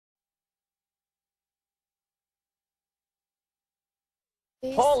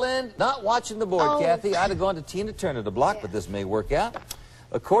Paul Lynde, not watching the board, Kathy. I'd have gone to Tina Turner to block, but this may work out.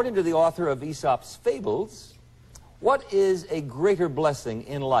 According to the author of Aesop's Fables, what is a greater blessing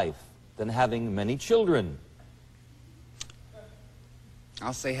in life than having many children?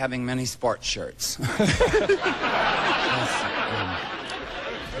 I'll say having many sports shirts. What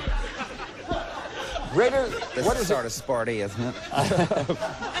is sort of sporty, isn't it?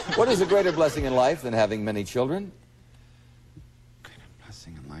 What is a greater blessing in life than having many children? Greater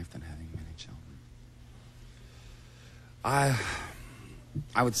blessing in life than having many children.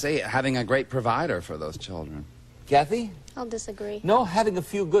 I would say having a great provider for those children. Kathy? I'll disagree. No, having a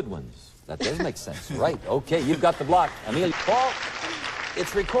few good ones. That does make sense. Right. Okay, you've got the block. Amelia. Paul,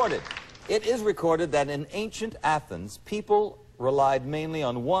 it's recorded. It is recorded that in ancient Athens, people relied mainly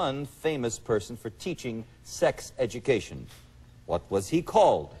on one famous person for teaching sex education. What was he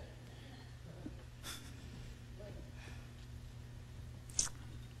called?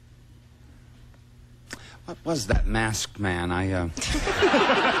 What was that masked man?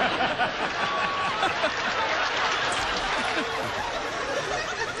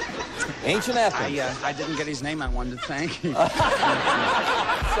 Ancient Athens. I didn't get his name. I wanted to thank you. Sorry,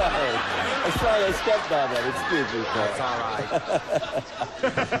 I stepped on that. Excuse me, Paul. That's all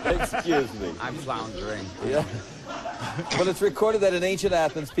right. Excuse me. I'm floundering. Yeah. But it's recorded that in ancient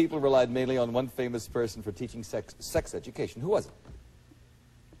Athens, people relied mainly on one famous person for teaching sex education. Who was it?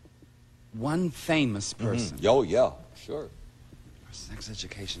 One famous person. Mm-hmm. Oh, yeah, sure. Sex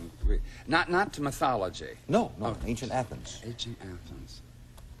education. Not to mythology. No, ancient Athens. Ancient Athens.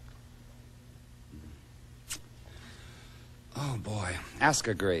 Oh, boy. Ask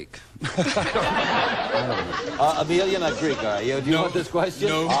a Greek. Amelia, not Greek, are you? Do you want this question?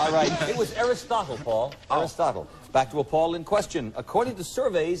 No. All right. It was Aristotle, Paul. Aristotle. Back to a Paul in question. According to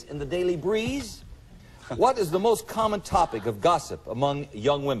surveys in the Daily Breeze, what is the most common topic of gossip among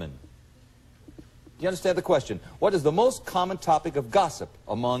young women? Do you understand the question? What is the most common topic of gossip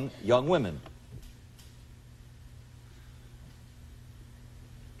among young women?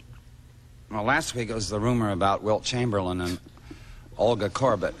 Well, last week was the rumor about Wilt Chamberlain and Olga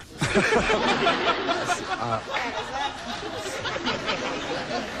Korbut.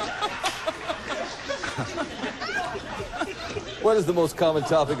 What is the most common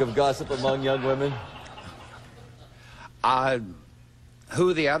topic of gossip among young women?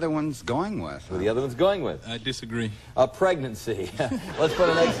 Who the other one's going with? Who the other one's going with? I disagree. Pregnancy. Let's put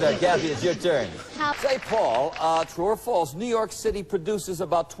an X there. Kathy, it's your turn. Say, Paul, true or false, New York City produces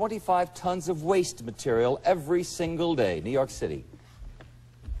about 25 tons of waste material every single day. New York City.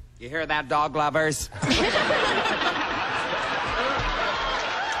 You hear that, dog lovers? How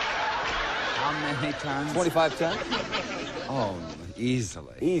many tons? 25 tons? Oh,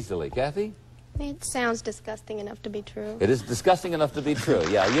 easily. Easily. Kathy? It sounds disgusting enough to be true. It is disgusting enough to be true.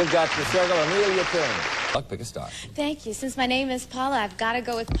 Yeah, you've got the circle. Amelia, your turn. Luck, pick a star. Thank you. Since my name is Paula, I've got to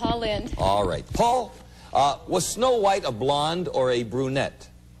go with Paul Lynde. All right. Paul, was Snow White a blonde or a brunette?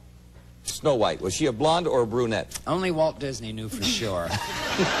 Snow White, was she a blonde or a brunette? Only Walt Disney knew for sure.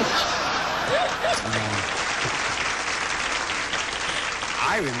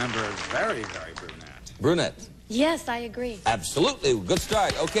 I remember her very, very brunette. Brunette. Yes, I agree. Absolutely. Good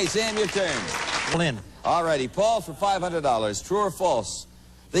start. Okay, Sam, your turn. Lynn. All righty. Paul, for $500. True or false?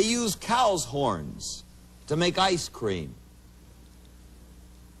 They use cow's horns to make ice cream.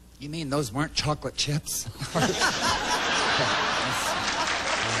 You mean those weren't chocolate chips?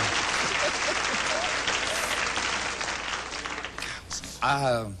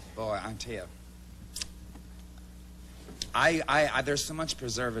 Boy, I tell you. There's so much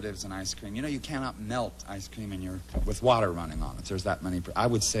preservatives in ice cream. You know, you cannot melt ice cream with water running on it. There's that many. I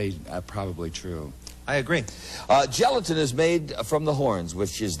would say probably true. I agree. Gelatin is made from the horns,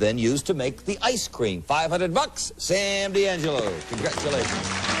 which is then used to make the ice cream. $500. Sam D'Angelo. Congratulations.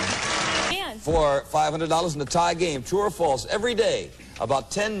 And For $500 in the tie game, true or false, every day,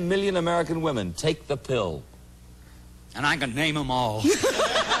 about 10 million American women take the pill. And I can name them all.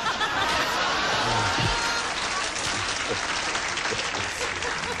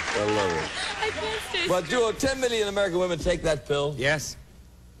 I love it. I can't stay. But do 10 million American women take that pill? Yes.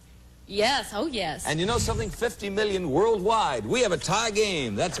 Yes, oh yes. And you know something? 50 million worldwide. We have a tie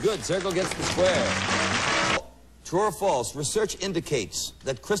game. That's good. Circle gets the square. True or false? Research indicates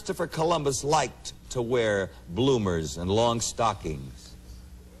that Christopher Columbus liked to wear bloomers and long stockings.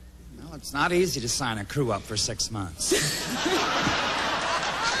 Well, it's not easy to sign a crew up for 6 months.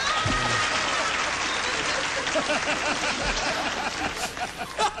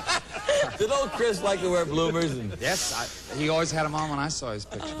 Did old Chris like to wear bloomers? Yes, he always had them on when I saw his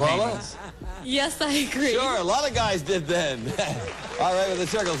picture. Paula? Yes, I agree. Sure, a lot of guys did then. All right, with the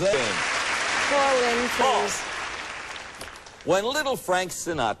circles in. Paul Lynde, please. When little Frank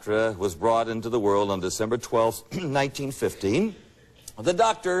Sinatra was brought into the world on December 12th, 1915, the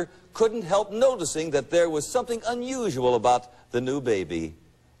doctor couldn't help noticing that there was something unusual about the new baby.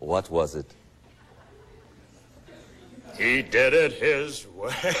 What was it? He did it his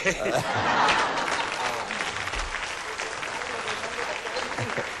way.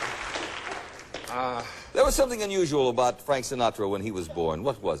 There was something unusual about Frank Sinatra when he was born.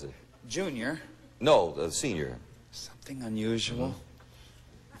 What was it? Junior, No, the senior. something unusual.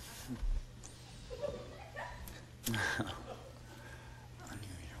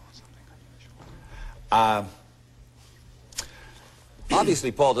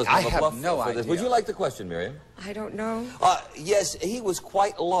 Obviously, Paul doesn't I have a have bluff no for this. idea. Would you like the question, Miriam? I don't know. Yes, he was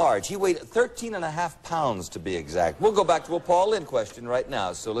quite large. He weighed 13.5 pounds, to be exact. We'll go back to a Paul Lynde question right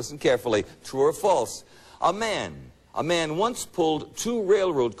now, so listen carefully. True or false? A man once pulled 2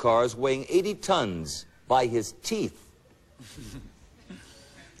 railroad cars weighing 80 tons by his teeth.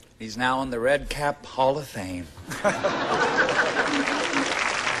 He's now in the Red Cap Hall of Fame.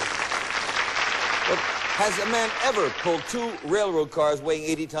 Has a man ever pulled 2 railroad cars weighing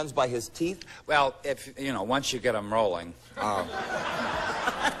 80 tons by his teeth? Well, if, you know, once you get them rolling,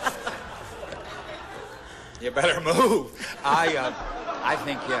 you better move. I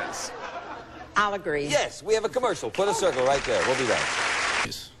think yes. I'll agree. Yes, we have a commercial. Put a circle right there. We'll be back.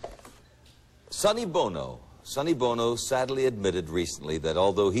 Sonny Bono sadly admitted recently that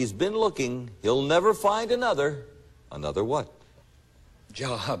although he's been looking, he'll never find another what?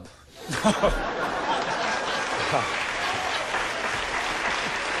 Job.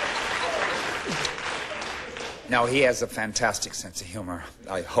 No, he has a fantastic sense of humor,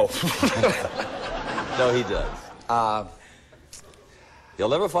 I hope. No, he does. He'll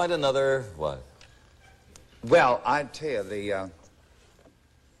never find another what? Well, I tell you,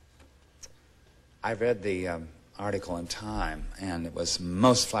 I read the article in Time, and it was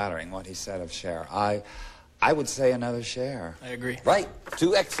most flattering what he said of Cher. I would say another Cher. I agree. Right.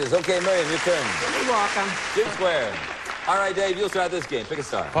 2 X's. Okay, Miriam, your turn. You're welcome. 2 squared. All right, Dave, you'll start this game. Pick a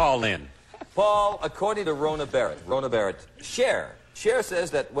star. Paul Lynde. Paul, according to Rona Barrett, Cher says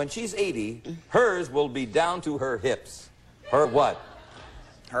that when she's 80, hers will be down to her hips. Her what?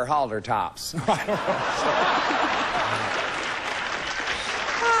 Her halter tops.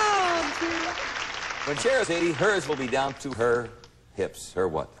 When Cher is 80, hers will be down to her hips. Her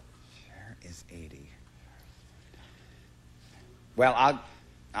what? Cher is 80. Well,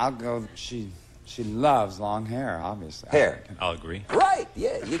 I'll go. She loves long hair, obviously. Hair. I'll agree. Right.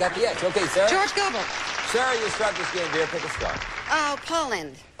 Yeah, you got the X. Okay, Sarah. George Gobel. Sarah, you start this game, dear. Pick a star. Oh, Paul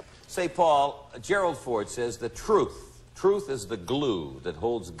Lynde. Say, Paul, Gerald Ford says the truth is the glue that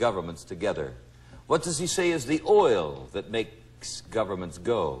holds governments together. What does he say is the oil that makes governments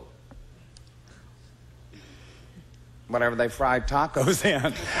go? Whatever they fried tacos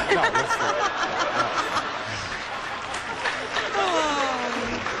in. No,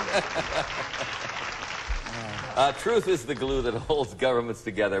 Truth is the glue that holds governments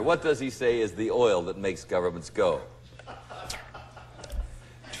together. What does he say is the oil that makes governments go?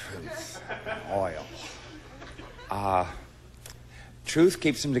 Truth. Oil. Truth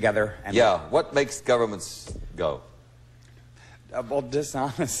keeps them together. And Yeah, what makes governments go? well,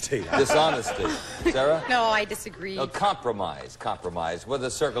 dishonesty. Dishonesty. Sarah? No, I disagree. No, compromise. With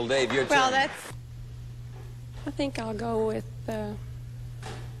a circle, Dave, your turn. Well, that's... I think I'll go with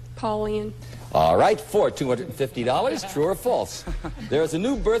Paul Lynde. All right, for $250, true or false? There's a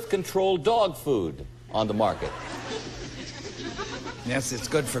new birth control dog food on the market. Yes, it's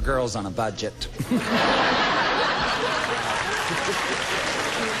good for girls on a budget.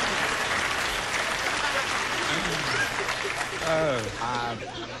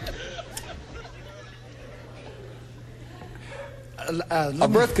 A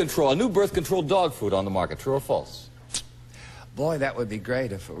new birth control dog food on the market, true or false? Boy, that would be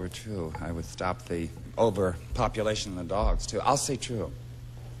great if it were true. I would stop the overpopulation of the dogs, too. I'll say true.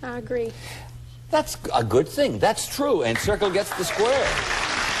 I agree. That's a good thing. That's true. And circle gets the square.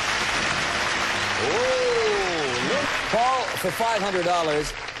 Oh, look. Paul, for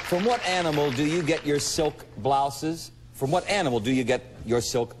 $500, from what animal do you get your silk blouses? From what animal do you get your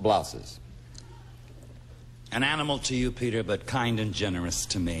silk blouses? An animal to you, Peter, but kind and generous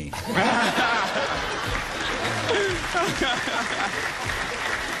to me.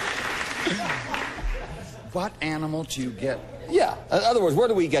 What animal do you get? Yeah. In other words, where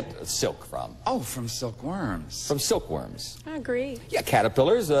do we get silk from? Oh, from silkworms. From silkworms. I agree. Yeah,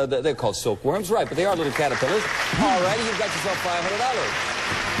 caterpillars. They're called silkworms, right? But they are little caterpillars. All righty, you've got yourself $500.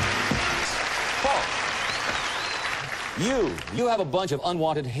 Paul, you have a bunch of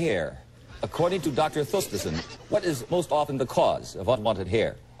unwanted hair. According to Dr. Thustison, what is most often the cause of unwanted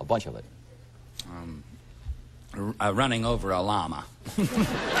hair? A bunch of it. Running over a llama.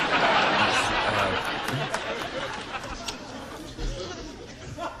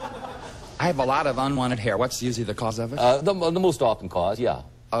 I have a lot of unwanted hair. What's usually the cause of it? The most often cause, yeah.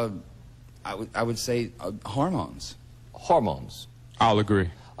 I would say hormones. Hormones. I'll agree.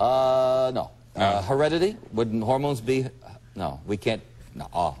 No. Heredity? Wouldn't hormones be? No, we can't. No.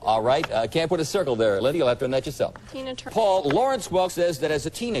 All right. Can't put a circle there, Lynde. You'll have to earn that yourself. Tina Turner. Paul, Lawrence Welk says that as a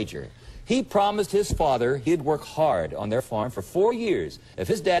teenager, he promised his father he'd work hard on their farm for 4 years if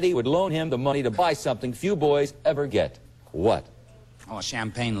his daddy would loan him the money to buy something few boys ever get. What? Oh, a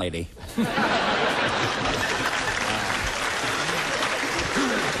champagne lady.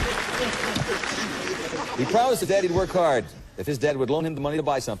 He promised his daddy he'd work hard if his dad would loan him the money to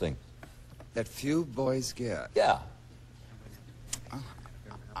buy something. That few boys get. Yeah.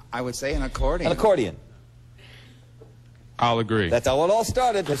 I would say an accordion. An accordion. I'll agree. That's how it all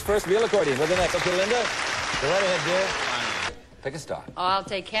started. His first real accordion. What's the next? Okay, Linda. Go right ahead, dear. Pick a star. Oh, I'll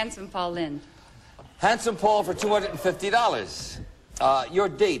take handsome Paul Lynde. Handsome Paul for $250. Your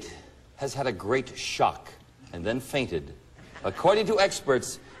date has had a great shock and then fainted. According to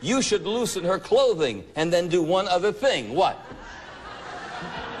experts, you should loosen her clothing and then do one other thing. What?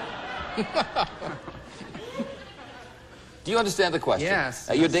 Do you understand the question? Yes.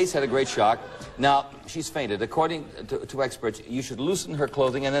 Your date's had a great shock. Now, she's fainted. According to experts, you should loosen her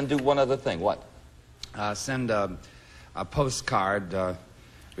clothing and then do one other thing. What? Send a postcard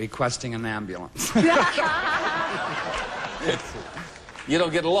requesting an ambulance. You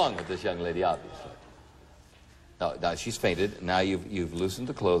don't get along with this young lady, obviously. No, now she's fainted. Now you've loosened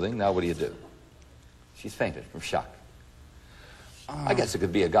the clothing. Now what do you do? She's fainted from shock. I guess it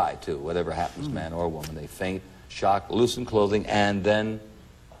could be a guy, too. Whatever happens, man or woman, they faint, shock, loosen clothing, and then...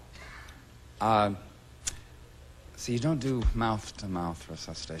 See, you don't do mouth-to-mouth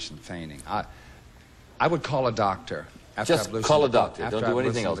resuscitation fainting. I would call a doctor. Just call a doctor. Don't do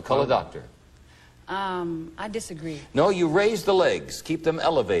anything else. Call a doctor. I disagree. No, you raise the legs. Keep them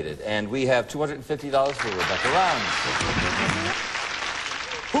elevated. And we have $250 for Rebecca Rounds.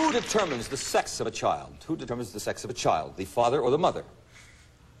 Who determines the sex of a child? Who determines the sex of a child? The father or the mother?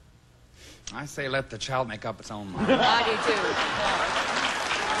 I say let the child make up its own mind. I do too.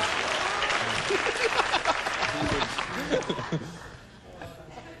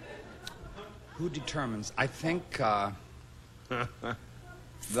 Who determines? I think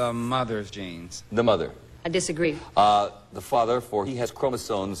the mother's genes. The mother. I disagree. The father, for he has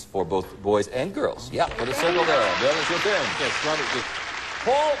chromosomes for both boys and girls. Yeah, put a circle there. Bill, it's your turn. Yes, Robert.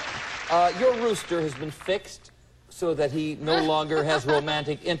 Paul, your rooster has been fixed so that he no longer has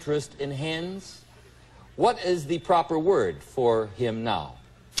romantic interest in hens. What is the proper word for him now?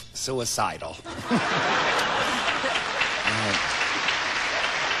 Suicidal.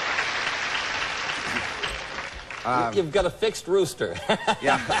 You've got a fixed rooster.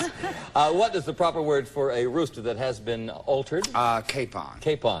 Yeah. What is the proper word for a rooster that has been altered? Capon.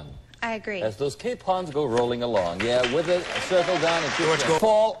 Capon. I agree. As those capons go rolling along. Yeah, with it, circle down and keep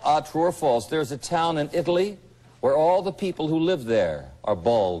Paul, true or false, there's a town in Italy where all the people who live there are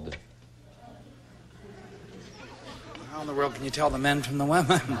bald. How in the world can you tell the men from the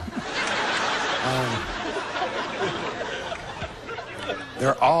women?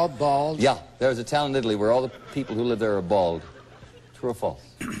 They're all bald? Yeah, there's a town in Italy where all the people who live there are bald. True or false?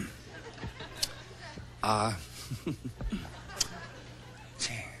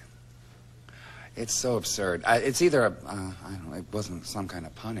 It's so absurd. It's either a, I don't know, it wasn't some kind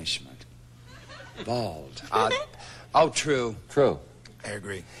of punishment. Bald. Oh, true. True. I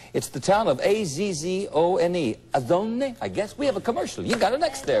agree. It's the town of Azzone. Azzone, I guess. We have a commercial. You got it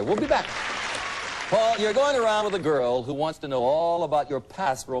next there. We'll be back. Paul, you're going around with a girl who wants to know all about your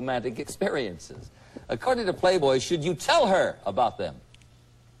past romantic experiences. According to Playboy, should you tell her about them?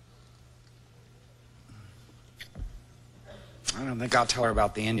 I don't think I'll tell her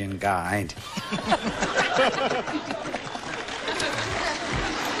about the Indian Guide.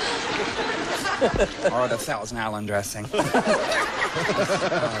 Or the Thousand Island dressing.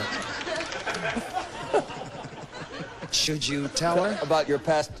 Should you tell her? About your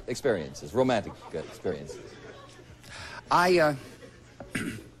past experiences, romantic experiences.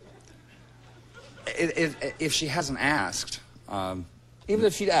 If she hasn't asked... Even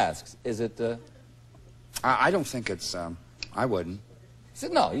if she'd asked, is it... I don't think it's, I wouldn't. He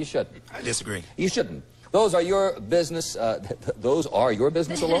said, no, you shouldn't. I disagree. You shouldn't. Those are your business, those are your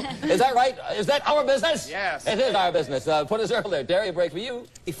business alone? Is that right? Is that our business? Yes. It is our business. Put a circle there. Terry, a break for you.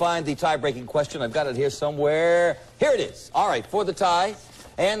 We find the tie-breaking question. I've got it here somewhere. Here it is. All right, for the tie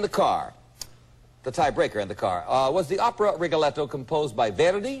and the car. The tie-breaker and the car. Was the opera Rigoletto composed by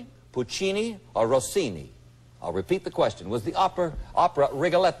Verdi, Puccini, or Rossini? I'll repeat the question. Was the opera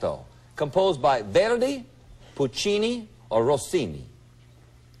Rigoletto composed by Verdi, Puccini, or Rossini?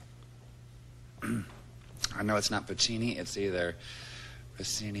 I know it's not Puccini. It's either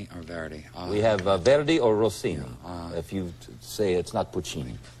Rossini or Verdi. We have Verdi or Rossini, if you say it's not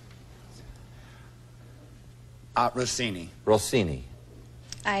Puccini. Rossini. Rossini.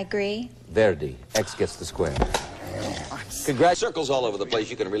 I agree. Verdi. X gets the square. Congrats. Circles all over the place.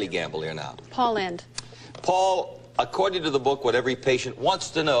 You can really gamble here now. Paul Lynde. Paul, according to the book, What Every Patient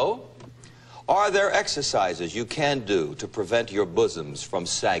Wants to Know, are there exercises you can do to prevent your bosoms from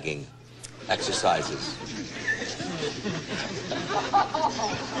sagging? Exercises.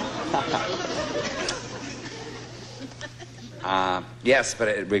 Yes, but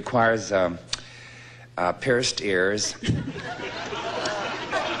it requires pierced ears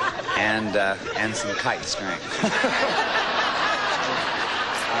and some kite string.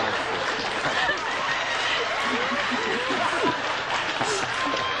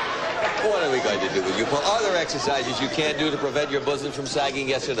 What are we going to do with you, Paul? Are there exercises you can do to prevent your bosoms from sagging,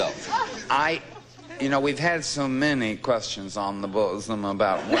 yes or no? You know, we've had so many questions on the bosom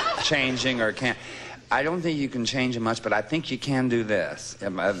about what changing or can't. I don't think you can change it much, but I think you can do this.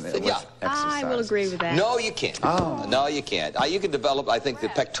 With I will agree with that. No, you can't. Oh. No, you can't. You can develop, I think, the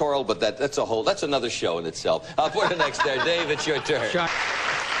pectoral, but that's another show in itself. I'll put it next there. Dave, it's your turn.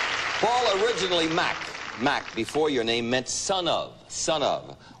 Paul, originally Mac before your name meant son of. Son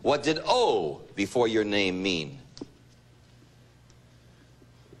of. What did O before your name mean?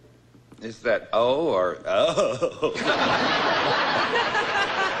 Is that O or O?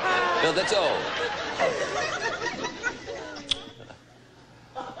 No, that's O.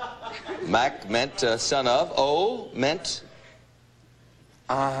 Mac meant son of. O meant?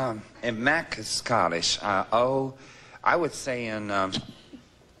 And Mac is Scottish. O, I would say in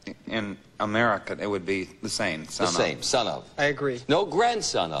America it would be the same. Son of. The same, son of. I agree. No,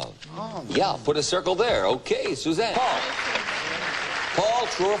 grandson of. Oh. Yeah, put a circle there. Okay, Suzanne. Paul,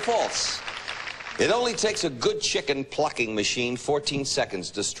 true or false? It only takes a good chicken plucking machine 14 seconds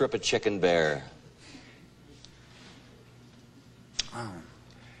to strip a chicken bare. Oh.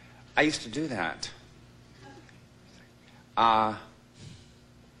 I used to do that.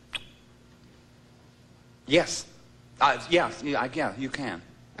 Yes. Yeah, you can.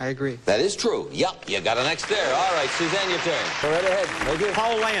 I agree. That is true. Yep, you got an X there. All right, Suzanne, your turn. Go right ahead. Thank you.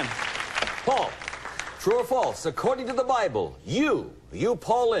 Paul Lynde. Paul, true or false? According to the Bible, you,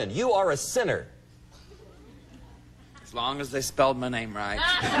 Paul Lynde, you are a sinner. As long as they spelled my name right.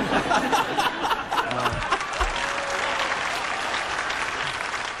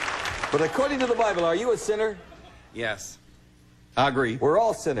 But according to the Bible, are you a sinner? Yes. I agree. We're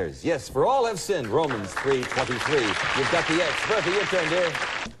all sinners. Yes, for all have sinned. Romans 3:23. You've got the X. Bertha, your turn, dear.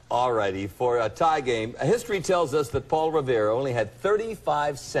 All righty, for a tie game. History tells us that Paul Revere only had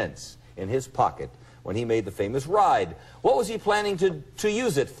 35 cents in his pocket when he made the famous ride. What was he planning to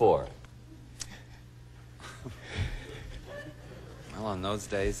use it for? Well, in those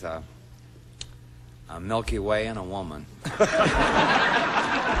days, a Milky Way and a woman.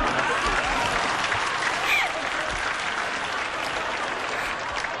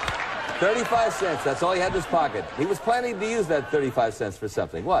 35 cents. That's all he had in his pocket. He was planning to use that 35 cents for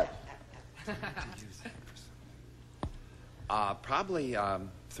something. What? Probably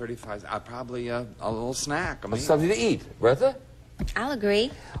 35. Probably a little snack. Something to eat. Bertha? I'll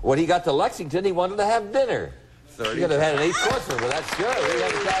agree. When he got to Lexington, he wanted to have dinner. 30. He could have had an 8-course one, but that's sure. We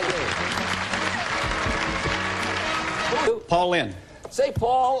have a tie game. Paul Lynde. Say,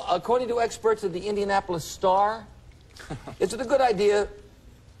 Paul, according to experts at the Indianapolis Star, is it a good idea,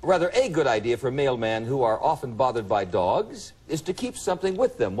 rather a good idea for mailmen who are often bothered by dogs, is to keep something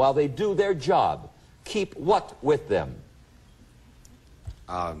with them while they do their job? Keep what with them?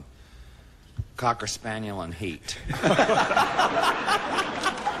 Cocker Spaniel and heat.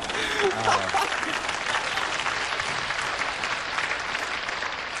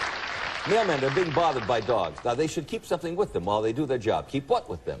 Mailmen, they're being bothered by dogs. Now, they should keep something with them while they do their job. Keep what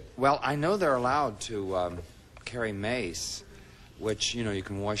with them? Well, I know they're allowed to carry mace, which, you know, you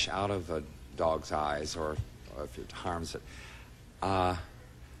can wash out of a dog's eyes or if it harms it.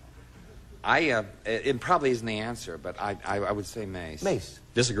 It probably isn't the answer, but I would say mace. Mace.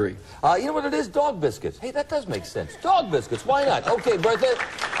 Disagree. You know what it is? Dog biscuits. Hey, that does make sense. Dog biscuits. Why not? Okay, Bertha.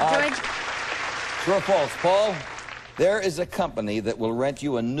 George? True or false, Paul? There is a company that will rent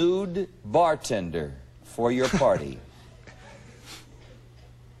you a nude bartender for your party.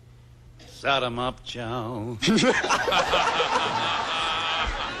 Set 'em up, Joe.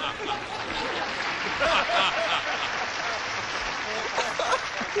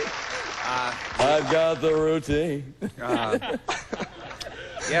 I've got the routine.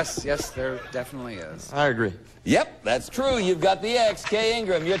 Yes, there definitely is. I agree. Yep, that's true. You've got the X. Kay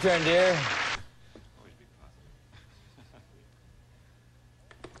Ingram, your turn, dear.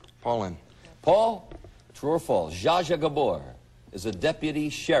 Paul Lynde. Paul, true or false? Zsa Zsa Gabor is a deputy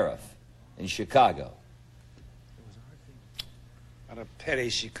sheriff in Chicago. What a pity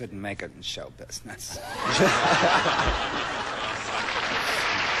she couldn't make it in show business.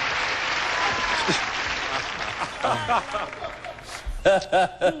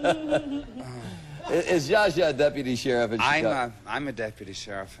 Is Zsa Zsa a deputy sheriff in Chicago? I'm a deputy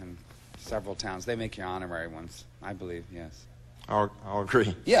sheriff in several towns. They make you honorary ones, I believe, yes. I'll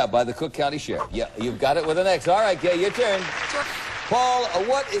agree. Yeah, by the Cook County Sheriff. Yeah, you've got it with an X. All right, Kay, your turn. Paul,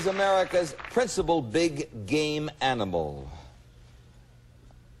 what is America's principal big game animal?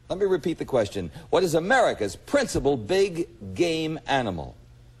 Let me repeat the question. What is America's principal big game animal?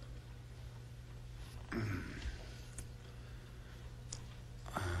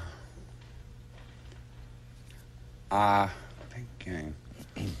 Big game.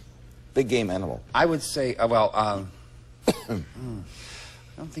 Big game animal. I would say, I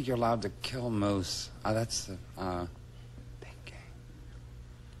don't think you're allowed to kill moose. That's the big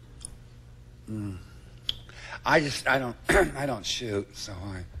game. I don't, I don't shoot, so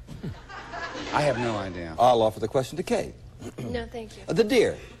I have no idea. I'll offer the question to Kay. No, thank you. The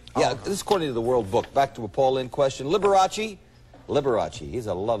deer. Yeah, this is according to the World Book. Back to a Paul Lynde question. Liberace, he's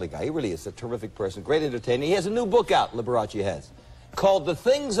a lovely guy. He really is a terrific person, great entertainer. He has a new book out, Liberace has, called The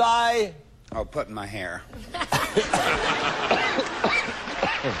Things I... Oh, put in my hair.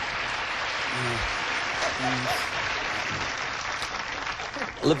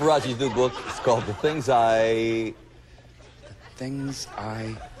 Liberace's new book is called The Things I... Things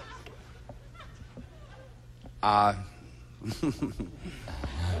I...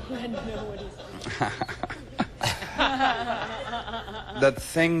 The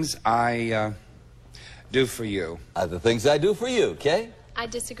things I do for you. The Things I Do for You, okay? I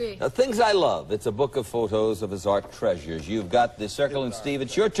disagree. The Things I Love. It's a book of photos of his art treasures. You've got the circle, and Steve,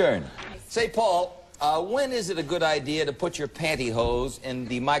 it's your turn. Say, Paul, when is it a good idea to put your pantyhose in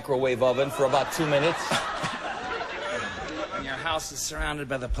the microwave oven for about 2 minutes? When your house is surrounded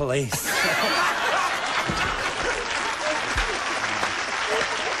by the police.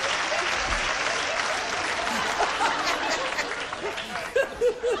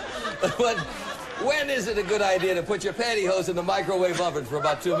 But when is it a good idea to put your pantyhose in the microwave oven for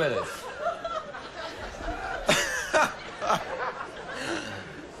about 2 minutes?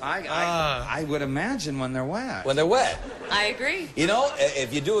 I would imagine when they're wet. When they're wet. I agree. You know,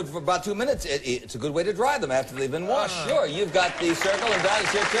 if you do it for about 2 minutes, it's a good way to dry them after they've been washed. Sure, you've got the circle, and Don,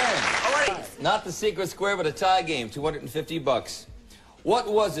 it's your turn. All right. Not the secret square, but a tie game, $250.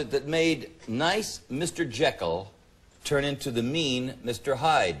 What was it that made nice Mr. Jekyll turn into the mean Mr.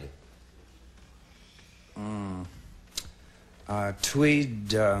 Hyde? Tweed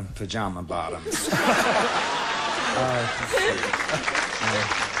pajama bottoms.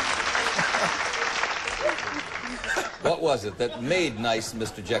 What was it that made nice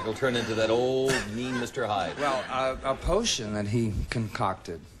Mr. Jekyll turn into that old mean Mr. Hyde? Well, a potion that he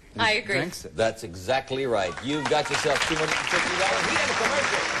concocted. I agree. Drinks it. That's exactly right. You've got yourself $250. We have a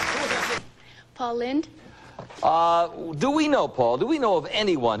commercial. Paul Lynde? Do we know, Paul, do we know of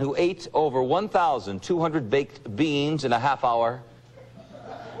anyone who ate over 1,200 baked beans in a half hour?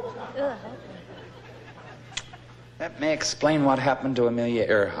 That may explain what happened to Amelia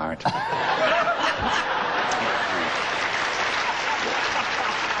Earhart.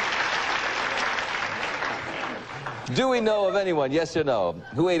 Do we know of anyone, yes or no,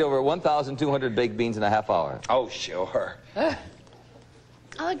 who ate over 1,200 baked beans in a half hour? Oh, sure.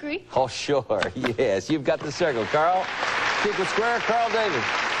 I'll agree. Oh, sure, yes. You've got the circle. Carl, secret square, Carl Davis.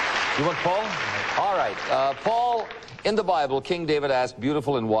 You want Paul? All right. Paul, in the Bible, King David asked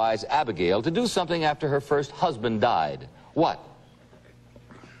beautiful and wise Abigail to do something after her first husband died. What?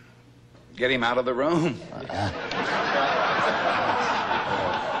 Get him out of the room.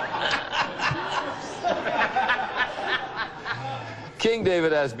 King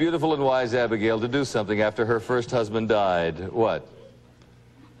David asked beautiful and wise Abigail to do something after her first husband died. What?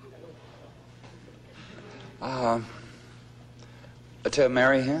 To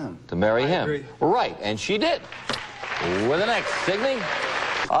marry him. To marry him. agree. Right, and she did. With the next, Signey.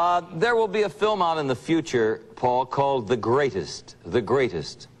 There will be a film out in the future, Paul, called The Greatest. The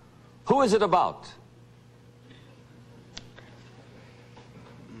Greatest. Who is it about?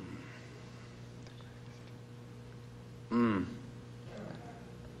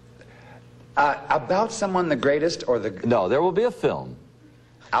 About someone the greatest or the... No, there will be a film.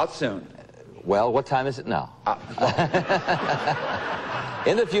 Out soon. Well, what time is it now?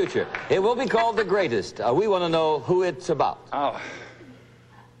 In the future. It will be called The Greatest. We want to know who it's about. Oh.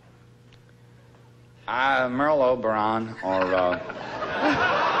 Merle Oberon or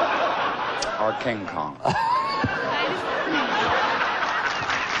King Kong.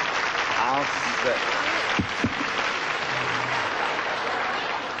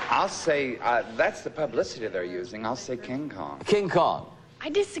 I'll say that's the publicity they're using. I'll say King Kong. King Kong. I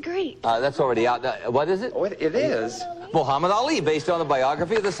disagree. That's already out. What is it? Oh, it is. Muhammad Ali, based on the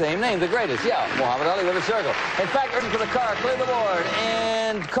biography of the same name, The Greatest. Yeah, Muhammad Ali with a circle. In fact, ready for the car, clear the board.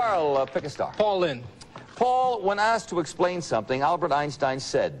 And Carl, pick a star. Paul Lynde. Paul, when asked to explain something, Albert Einstein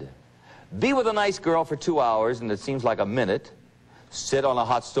said, be with a nice girl for 2 hours and it seems like a minute. Sit on a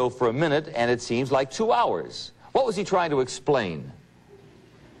hot stove for a minute and it seems like 2 hours. What was he trying to explain?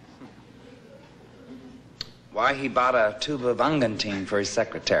 Why he bought a tube of Ungantine for his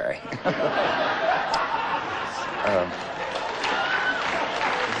secretary.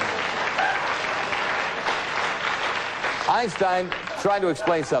 Einstein trying to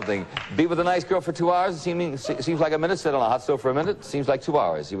explain something. Be with a nice girl for 2 hours, it seems like a minute. Sit on a hot stove for a minute, seems like 2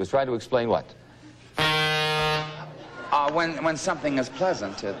 hours. He was trying to explain what? When something is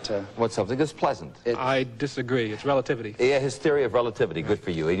pleasant, When something is pleasant. I disagree. It's relativity. Yeah, his theory of relativity. Good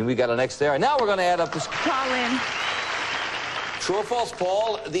for you. And we got an X there. And now we're going to add up this. Paul Lynde. True or false,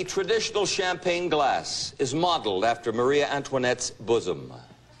 Paul? The traditional champagne glass is modeled after Marie Antoinette's bosom.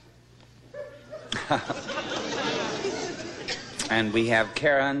 And we have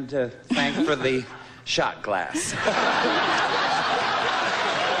Karen to thank for the shot glass.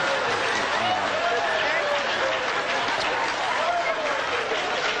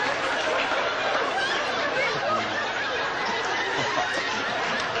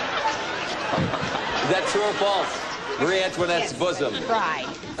 Is that true or false? Marie Antoinette's bosom. Right.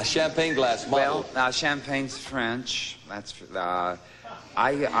 A champagne glass model. Well, champagne's French. That's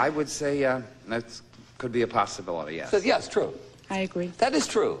I would say that could be a possibility. Yes. Says yes, true. I agree. That is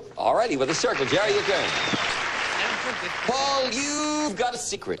true. All righty, with a circle. Jerry, your turn. Paul, you've got a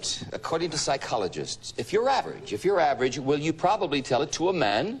secret. According to psychologists, if you're average, will you probably tell it to a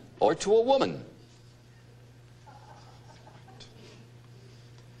man or to a woman?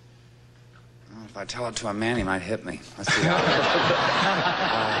 If I tell it to a man, he might hit me. Let's see.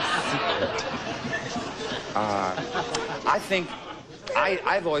 I think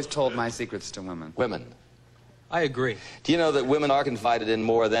I've always told my secrets to women. Women. I agree. Do you know that women are confided in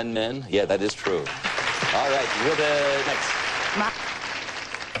more than men? Yeah, that is true. All right, we'll next.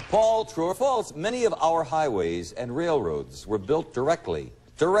 Paul, true or false? Many of our highways and railroads were built directly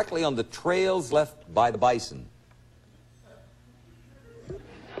on the trails left by the bison.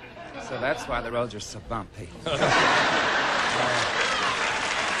 So that's why the roads are so bumpy.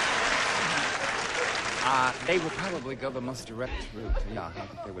 They would probably go the most direct route. Yeah, I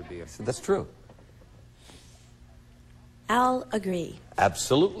think they would be. That's true. I'll agree.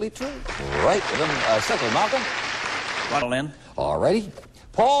 Absolutely true. Right. Second, Malcolm. Paul Lynde. All righty.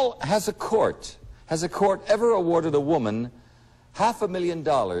 Paul, has a court ever awarded a woman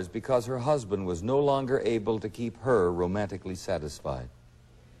 $500,000 because her husband was no longer able to keep her romantically satisfied?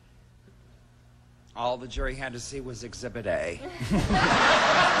 All the jury had to see was Exhibit A.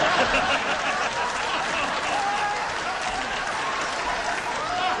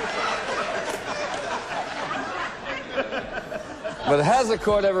 But has a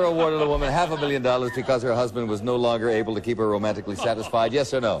court ever awarded a woman $500,000 because her husband was no longer able to keep her romantically satisfied?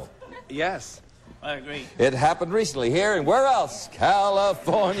 Yes or no? Yes. I agree. It happened recently here, and where else?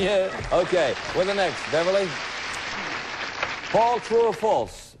 California. Okay, what's the next? Beverly? Paul, true or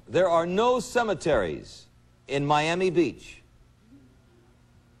false? There are no cemeteries in Miami Beach.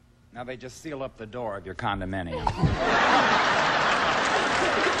 Now they just seal up the door of your condominium.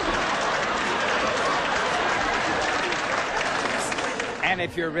 And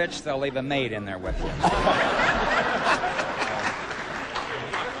if you're rich, they'll leave a maid in there with you.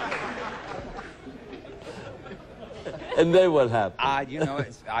 And then what happened? You know,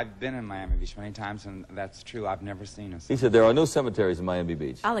 I've been in Miami Beach many times, and that's true. I've never seen a He said there are no cemeteries in Miami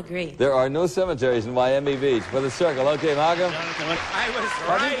Beach. I'll agree. There are no cemeteries in Miami Beach. For the circle. Okay, Malcolm? I was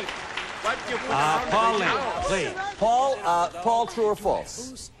right. What Paul Lynde, please. Paul, true or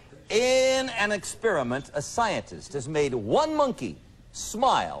false? In an experiment, a scientist has made one monkey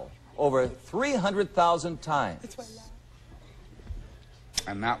smile over 300,000 times.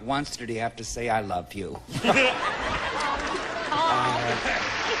 And not once did he have to say, I love you.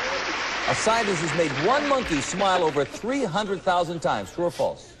 A scientist has made one monkey smile over 300,000 times. True or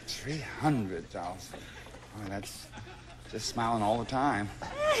false? 300,000. Oh, that's just smiling all the time.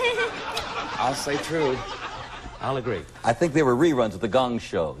 I'll say true. I'll agree. I think they were reruns of the Gong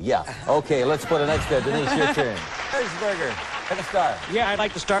Show. Yeah. Okay, let's put an extra. Denise, your turn. Hershberger, pick a star. Yeah, I'd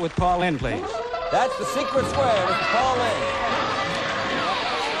like to start with Paul Lynde, please. That's the secret square, Mr. Paul Lynde.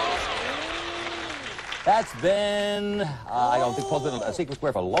 That's been, I don't think Paul's been a secret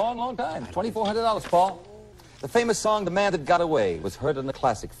square for a long, long time. $2,400, Paul. The famous song, The Man That Got Away, was heard in the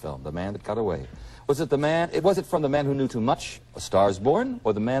classic film, The Man That Got Away. Was it from The Man Who Knew Too Much, A Star Is Born,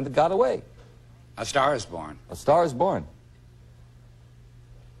 or The Man That Got Away? A Star Is Born. A Star Is Born.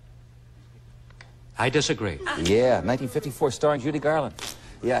 I disagree. Yeah, 1954, starring Judy Garland.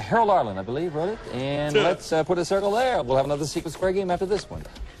 Yeah, Harold Arlen, I believe, wrote it. And let's put a circle there. We'll have another secret square game after this one.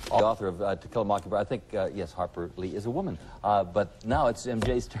 The author of To Kill a Mockingbird, I think, yes, Harper Lee is a woman. But now it's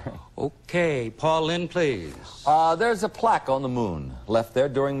MJ's turn. Okay, Paul Lynde, please. There's a plaque on the moon left there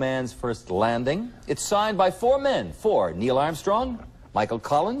during man's first landing. It's signed by 4 men. 4. Neil Armstrong, Michael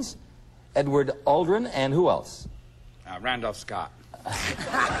Collins, Edward Aldrin, and who else? Randolph Scott.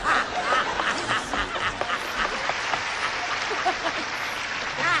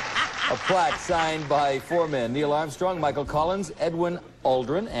 A plaque signed by 4 men. Neil Armstrong, Michael Collins, Edwin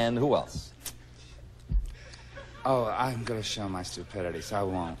Aldrin, and who else? Oh, I'm going to show my stupidity, so I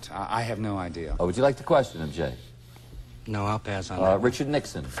won't. I have no idea. Oh, would you like to question him, Jay? No, I'll pass on that. Richard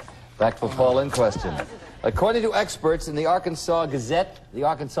Nixon. Back to the Paul Lynde question. According to experts in the Arkansas Gazette,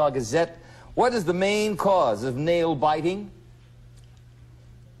 what is the main cause of nail biting?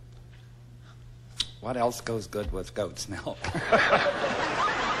 What else goes good with goat's milk?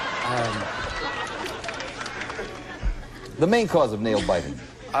 The main cause of nail biting?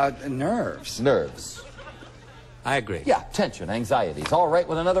 Nerves. Nerves. I agree. Yeah, tension, anxieties. All right,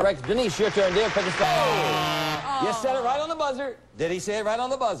 with another X. Denise, your turn, dear. Pick a star. Oh. You said it right on the buzzer. Did he say it right on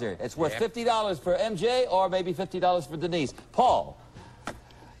the buzzer? It's worth $50 for MJ or maybe $50 for Denise. Paul,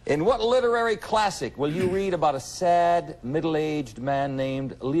 in what literary classic will you read about a sad, middle-aged man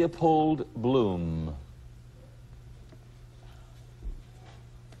named Leopold Bloom?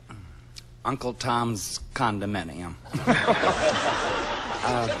 Uncle Tom's Condominium.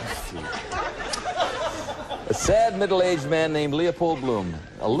 Let's see. A sad, middle-aged man named Leopold Bloom.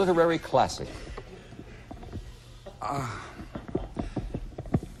 A literary classic.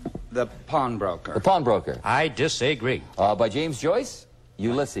 The Pawnbroker. The Pawnbroker. I disagree. By James Joyce?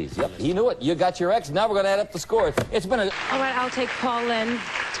 Ulysses. Yep, he knew it. You got your X. Now we're going to add up the scores. It's been a... All right, I'll take Paul Lynde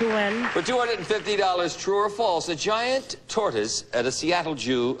to win. For $250, true or false, a giant tortoise at a Seattle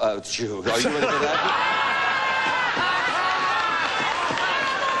Jew... Are you ready for that?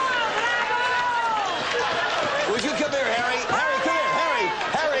 Would you come here, Harry? Harry, come here.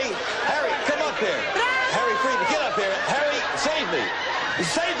 Harry, come up here. Harry Friedman, get up here. Harry, save me.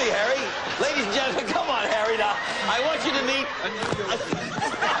 Save me, Harry. Ladies and gentlemen, come on, Harry, now. I want you to meet...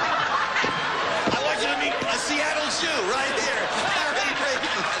 a Seattle Jew right here. Harry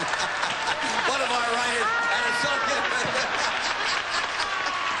Friedman. One of our writers. And it's so good.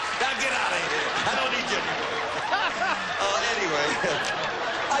 Now get out of here. I don't need you anymore. Anyway,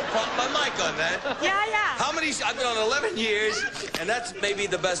 I popped my mic on that. Yeah. How many? I've been on 11 years, and that's maybe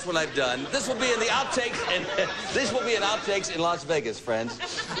the best one I've done. This will be in the outtakes, and this will be in outtakes in Las Vegas, friends.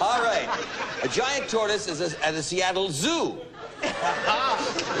 All right. A giant tortoise is at a Seattle Zoo.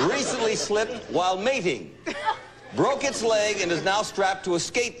 Recently slipped while mating. Broke its leg and is now strapped to a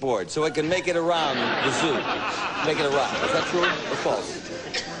skateboard so it can make it around the zoo. Make it around. Is that true or false?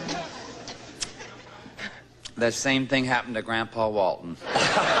 The same thing happened to Grandpa Walton.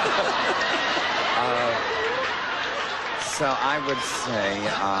 So I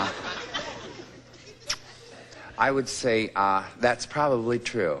would say that's probably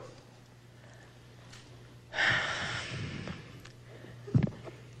true.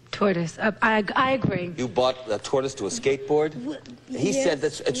 Tortoise. I agree. You bought a tortoise to a skateboard? He said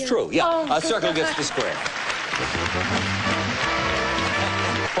that it's true. Yeah, a circle gets the square.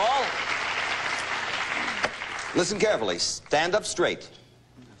 Paul, listen carefully. Stand up straight.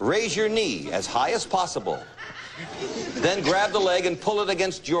 Raise your knee as high as possible. Then grab the leg and pull it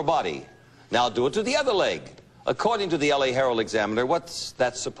against your body. Now do it to the other leg. According to the LA Herald Examiner, what's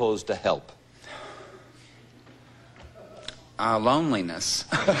that supposed to help? Loneliness.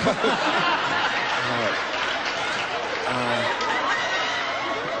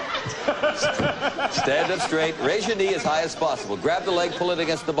 Stand up straight. Raise your knee as high as possible. Grab the leg, pull it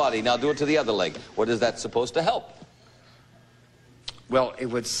against the body. Now do it to the other leg. What is that supposed to help? Well, it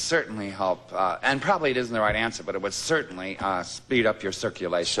would certainly help, and probably it isn't the right answer, but it would certainly speed up your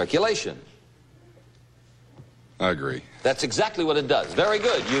circulation. Circulation. I agree. That's exactly what it does. Very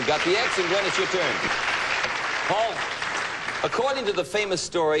good. You've got the X, and Gwen, it's your turn. Paul, according to the famous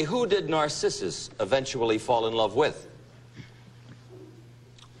story, who did Narcissus eventually fall in love with?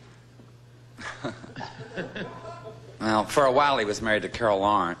 Well, for a while he was married to Carol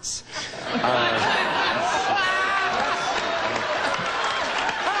Lawrence.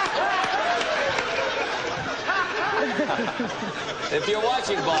 If you're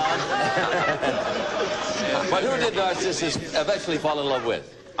watching, Bob. But who did Narcissus eventually fall in love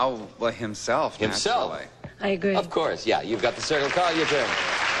with? Oh, well, himself, Himself. naturally. I agree. Of course, yeah. You've got the circle. Carl, your turn.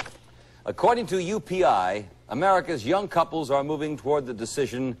 According to UPI, America's young couples are moving toward the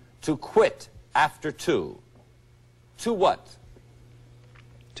decision to quit after 2. To what?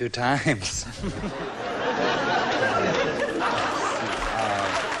 2 times.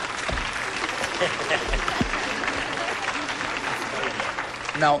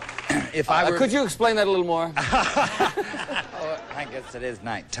 No, if I were... Could you explain that a little more? Oh, I guess it is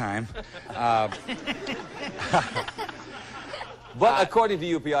nighttime. But according to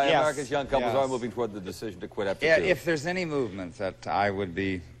UPI, yes, America's young couples yes. are moving toward the decision to quit after Yeah, 2. if there's any movement that I would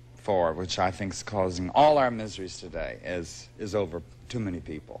be for, which I think is causing all our miseries today, is over too many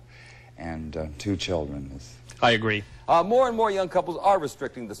people. And 2 children is... I agree. More and more young couples are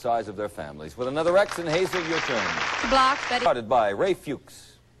restricting the size of their families. With another X and Hazel, your turn. Block, Betty. Started by Ray Fuchs.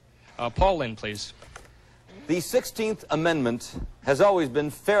 Paul Lynde, please. The 16th Amendment has always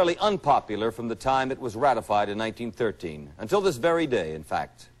been fairly unpopular from the time it was ratified in 1913, until this very day, in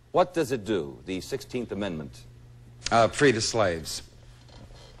fact. What does it do, the 16th Amendment? Free the slaves.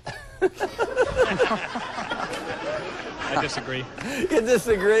 I disagree. You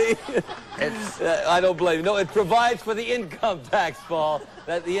disagree? It's... I don't blame you. No, it provides for the income tax, Paul.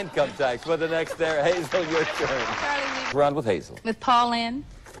 That's the income tax. For the next there, Hazel, your turn. Round with Hazel. With Paul Lynde.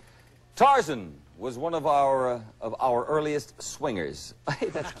 Tarzan was one of our earliest swingers. Hey,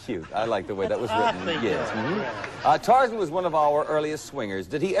 that's cute. I like the way that was written. Yes. Mm-hmm. Tarzan was one of our earliest swingers.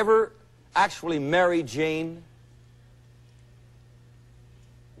 Did he ever actually marry Jane?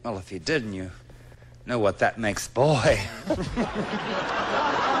 Well, if you didn't, you know what that makes boy.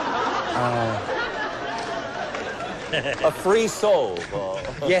 A free soul, Paul.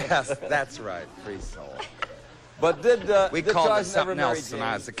 Yes, that's right, free soul. But did We did called it Tarzan ever something marry else Jane? when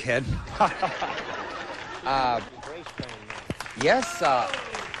I was a kid. Yes,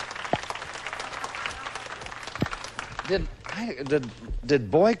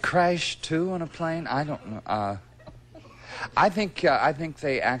 did Boy crash too on a plane? I don't know. I think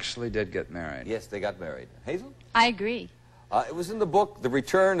they actually did get married. Yes, they got married. Hazel? I agree. It was in the book The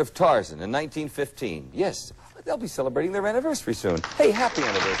Return of Tarzan in 1915. Yes, they'll be celebrating their anniversary soon. Hey, happy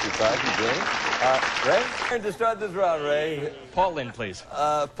anniversary, Tarzan, Jane. Ray? Turn to start this round, Ray. Paul Lynde, please.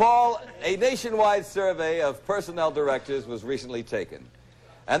 Paul, a nationwide survey of personnel directors was recently taken.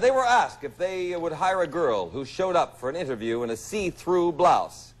 And they were asked if they would hire a girl who showed up for an interview in a see-through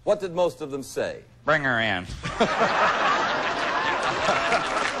blouse. What did most of them say? Bring her in.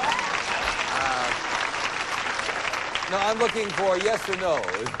 No, I'm looking for yes or no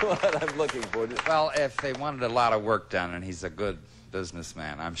is what I'm looking for. Well, if they wanted a lot of work done and he's a good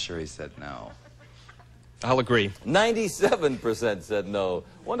businessman, I'm sure he said no. I'll agree. 97% said no.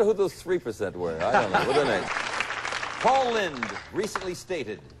 Wonder who those 3% were. I don't know. What are their names? Paul Lynde recently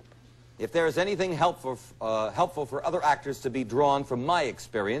stated, if there is anything helpful for other actors to be drawn from my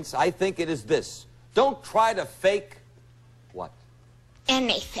experience, I think it is this. Don't try to fake what?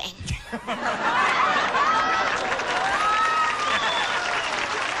 Anything.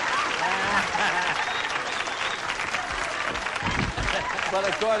 But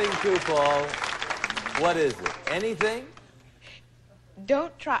according to Paul, what is it? Anything?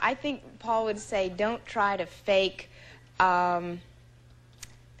 Don't try. I think Paul would say, don't try to fake. I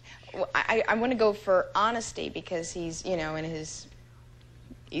want to go for honesty because he's, you know, he's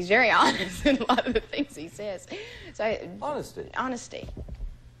very honest in a lot of the things he says. So Honesty. Honesty.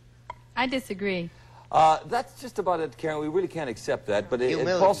 I disagree. That's just about it, Karen. We really can't accept that. But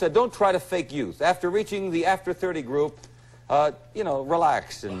Paul said, don't try to fake youth. After reaching the after 30 group, you know,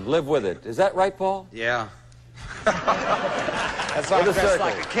 relax and live with it. Is that right, Paul? Yeah. That's why I'm dressed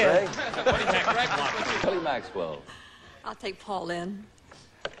like a kid. Kelly Maxwell. I'll take Paul Lynde.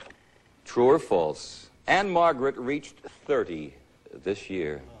 True or false? Anne Margaret reached 30 this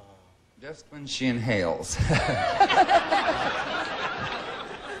year. Just when she inhales.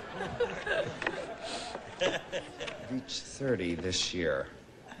 Reached 30 this year.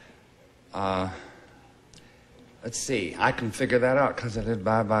 Let's see. I can figure that out because I did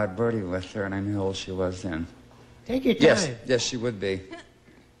Bye Bye Birdie with her and I knew how old she was then. Take your time. Yes, she would be.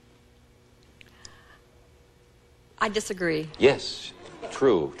 I disagree. Yes,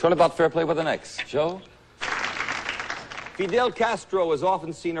 true. Turnabout fair play with an X. Joe? Fidel Castro is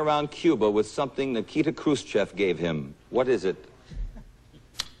often seen around Cuba with something Nikita Khrushchev gave him. What is it?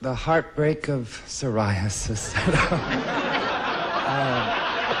 The heartbreak of psoriasis.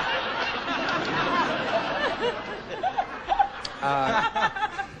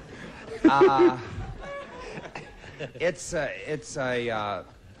 It's a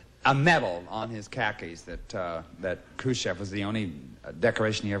medal on his khakis that Khrushchev was the only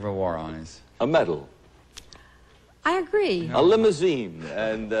decoration he ever wore on his. A medal. I agree. A limousine.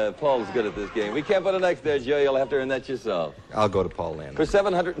 And Paul's good at this game. We can't put an X there, Joe. You'll have to earn that yourself. I'll go to Paul Lynde. For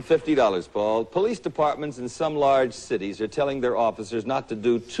 $750, Paul, police departments in some large cities are telling their officers not to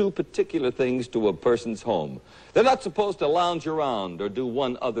do two particular things to a person's home. They're not supposed to lounge around or do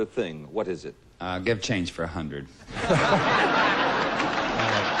one other thing. What is it? Give change for 100.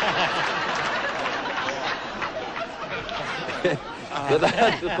 They're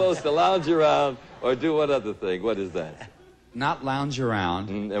not supposed to lounge around or do one other thing. What is that? Not lounge around.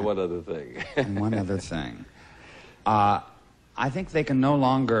 And one other thing. And one other thing. I think they can no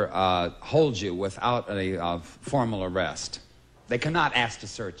longer hold you without a formal arrest. They cannot ask to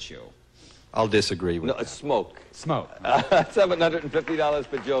search you. I'll disagree with No, that. it's smoke. Smoke. $750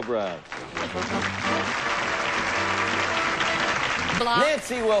 for Joe Brown. Block.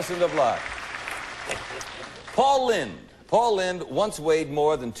 Nancy Wilson, the block. Paul Lynde. Paul Lynde once weighed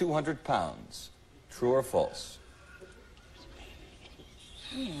more than 200 pounds. True or false?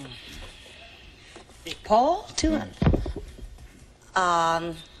 Paul? 200?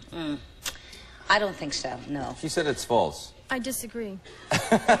 I don't think so, no. She said it's false. I disagree.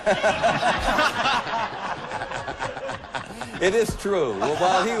 It is true. Well,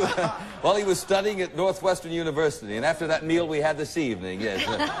 while he was studying at Northwestern University, and after that meal we had this evening, yes,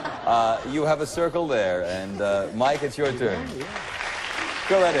 you have a circle there. And Mike, it's your turn.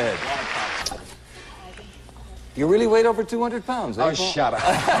 Go right ahead. You really weighed over 200 pounds, eh, Oh, Paul? shut up.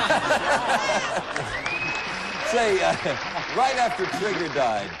 Say, right after Trigger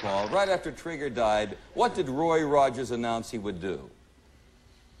died, Paul, right after Trigger died, what did Roy Rogers announce he would do?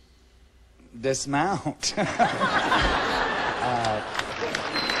 Dismount.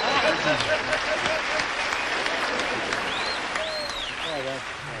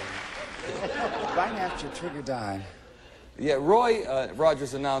 Right after Trigger died. Yeah, Roy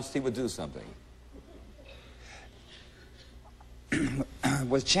Rogers announced he would do something.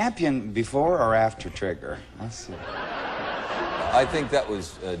 Was Champion before or after Trigger? Let's see. I think that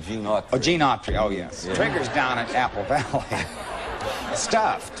was Gene Autry. Oh, Gene Autry. Oh, yes. Yeah. Trigger's down at Apple Valley.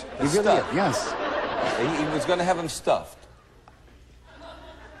 Stuffed. He really Stuffed. is, yes. He was going to have him stuffed.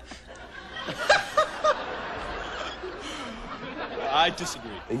 I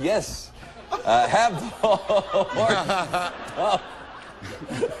disagree. Yes. Have the horse.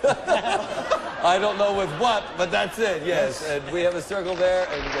 I don't know with what, but that's it, yes. And we have a circle there,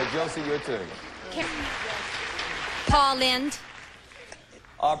 and Josie, your turn. Paul Lynde.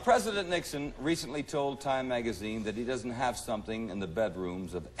 President Nixon recently told Time magazine that he doesn't have something in the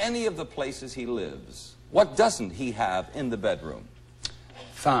bedrooms of any of the places he lives. What doesn't he have in the bedroom?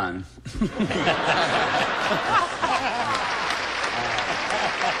 Fun.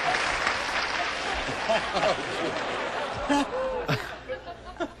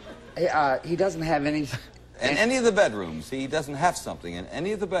 He doesn't have any... In any of the bedrooms, he doesn't have something in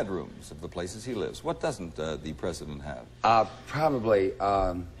any of the bedrooms of the places he lives. What doesn't the president have? Probably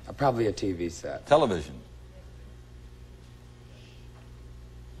a TV set. Television.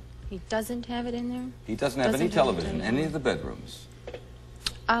 He doesn't have it in there? He doesn't have any Doesn't have television in any of the bedrooms.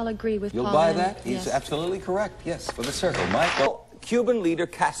 I'll agree with You'll Paul buy Lynde. that? He's Yes. absolutely correct. Yes, for the circle. Michael. Cuban leader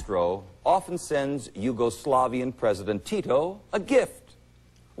Castro often sends Yugoslavian President Tito a gift.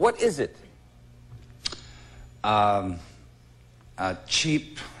 What is it? A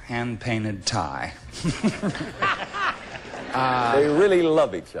cheap hand-painted tie. They really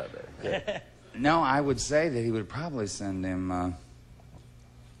love each other. Yeah. No, I would say that he would probably send him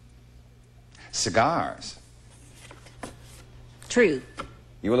cigars. True.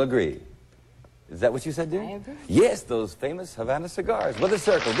 You will agree. Is that what you said, dear? I agree. Yes, those famous Havana cigars. With a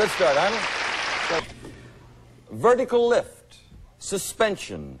circle. Good start, Arnold. So, vertical lift,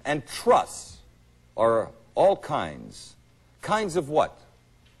 suspension, and truss are all kinds. Kinds of what?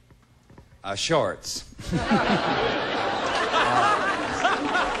 Shorts.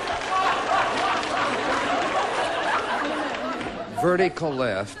 Vertical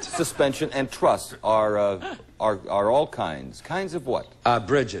lift. Suspension and truss are all kinds. Kinds of what?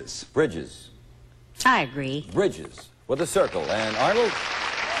 Bridges. Bridges. I agree. Bridges with a circle. And Arnold,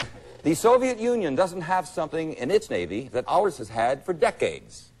 the Soviet Union doesn't have something in its Navy that ours has had for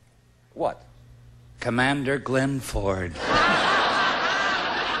decades. What? Commander Glenn Ford.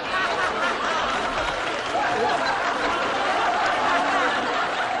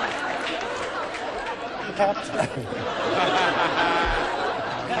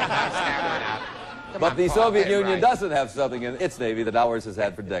 But the Soviet Union doesn't have something in its Navy that ours has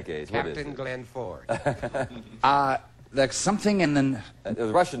had for decades. What is Captain it? Glenn Ford. There's something in the... The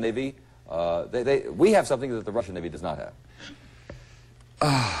Russian Navy, we have something that the Russian Navy does not have.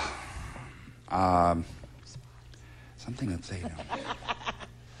 Something that they don't.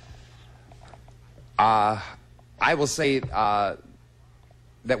 I will say that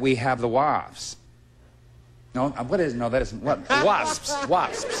we have the wasps. No, what is? No, that isn't. What? Wasps.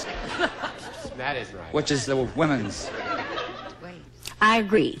 Wasps. That is right. Which is the women's. I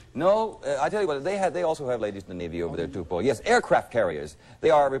agree. No, I tell you what, they also have ladies in the Navy over there too, Paul. Yes, aircraft carriers. They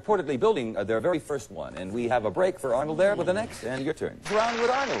are reportedly building their very first one. And we have a break for Arnold there with the next, and your turn. Round with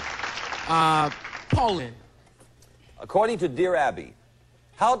Arnold. Paul Lynde. According to Dear Abby,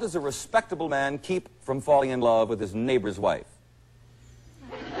 how does a respectable man keep from falling in love with his neighbor's wife?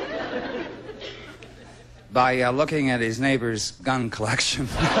 By looking at his neighbor's gun collection.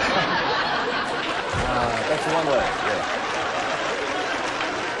 That's one way, yes.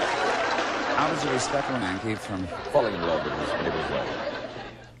 How does a respectable man keep from Falling in love with his neighbor's wife.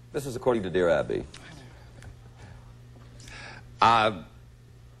 This is according to Dear Abby.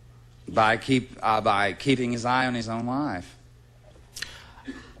 by keeping his eye on his own wife?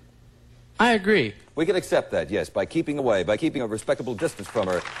 I agree. We can accept that, yes, by keeping away, by keeping a respectable distance from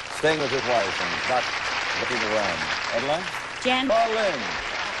her, staying with his wife and not looking around. Adeline? Jen? Paul Lynde.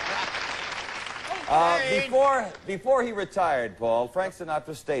 Before he retired, Paul, Frank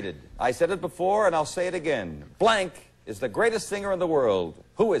Sinatra stated, I said it before and I'll say it again, blank is the greatest singer in the world.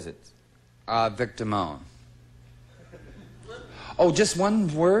 Who is it? Vic Damone. Oh, just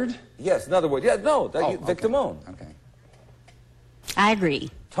one word? Yes, another word. Yeah, no, Vic Damone. Okay. I agree.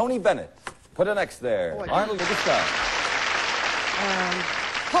 Tony Bennett. Put an X there. Arnold with the star.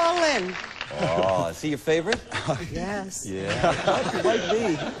 Paul Lynde. Oh, is he your favorite? Yes. Yeah. It might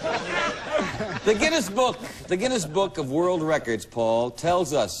be. The Guinness Book of World Records, Paul,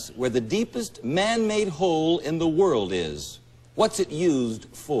 tells us where the deepest man-made hole in the world is. What's it used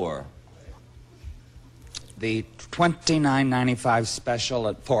for? The $29.95 special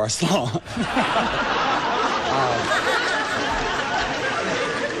at Forest Lawn.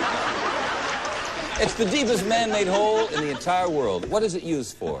 It's the deepest man-made hole in the entire world. What is it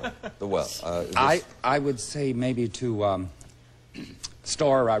used for? The well. I would say maybe to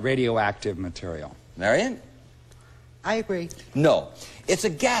store radioactive material. Marion? I agree. No. It's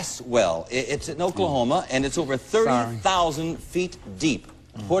a gas well. It's in Oklahoma, and it's over 30,000 feet deep.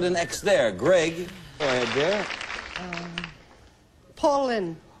 Put an X there. Greg, go ahead there. Paul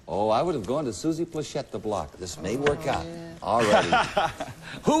Lynde. Oh, I would have gone to Susie Plachette the block. This may work out. All righty.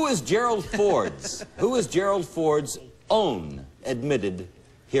 Who is Gerald Ford's own admitted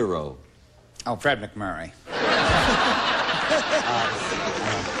hero? Oh, Fred McMurray.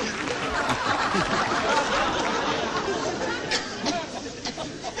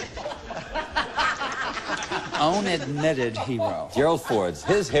 Own admitted hero. Gerald Ford's,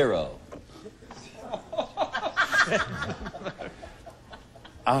 his hero.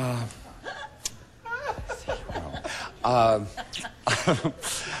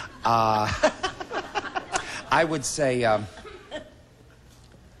 I would say,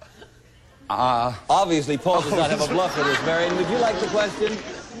 obviously, Paul does not have a bluff with this. Marion, would you like the question?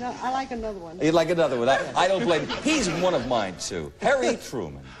 No, I like another one. You'd like another one. I don't blame him. He's one of mine, too. Harry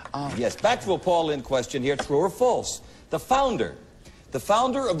Truman. Yes, back to a Paul Lynde question here. True or false? The founder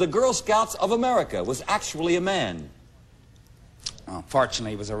of the Girl Scouts of America was actually a man.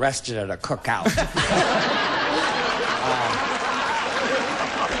 Fortunately, he was arrested at a cookout.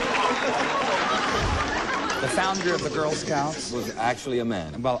 The founder of the Girl Scouts was actually a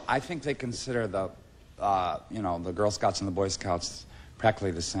man. Well, I think they consider the Girl Scouts and the Boy Scouts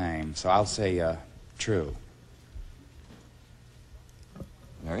practically the same. So I'll say true.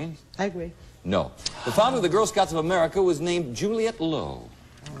 Marion? I agree. No. The founder of the Girl Scouts of America was named Juliet Lowe.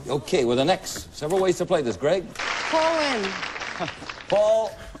 Okay, with an X. Several ways to play this, Greg. Paul Lynde. Paul,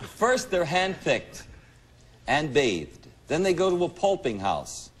 first they're hand-picked and bathed. Then they go to a pulping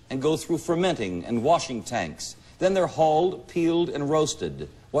house and go through fermenting and washing tanks. Then they're hauled, peeled, and roasted.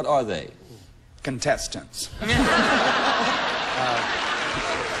 What are they? Contestants.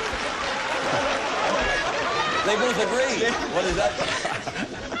 They both agree. What is that?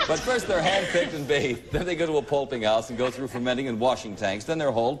 But first they're hand-picked and bathed. Then they go to a pulping house and go through fermenting and washing tanks. Then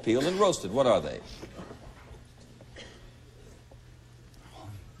they're hauled, peeled, and roasted. What are they?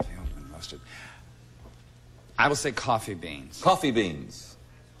 Peeled and roasted. I will say coffee beans. Coffee beans.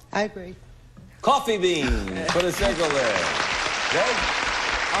 I agree. Coffee beans. Put a circle there. Greg?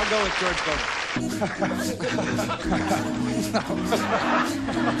 I'll go with George Bogan.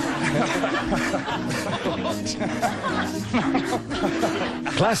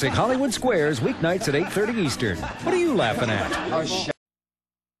 Classic Hollywood Squares, weeknights at 8:30 Eastern. What are you laughing at? Oh, shit.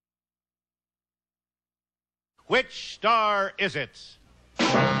 Which star is it?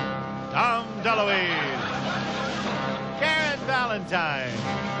 Tom DeLuise, Karen Valentine,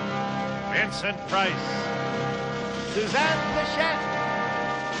 Vincent Price, Suzanne Bichette,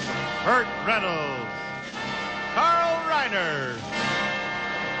 Burt Reynolds, Carl Reiner,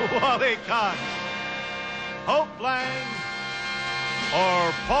 Wally Cox, Hope Lang,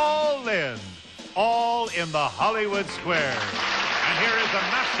 or Paul Lynde, all in the Hollywood Squares. And here is the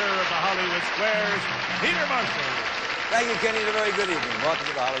master of the Hollywood Squares, Peter Marshall. Thank you, Kenny, and a very good evening. Welcome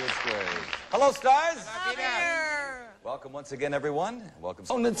to the Hollywood Squares. Hello, stars. Welcome once again, everyone. Welcome.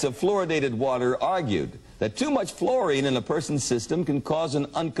 Opponents of fluoridated water argued that too much fluorine in a person's system can cause an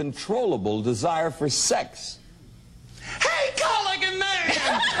uncontrollable desire for sex. Hey, Colligan man!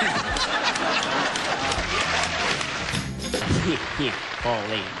 Paul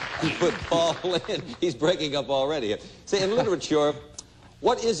Lynde. With Paul Lynde, he's breaking up already. Say, in literature,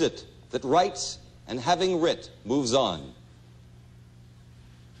 what is it that writes and having writ moves on?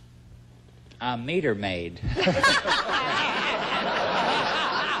 A meter maid.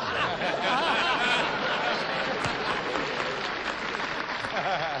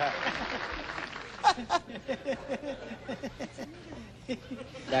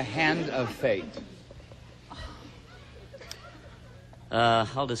 The hand of fate.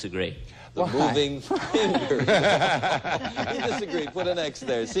 I'll disagree. The moving fingers. You disagree. Put an X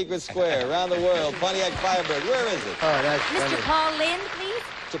there. Secret Square, around the world, Pontiac Firebird. Where is it? Oh, that's Mr. Paul Lynde, please.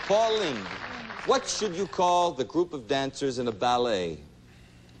 To Paul Lynde. What should you call the group of dancers in a ballet?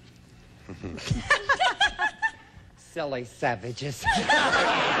 Silly savages.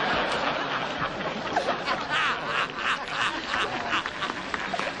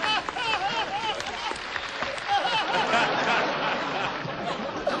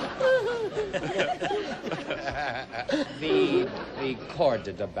 The corps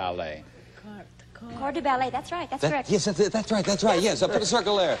de ballet. Corps de ballet, that's right, that's correct. Yes, that's right, that's right. Yes, I'll put a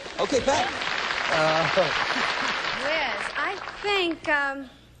circle there. Okay, Pat? Yes, I think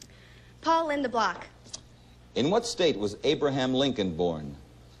Paul Lynde the Block. In what state was Abraham Lincoln born?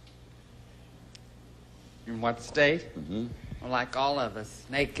 In what state? Mm-hmm. Well, like all of us,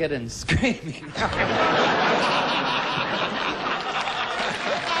 naked and screaming.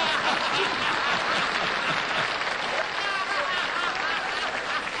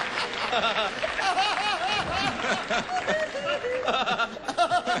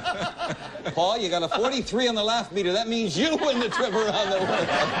 Paul, you got a 43 on the laugh meter. That means you win the trip around the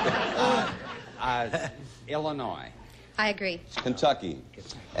world. Illinois. I agree. Kentucky.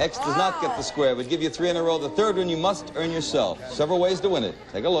 X does not get the square. We'd give you 3 in a row. The third one you must earn yourself. Several ways to win it.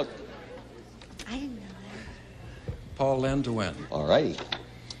 Take a look. I didn't know that. Paul Lynde to win. All righty.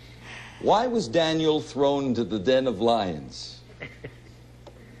 Why was Daniel thrown into the den of lions?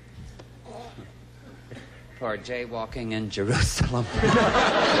 For jaywalking in Jerusalem.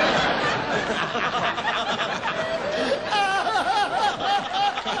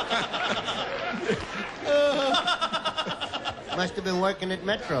 Must have been working at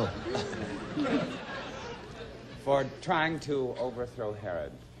Metro. For trying to overthrow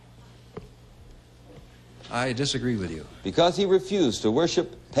Herod. I disagree with you. Because he refused to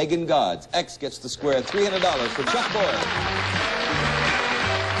worship pagan gods. X gets the square. $300 for Chuck Boyle.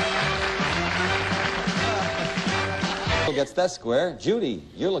 Gets that square. Judy,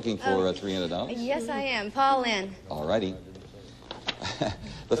 you're looking for $300. Yes, I am. Paul Lynde. All righty.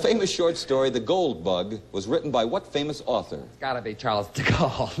 The famous short story, The Gold Bug, was written by what famous author? It's got to be Charles de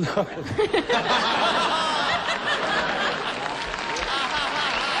Gaulle.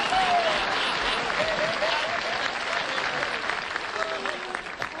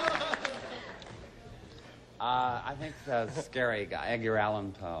 I think the scary guy, Edgar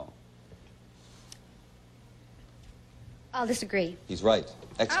Allan Poe. I'll disagree. He's right.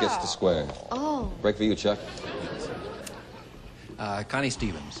 X gets the square. Oh. Break for you, Chuck. Connie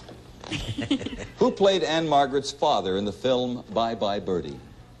Stevens. Who played Anne Margaret's father in the film Bye Bye Birdie?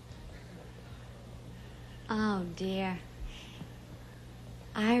 Oh, dear.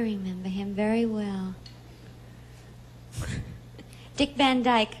 I remember him very well. Dick Van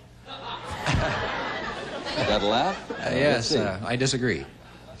Dyke. Got a laugh? Yes, I disagree.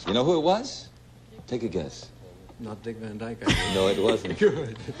 You know who it was? Take a guess. Not Dick Van Dyke. No, it wasn't.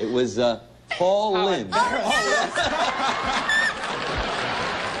 Good. It was Paul Lynde. Sorry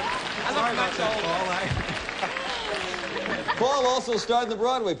about that, Paul. Paul also starred in the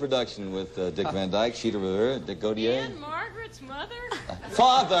Broadway production with Dick Van Dyke, Sheeta Rivera, Dick Gaudier. And Margaret's mother?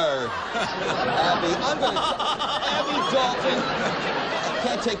 Father! Abby, I'm going to... Abby Dalton. I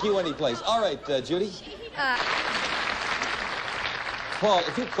can't take you anyplace. All right, Judy. Paul,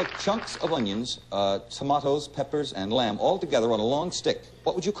 if you cook chunks of onions, tomatoes, peppers, and lamb all together on a long stick,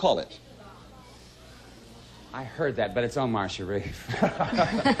 what would you call it? I heard that, but it's Omar Sharif.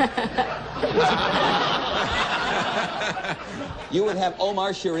 You would have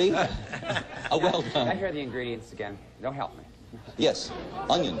Omar Sharif? Well done. I hear the ingredients again. Don't help me. Yes,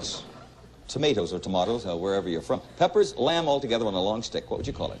 onions, tomatoes or tomatoes, wherever you're from. Peppers, lamb all together on a long stick. What would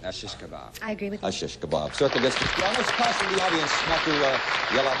you call it? A shish kebab. I agree with you. A shish kebab. Circle gets to... How much pass in the audience not to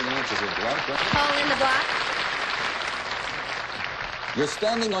yell out the answers here, right? Paul in the block. You're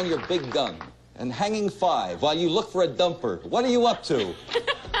standing on your big gun and hanging 5 while you look for a dumper. What are you up to?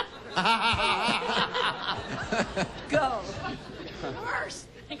 Go. Worse.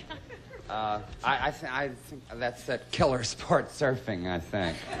 I think that's that killer sport surfing, I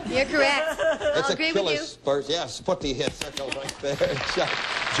think. You're correct. It's I'll a agree killer with you. spurt. Yes, put the hit circle right there.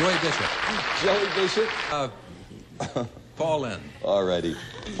 Joey Bishop. Joey Bishop. Paul Lynde. All righty.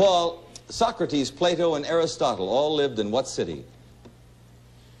 Paul, Socrates, Plato, and Aristotle all lived in what city?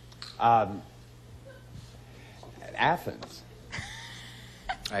 Athens.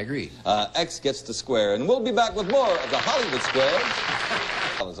 I agree. X gets the square, and we'll be back with more of the Hollywood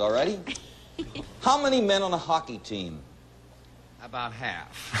Squares. All righty? How many men on a hockey team? About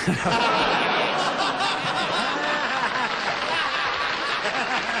half.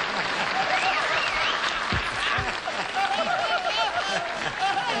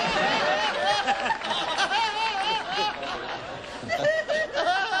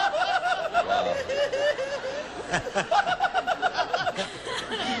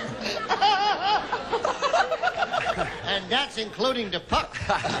 And that's including the puck.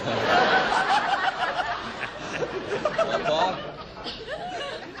 Paul?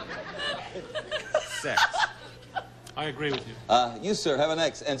 6. I agree with you. You, sir, have an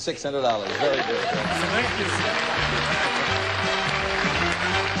X and $600. Very good. Thank you.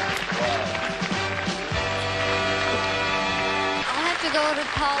 I'll have to go to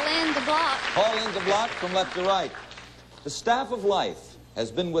Paul in the block. Paul in the block from left to right. The staff of life has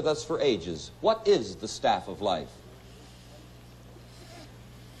been with us for ages. What is the staff of life?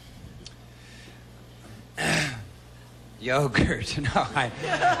 Yogurt. No,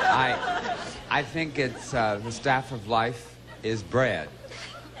 I think it's the staff of life is bread.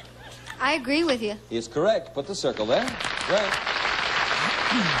 I agree with you. He is correct. Put the circle there. Right.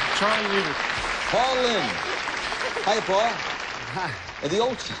 Charlie Weaver. Paul Lynde. Hi, Paul. In the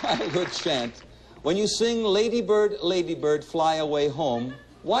old childhood chant, when you sing Lady Bird, Lady Bird, fly away home,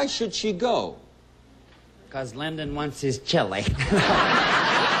 why should she go? Because Lyndon wants his chili.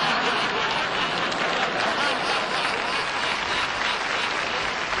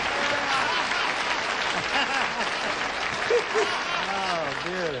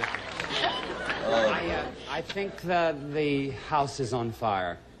 I think the house is on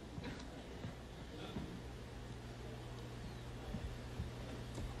fire.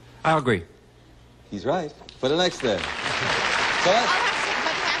 I'll agree. He's right. Put an X there. So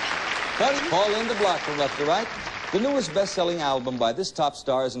that's Paul in the block from left to right. The newest best-selling album by this top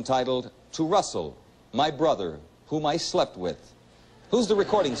star is entitled To Russell, My Brother, Whom I Slept With. Who's the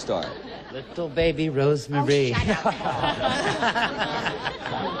recording star? Little baby Rosemary. Oh, shut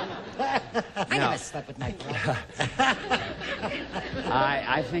I never slept with my brother.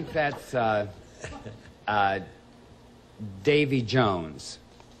 I think that's Davy Jones,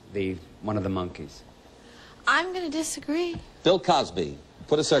 one of the monkeys. I'm going to disagree. Bill Cosby.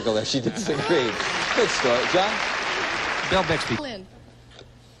 Put a circle there. She disagreed. Good story. John? Bill Bixby. Lynn.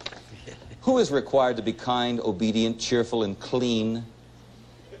 Who is required to be kind, obedient, cheerful, and clean?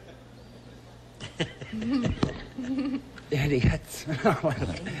 Idiots.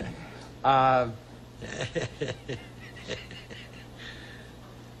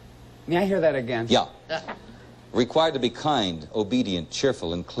 May I hear that again? Yeah. Required to be kind, obedient,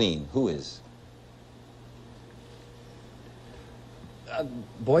 cheerful, and clean. Who is?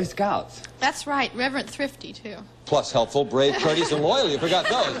 Boy Scouts. That's right. Reverend Thrifty, too. Plus helpful, brave, courteous, and loyal. You forgot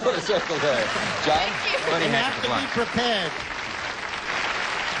those. Put a circle there. John? You have to be prepared.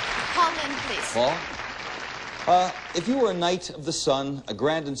 Paul Lynde, please. Paul? If you were a Knight of the Sun, a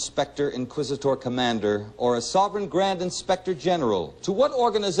Grand Inspector, Inquisitor Commander, or a Sovereign Grand Inspector General, to what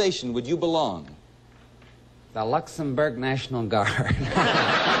organization would you belong? The Luxembourg National Guard.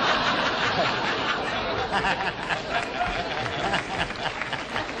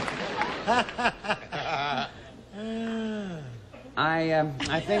 I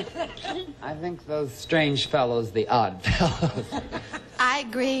think those strange fellows, the odd fellows. I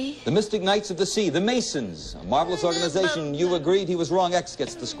agree. The Mystic Knights of the Sea, the Masons, a marvelous organization. You agreed he was wrong. X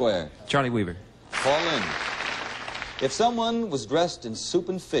gets the square. Charlie Weaver. Paul Lynde. If someone was dressed in soup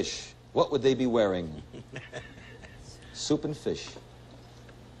and fish, what would they be wearing? Soup and fish.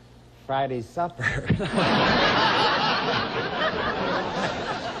 Friday's supper.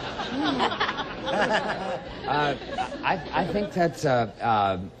 I think that's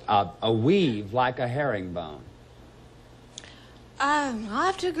a weave like a herringbone. I'll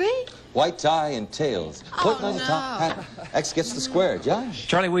have to agree. White tie and tails. Put on the top hat. X gets the square. Josh?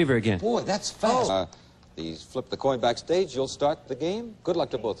 Charlie Weaver again. Boy, that's fast. These flip the coin backstage. You'll start the game. Good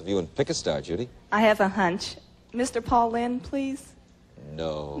luck to both of you, and pick a star, Judy. I have a hunch. Mr. Paul Lynde, please.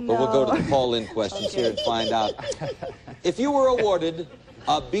 No, but we'll go to the Paul Lynde questions here and find out. If you were awarded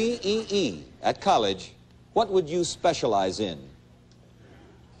a BEE at college, what would you specialize in?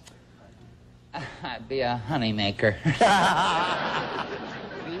 I'd be a honeymaker.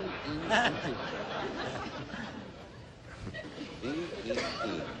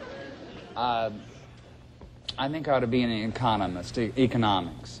 I think I ought to be an economist,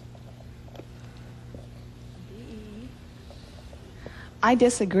 economics. I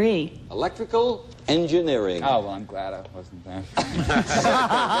disagree. Electrical engineering. Oh, well, I'm glad I wasn't there.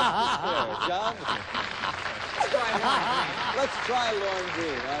 John? Let's try Lauren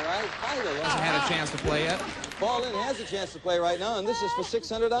Green, all right? Hi there, Lauren. Hasn't had a chance to play yet. Paul Lynde has a chance to play right now, and this is for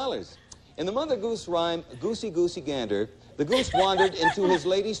 $600. In the Mother Goose rhyme, Goosey Goosey Gander, the goose wandered into his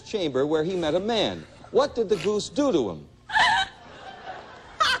lady's chamber where he met a man. What did the goose do to him?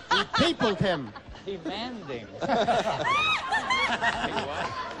 He peopled him. He manned him.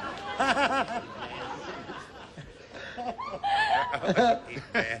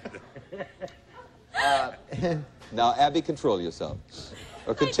 Now, Abby, control yourself.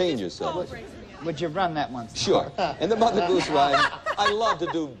 Or contain yourself. Would you run that once? Sure. In the Mother Goose rhyme, I love to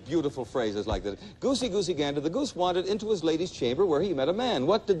do beautiful phrases like that. Goosey Goosey Gander, the goose wandered into his lady's chamber where he met a man.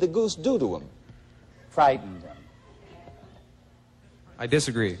 What did the goose do to him? Frightened him. I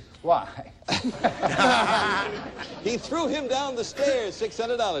disagree. Why? He threw him down the stairs.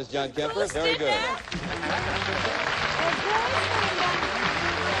 $600, John Kemper. Very good.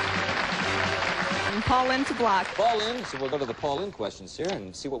 And Paul Lynde to block. Paul Lynde. So we'll go to the Paul Lynde questions here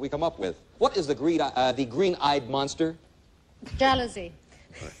and see what we come up with. What is the green-eyed monster? Jealousy.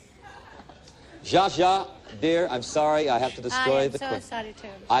 Zsa, dear, I'm sorry. I have to destroy the I am so sorry, too.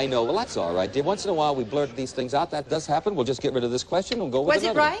 I know. Well, that's all right, dear. Once in a while, we blurt these things out. That does happen. We'll just get rid of this question and go with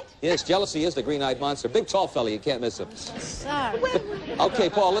another. Was it right? Yes, jealousy is the green-eyed monster. Big, tall fella. You can't miss him. Sorry. Okay,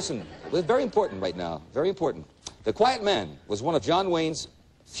 Paul, listen. It's very important right now. Very important. The Quiet Man was one of John Wayne's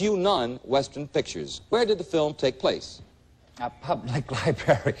few non-Western pictures. Where did the film take place? A public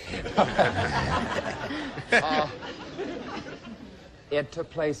library. It took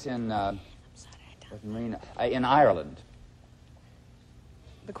place in Ireland.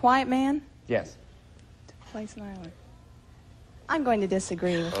 The Quiet Man? Yes. Took place in Ireland. I'm going to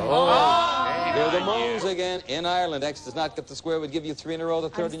disagree with that. Here are the moans again. In Ireland, X does not get the square. Would give you 3 in a row. The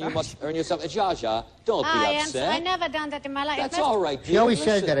third, and you must earn yourself. Zsa, don't be upset. I never done that in my life. That's all right, dear. She always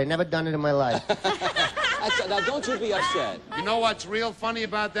says that. I never done it in my life. Now, don't you be upset. You know what's real funny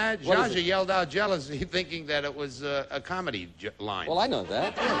about that? What is Zsa yelled out jealousy thinking that it was a comedy line. Well, I know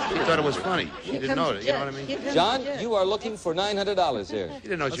that. She thought it was funny. She didn't know it. You know what I mean? John, you are looking for $900 here. She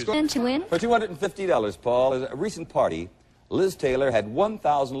didn't know she was going to win. For $250, Paul, at a recent party, Liz Taylor had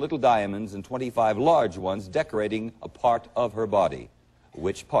 1,000 little diamonds and 25 large ones decorating a part of her body.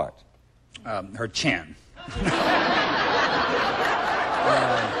 Which part? Her chin.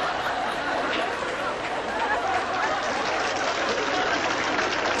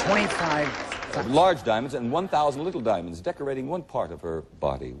 25 large diamonds and 1,000 little diamonds decorating one part of her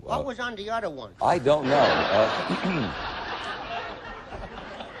body. What was on the other one? I don't know.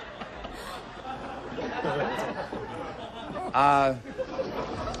 I'll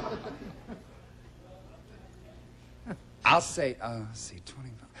say, let's see,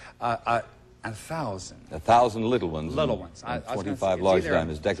 25. 1,000. 1,000 little ones. Little ones. And I was gonna 25 say, large it's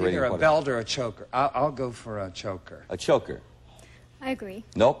diamonds decorating either a what? belt or a choker. I'll go for a choker. A choker. I agree.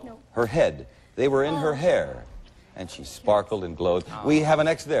 Nope. Her head. They were in her hair. And she sparkled and glowed. We have an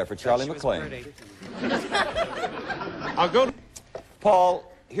X there for Charlie McClain. I'll go.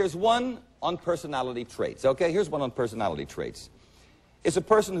 Paul, here's one on personality traits. Okay, here's one on personality traits. Is a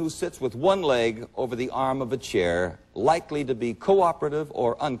person who sits with one leg over the arm of a chair likely to be cooperative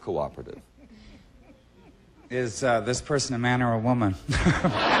or uncooperative? Is this person a man or a woman?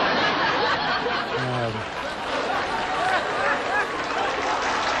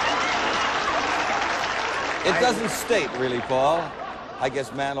 It doesn't state, really, Paul. I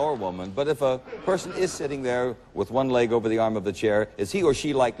guess man or woman. But if a person is sitting there with one leg over the arm of the chair, is he or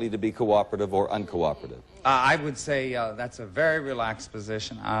she likely to be cooperative or uncooperative? I would say that's a very relaxed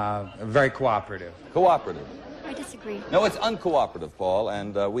position, very cooperative. Cooperative. I disagree. No, it's uncooperative, Paul.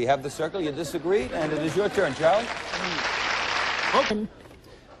 And we have the circle. You disagreed, and it is your turn, Charlie.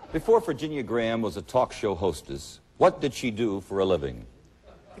 Before Virginia Graham was a talk show hostess, what did she do for a living?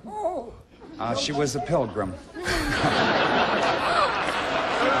 She was a pilgrim.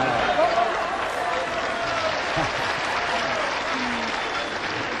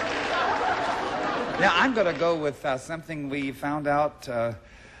 Yeah, I'm going to go with something we found out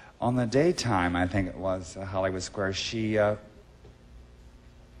on the daytime, I think it was, Hollywood Square. She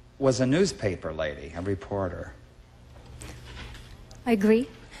was a newspaper lady, a reporter. I agree.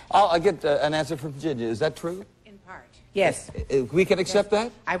 I get an answer from Virginia. Is that true? In part. Yes. We can accept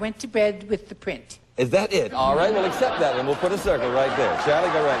that? I went to bed with the print. Is that it? All right, we'll accept that, and we'll put a circle right there.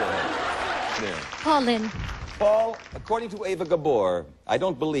 Charlie, go right ahead. There. Paul Lynde. Paul, according to Ava Gabor, I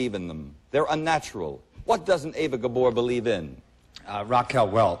don't believe in them. They're unnatural. What doesn't Ava Gabor believe in? Raquel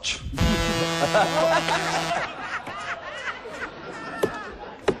Welch.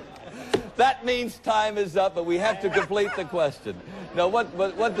 That means time is up, but we have to complete the question. Now, what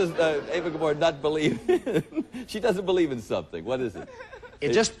does Ava Gabor not believe in? She doesn't believe in something. What is it?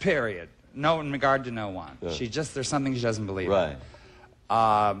 Just period. No, in regard to no one. There's something she doesn't believe in. Right.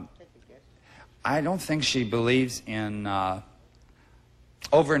 I don't think she believes in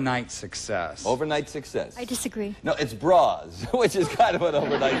overnight success. Overnight success. I disagree. No, it's bras, which is kind of an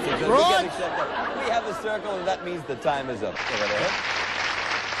overnight success. We can accept that. We have the circle, and that means the time is up. Go right ahead.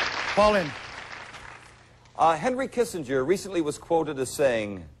 Paul Lynde. Henry Kissinger recently was quoted as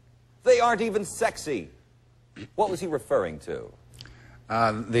saying, "They aren't even sexy." What was he referring to?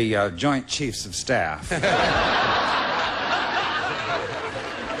 The Joint Chiefs of Staff.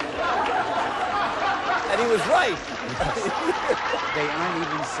 And he was right. They aren't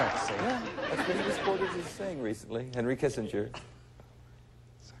even sexy. Yeah, that's what he was quoted as saying recently, Henry Kissinger.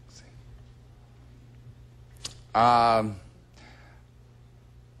 Sexy.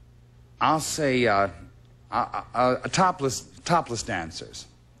 I'll say topless dancers.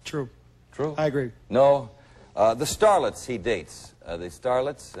 True. True. I agree. No, the starlets he dates. The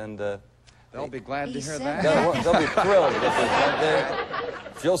starlets, and they'll be glad to hear that. They'll be thrilled.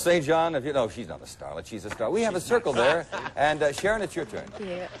 Jill St. John, if you know, she's not a starlet, she's a star. We have a circle there, and Sharon, it's your turn.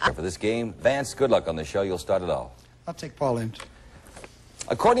 Yeah. For this game, Vance, good luck on the show. You'll start it off. I'll take Paul Lynde.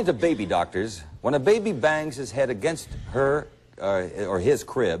 According to baby doctors, when a baby bangs his head against her or his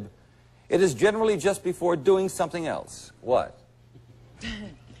crib, it is generally just before doing something else. What?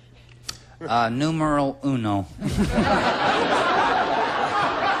 Numeral uno.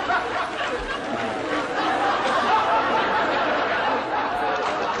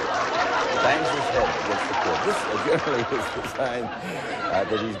 Bangs his head against the crib. This generally is the sign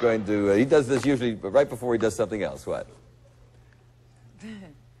that he's going to... he does this usually right before he does something else. What?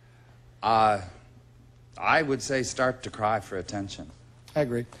 I would say start to cry for attention. I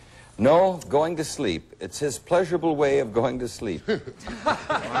agree. No, going to sleep. It's his pleasurable way of going to sleep. Yes,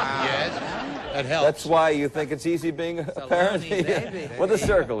 that helps. That's why you think it's easy being a parent? With a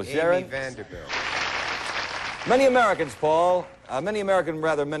circle, Sharon. Vanderbilt. Many Americans, Paul, many American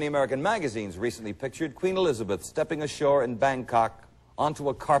magazines recently pictured Queen Elizabeth stepping ashore in Bangkok onto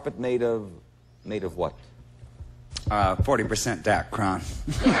a carpet made of what? 40% Dacron.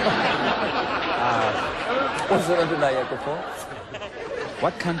 Was it under Niagara Falls?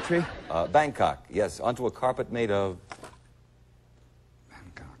 What country? Bangkok, yes, onto a carpet made of...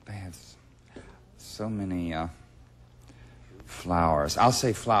 Bangkok, they have so many flowers. I'll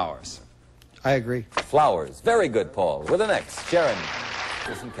say flowers. I agree. Flowers. Very good, Paul. With an X. Sharon,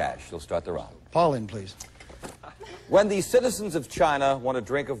 here's some cash. You'll start the round. Paul Lynde, please. When the citizens of China want a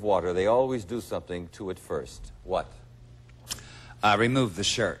drink of water, they always do something to it first. What? Remove the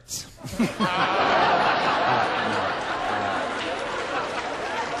shirts. Thanks, Mr. Head.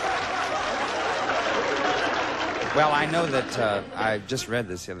 What's the question? Well, I know that I just read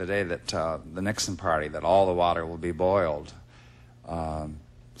this the other day that the Nixon party, that all the water will be boiled.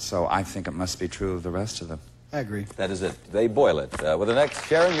 So I think it must be true of the rest of them. I agree. That is it. They boil it. With the next,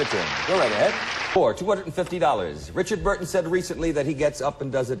 Sharon, your turn. Go right ahead. For $250. Richard Burton said recently that he gets up and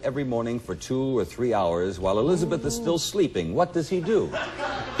does it every morning for 2 or 3 hours while Elizabeth is still sleeping. What does he do?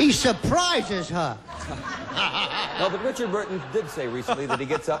 He surprises her. No, but Richard Burton did say recently that he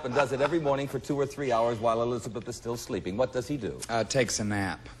gets up and does it every morning for 2 or 3 hours while Elizabeth is still sleeping. What does he do? Takes a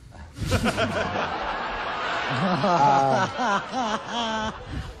nap.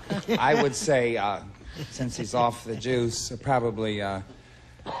 I would say, since he's off the juice, probably, I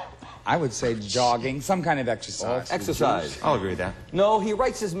would say jogging, some kind of exercise. Exercise. I'll agree with that. No, he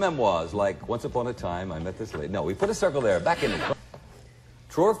writes his memoirs like, Once Upon a Time, I Met This Lady. No, we put a circle there. Back in it.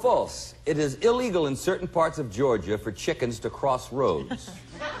 True or false? It is illegal in certain parts of Georgia for chickens to cross roads.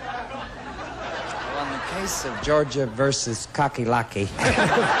 Well, in the case of Georgia versus Kakalaki.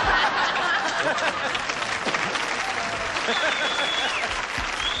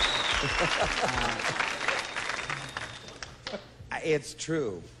 It's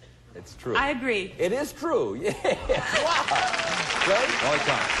true. It's true. I agree. It is true. Yeah. Wow. Right? All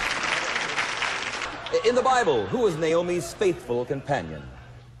time. In the Bible, who was Naomi's faithful companion?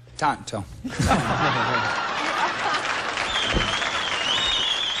 Tonto.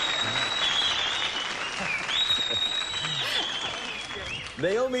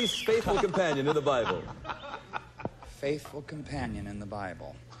 Naomi's faithful companion in the Bible. Faithful companion in the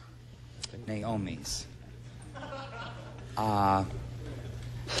Bible. Naomi's.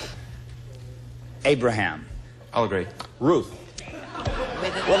 Abraham. I'll agree. Ruth.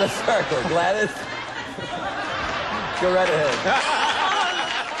 What a circle, Gladys. Go right ahead.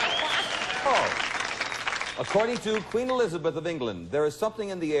 Oh. According to Queen Elizabeth of England, there is something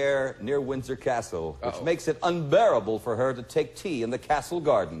in the air near Windsor Castle which makes it unbearable for her to take tea in the castle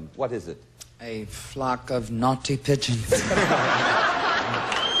garden. What is it? A flock of naughty pigeons.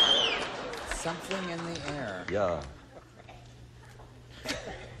 Something in the air. Yeah.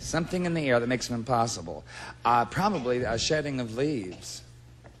 Something in the air that makes it impossible. Probably a shedding of leaves.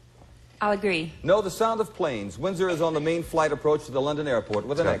 I'll agree. No, the sound of planes. Windsor is on the main flight approach to the London airport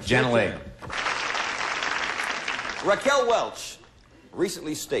with an X. Jenna Lane. Raquel Welch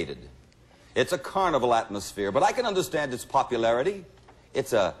recently stated, it's a carnival atmosphere, but I can understand its popularity.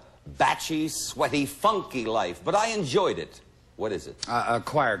 It's a batchy, sweaty, funky life, but I enjoyed it. What is it? A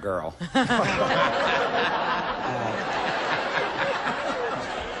choir girl.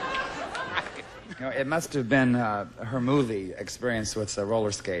 You know, it must have been her movie experience with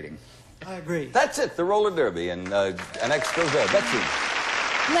roller skating. I agree. That's it, the roller derby, and an X goes there. Betsy,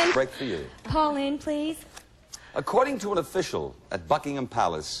 Lynde. break for you. Pauline, please. According to an official at Buckingham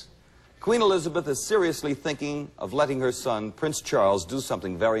Palace, Queen Elizabeth is seriously thinking of letting her son, Prince Charles, do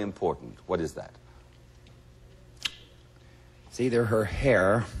something very important. What is that? It's either her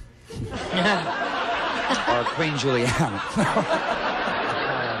hair or Queen Juliana.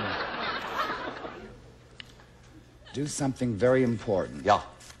 Do something very important. Yeah.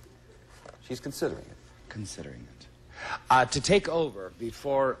 She's considering it. Considering it. To take over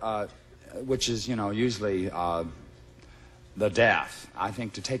before, which is, you know, usually the death. I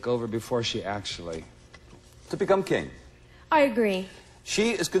think to take over before she actually... To become king. I agree.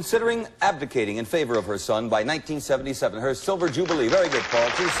 She is considering abdicating in favor of her son by 1977, her silver jubilee. Very good, Paul.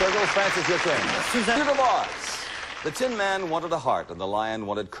 Two circles. Francis, your turn. Wizard of Oz. The Tin Man wanted a heart, and the Lion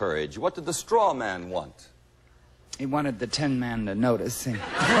wanted courage. What did the Straw Man want? He wanted the Tin Man to notice him.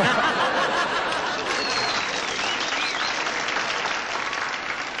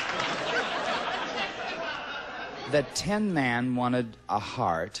 The Tin Man wanted a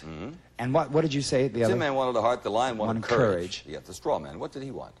heart. Mm-hmm. And what did you say? The Tin Man wanted a heart, the Lion wanted courage. Yeah, the Straw Man. What did he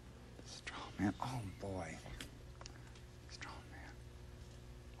want? The Straw Man. Oh, boy. Straw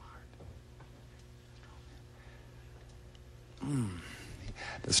Man. Heart.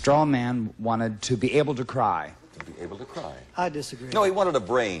 The Straw Man wanted to be able to cry. To be able to cry. I disagree. No, he wanted a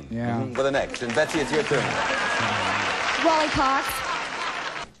brain. Yeah. Mm-hmm. With an X. And Betsy, it's your turn. Wally Cox.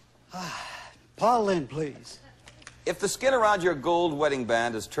 Paul Lynde, please. If the skin around your gold wedding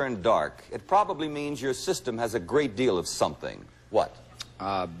band has turned dark, it probably means your system has a great deal of something. What?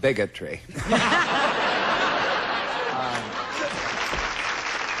 Bigotry.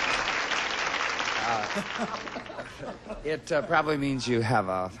 It probably means you have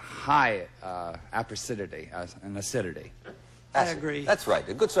a high acidity, an acidity. I agree. That's right.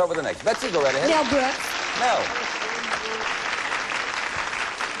 A good start with an X. Betsy, go right ahead. Mel Brooks. Mel.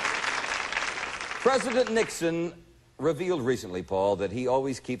 President Nixon revealed recently, Paul, that he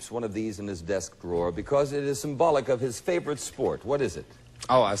always keeps one of these in his desk drawer because it is symbolic of his favorite sport. What is it?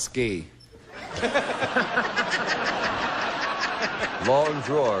 Oh, a ski. Long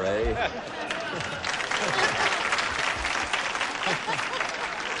drawer, eh?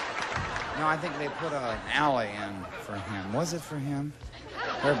 No, I think they put an alley in for him. Was it for him?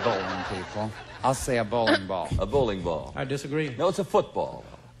 They're bowling people. I'll say a bowling ball. A bowling ball. I disagree. No, it's a football.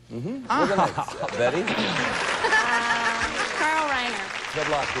 Mm-hmm. We're gonna, Betty? Carl Reiner. Good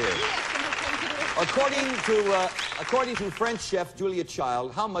luck here. According to French chef Julia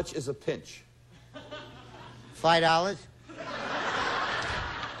Child, how much is a pinch? $5.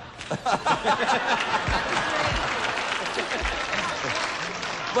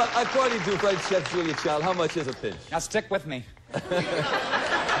 But according to French chef Julia Child, how much is a pinch? Now stick with me.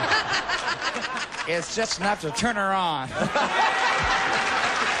 It's just enough to turn her on.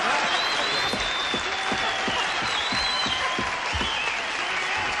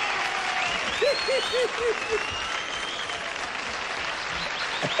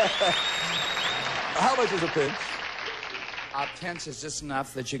 How much is a pinch? A pinch is just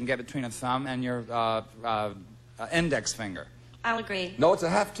enough that you can get between a thumb and your index finger. I'll agree. No, it's a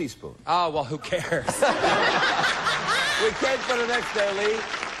half teaspoon. Oh, well, who cares? We can't put an X there, Lee.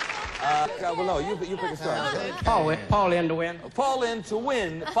 Well, no, you pick a star. Paul Lynde to win. Paul Lynde to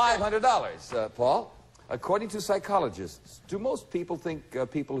win $500. Paul, according to psychologists, do most people think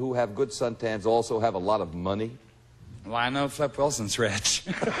people who have good suntans also have a lot of money? Well, I know Flip Wilson's rich.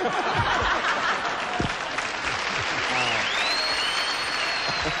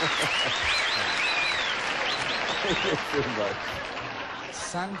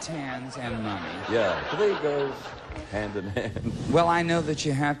 Suntans and money. Yeah, they go hand in hand. Well, I know that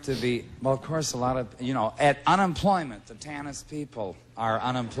you have to be, well, of course, a lot of, you know, at unemployment, the tannest people are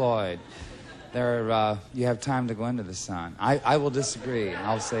unemployed. They're, you have time to go into the sun. I will disagree.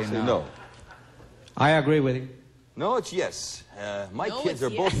 I'll say no. No. I agree with you. No, it's yes. My kids are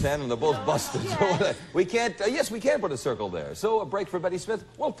both tan and they're both busted. So we can't, yes, we can put a circle there. So a break for Betty Smith.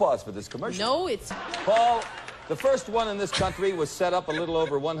 We'll pause for this commercial. No, it's... Paul, the first one in this country was set up a little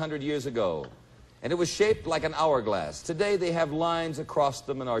over 100 years ago. And it was shaped like an hourglass. Today they have lines across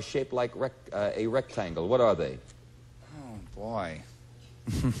them and are shaped like a rectangle. What are they? Oh, boy.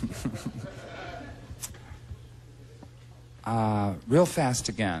 Real fast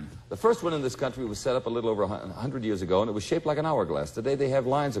again. The first one in this country was set up a little over 100 years ago, and it was shaped like an hourglass. Today they have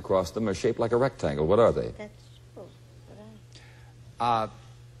lines across them and are shaped like a rectangle. What are they? That's true.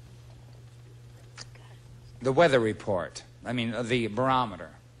 The weather report. I mean, the barometer.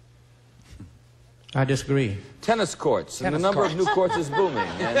 I disagree. Tennis courts. And the number of new courts is booming.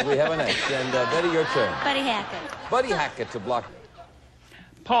 And we have an X. And Betty, your turn. Buddy Hackett. Buddy Hackett to block.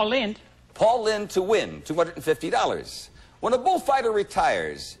 Paul Lynde. Paul Lynde to win $250. When a bullfighter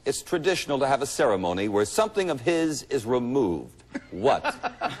retires, it's traditional to have a ceremony where something of his is removed. What?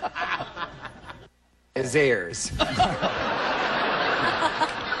 His ears.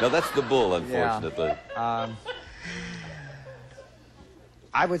 No, that's the bull, unfortunately. Yeah.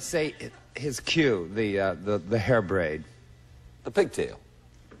 I would say his cue, the hair braid. The pigtail.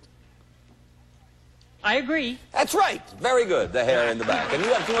 I agree. That's right. Very good. The hair in the back. And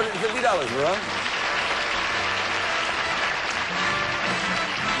you have $250, Ron.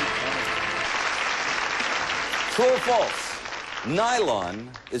 True or false? Nylon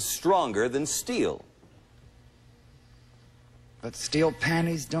is stronger than steel. But steel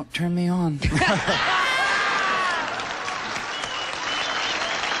panties don't turn me on.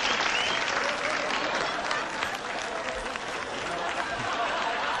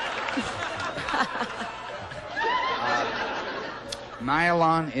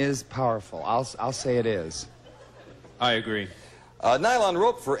 Nylon is powerful. I'll say it is. I agree. Nylon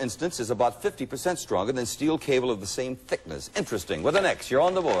rope, for instance, is about 50% stronger than steel cable of the same thickness. Interesting. With an X, you're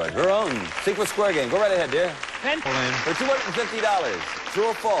on the board. Your own sequence square game. Go right ahead, dear. For $250. True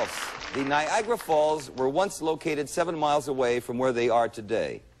or false? The Niagara Falls were once located 7 miles away from where they are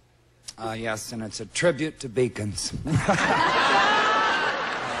today. Yes, and it's a tribute to beacons.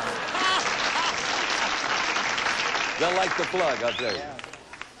 They'll like the plug, I'll tell you.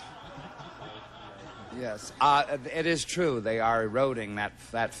 Yes, it is true. They are eroding that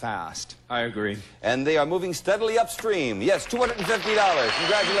fast. I agree. And they are moving steadily upstream. Yes, $250.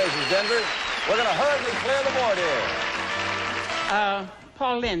 Congratulations, Denver. We're going to hurriedly clear the board here.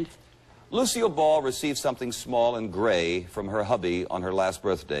 Paul Lynde. Lucille Ball received something small and gray from her hubby on her last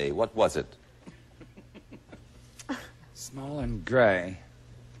birthday. What was it? Small and gray.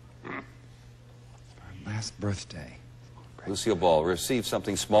 Her last birthday. Lucille Ball received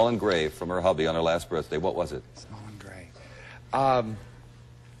something small and gray from her hubby on her last birthday. What was it? Small and gray. A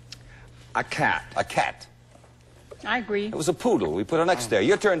cat. A cat. I agree. It was a poodle. We put her next there.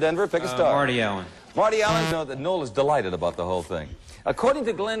 Your turn, Denver. Pick a star. Marty Allen. Marty Allen. You know that Noel is delighted about the whole thing. According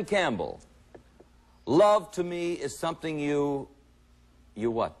to Glenn Campbell, love to me is something you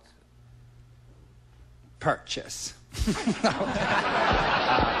what? Purchase.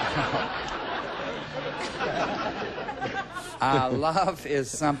 Love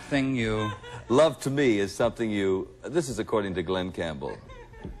is something you... Love to me is something you... This is according to Glenn Campbell.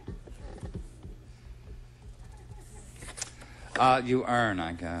 You earn,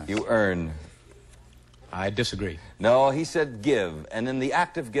 I guess. You earn. I disagree. No, he said give. And in the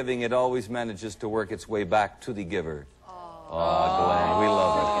act of giving, it always manages to work its way back to the giver. Oh, Glenn, we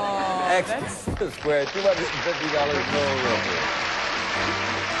love it. Extra square, $250, no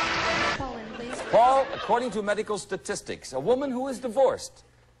rubber. Paul, according to medical statistics, a woman who is divorced,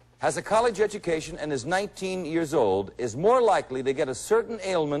 has a college education, and is 19 years old, is more likely to get a certain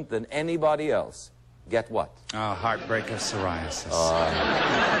ailment than anybody else. Get what? Heartbreak of psoriasis.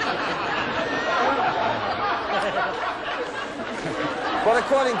 But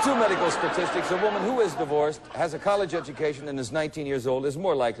according to medical statistics, a woman who is divorced, has a college education, and is 19 years old, is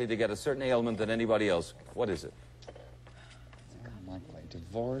more likely to get a certain ailment than anybody else. What is it? More likely.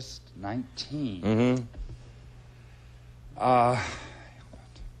 Divorced, 19. Mm-hmm.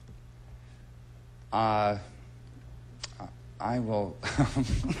 I will...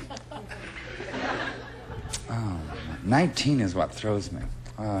 19 is what throws me.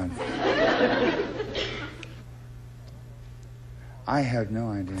 I have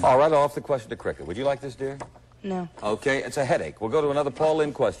no idea. All right, off the question to cricket. Would you like this, dear? No. Okay, it's a headache. We'll go to another Paul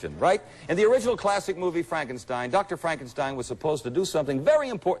Lynde question, right? In the original classic movie Frankenstein, Dr. Frankenstein was supposed to do something very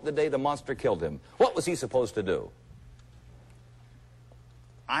important the day the monster killed him. What was he supposed to do?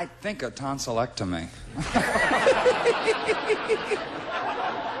 I think a tonsillectomy.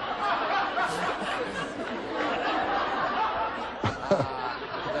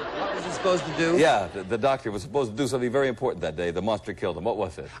 What was he supposed to do? Yeah, the doctor was supposed to do something very important that day. The monster killed him. What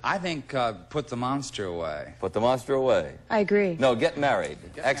was it? I think put the monster away. Put the monster away. I agree. No, get married.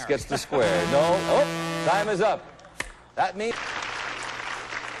 X gets the square. No. Oh, time is up. That means...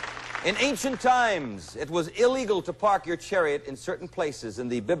 In ancient times, it was illegal to park your chariot in certain places in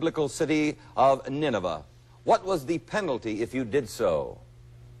the biblical city of Nineveh. What was the penalty if you did so?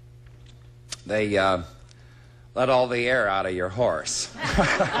 They let all the air out of your horse.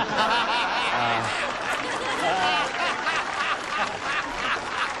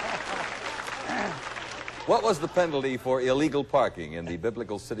 What was the penalty for illegal parking in the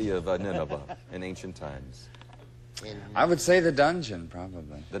biblical city of Nineveh in ancient times? I would say the dungeon,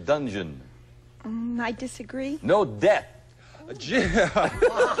 probably. The dungeon. I disagree. No, death. With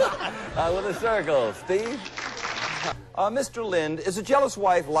a circle. Steve? Mr. Lynde, is a jealous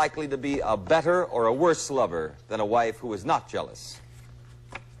wife likely to be a better or a worse lover than a wife who is not jealous?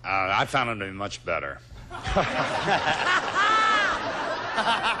 I found him to be much better.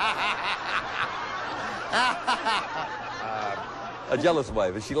 A jealous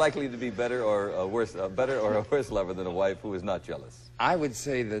wife, is she likely to be better or a worse lover than a wife who is not jealous? I would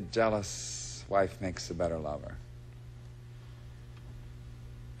say the jealous wife makes a better lover.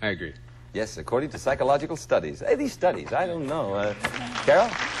 I agree. Yes, according to psychological studies. Hey, these studies, I don't know. Carol?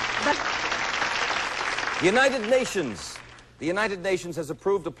 The United Nations has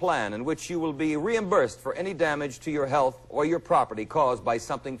approved a plan in which you will be reimbursed for any damage to your health or your property caused by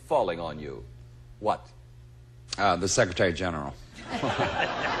something falling on you. What? The Secretary General.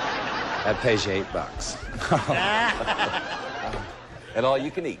 That pays you $8. And all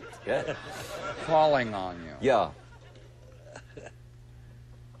you can eat. Yeah. Falling on you. Yeah.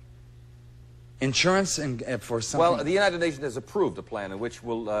 Insurance for something... Well, the United Nations has approved a plan in which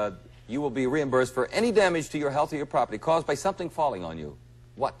you will be reimbursed for any damage to your health or your property caused by something falling on you.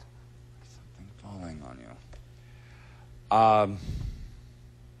 What? Something falling on you.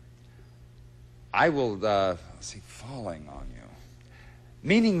 I will, see, falling on you.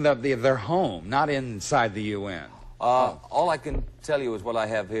 Meaning their home, not inside the UN. All I can tell you is what I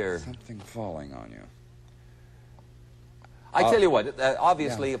have here. Something falling on you. I tell you what,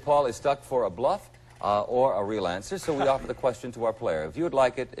 obviously, Paul is stuck for a bluff or a real answer, so we offer the question to our player. If you would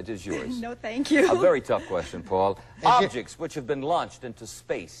like it, it is yours. No, thank you. A very tough question, Paul. Objects which have been launched into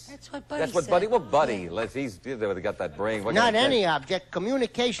space. That's what Buddy That's what said. Buddy, well, Buddy, he's got that brain. What Not kind of any thing? object,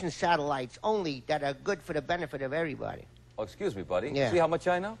 communication satellites only that are good for the benefit of everybody. Oh, excuse me, Buddy. Yeah. See how much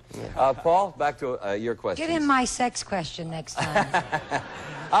I know? Yeah. Paul, back to your question. Get him my sex question next time.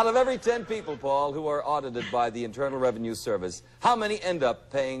 Out of every 10 people, Paul, who are audited by the Internal Revenue Service, how many end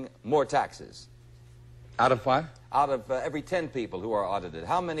up paying more taxes? Out of what? out of every 10 people who are audited,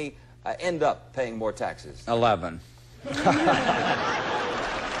 how many end up paying more taxes? 11.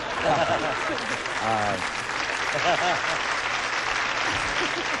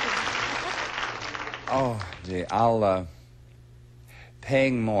 Oh, gee, I'll,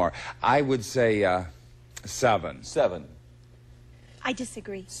 paying more. I would say, 7. 7. I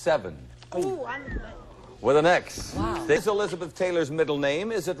disagree. 7. Ooh, With an X. Wow. This is Elizabeth Taylor's middle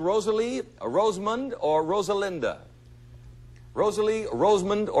name. Is it Rosalie, Rosamund, or Rosalinda? Rosalie,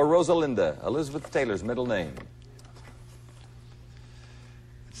 Rosamund, or Rosalinda? Elizabeth Taylor's middle name.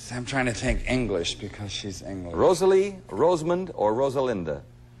 I'm trying to think English because she's English. Rosalie, Rosamund, or Rosalinda?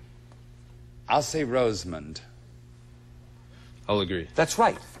 I'll say Rosamund. I'll agree. That's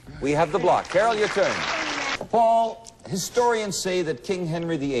right. We have the block. Carol, your turn. Paul, historians say that King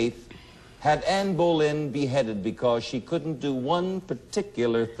Henry VIII had Anne Boleyn beheaded because she couldn't do one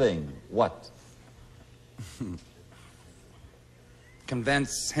particular thing. What?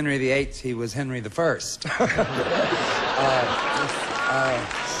 Convince Henry VIII he was Henry I.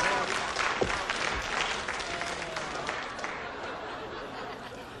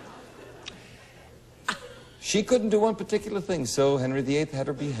 She couldn't do one particular thing, so Henry VIII had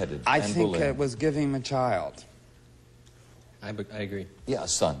her beheaded. I Anne think Boleyn. it was giving him a child. I agree. Yeah, a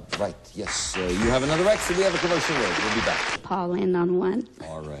son. Right. Yes. You have another X, and we have a commercial word. We'll be back. Paul Lynde on 1.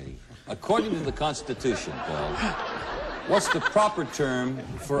 All righty. According to the Constitution, Paul, what's the proper term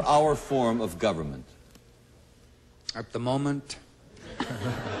for our form of government? At the moment,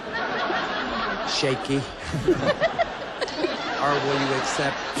 shaky. Or will you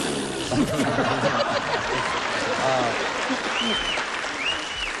accept?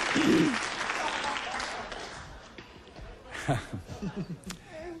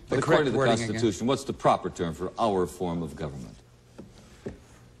 But according to the Constitution, what's the proper term for our form of government?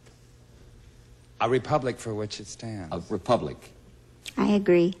 A republic for which it stands. A republic. I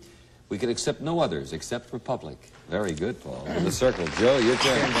agree. We could accept no others except republic. Very good, Paul. In the circle. Joe, your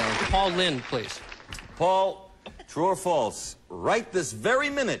turn. Paul Lynde, please. Paul, true or false? Right this very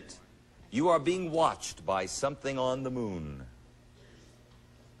minute, you are being watched by something on the moon.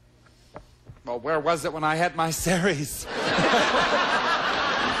 Well, where was it when I had my series?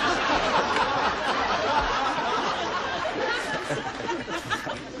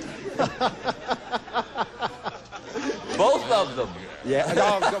 Both of them. Yeah.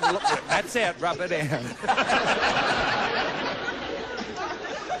 No, that's it. Rub it in.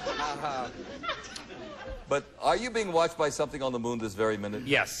 But are you being watched by something on the moon this very minute?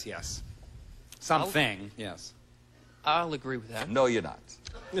 Yes, yes. Something, yes. I'll agree with that. No, you're not.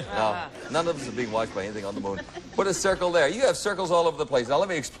 No, none of us are being watched by anything on the moon. Put a circle there. You have circles all over the place. Now, let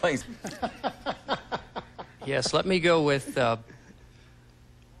me explain. Yes, let me go with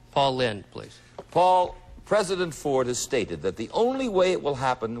Paul Lynde, please. Paul, President Ford has stated that the only way it will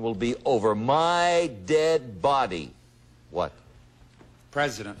happen will be over my dead body. What?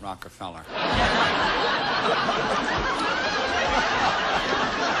 President Rockefeller.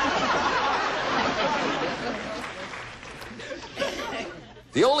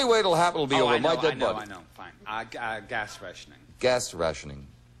 The only way it'll happen will be over my dead body. I know. Fine. Gas rationing. Gas rationing.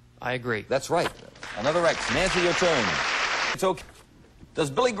 I agree. That's right. Another X. Nancy, your turn. It's okay. Does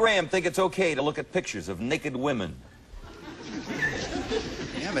Billy Graham think it's okay to look at pictures of naked women?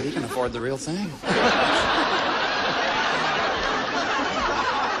 Yeah, but he can afford the real thing.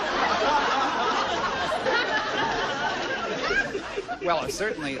 Well,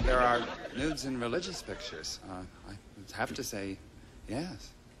 certainly there are nudes in religious pictures. I have to say, yes.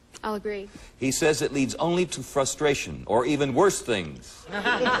 I'll agree. He says it leads only to frustration, or even worse things.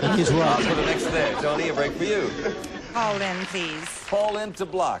 He's wrong. I'll put an X there. Tony, a break for you. Paul Lynde, please. Paul Lynde to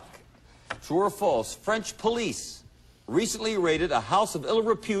block. True or false? French police recently raided a house of ill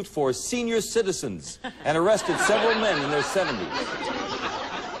repute for senior citizens and arrested several men in their 70s.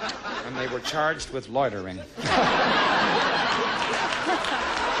 And they were charged with loitering.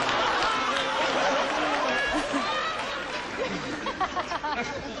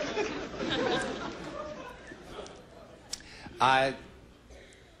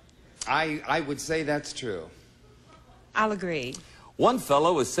 I would say that's true. I'll agree. One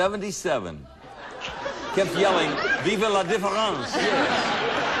fellow was 77. Kept yelling, "Vive la différence!"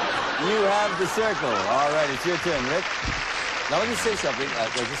 Yes. You have the circle. All right, it's your turn, Rick. Now let me say something.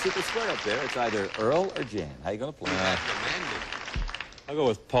 There's a secret square up there. It's either Earl or Jan. How you going to play? I'll go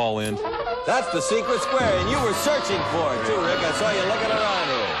with Paul Lynde. That's the secret square, and you were searching for it, too, Rick. I saw you looking around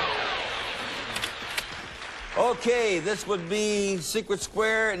here. Okay, this would be Secret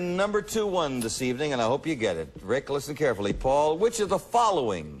Square number 2-1 this evening, and I hope you get it. Rick, listen carefully. Paul, which of the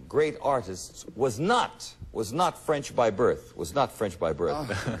following great artists was not French by birth? Was not French by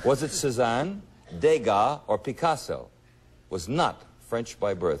birth. Was it Cézanne, Degas, or Picasso? Was not French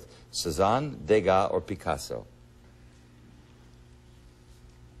by birth. Cézanne, Degas, or Picasso?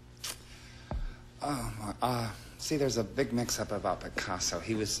 See, there's a big mix-up about Picasso.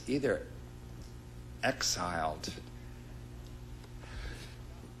 He was either exiled.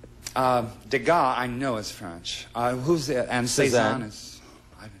 Degas, I know, is French. Who's the, and Cézanne is.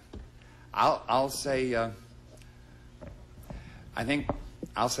 I'll say. I think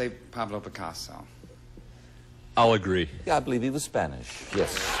I'll say Pablo Picasso. I'll agree. Yeah, I believe he was Spanish.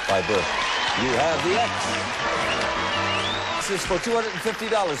 Yes, by birth. You have the X. This is for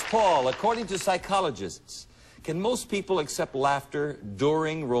 $250. Paul, according to psychologists, can most people accept laughter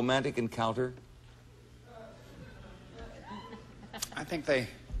during romantic encounter? I think they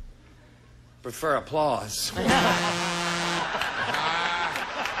prefer applause.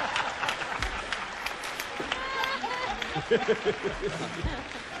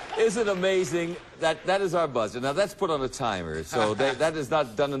 Isn't it amazing that that is our buzzer? Now that's put on a timer, so that is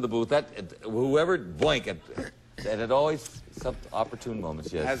not done in the booth. That whoever blank it, and it always some opportune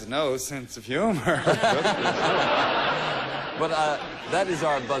moments. Yes. Has no sense of humor. But that is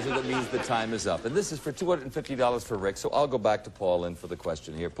our buzzer that means the time is up. And this is for $250 for Rick, so I'll go back to Paul in for the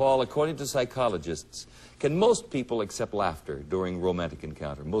question here. Paul, according to psychologists, can most people accept laughter during romantic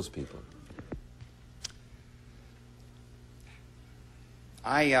encounter? Most people.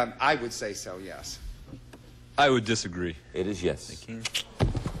 I would say so, yes. I would disagree. It is yes. They can.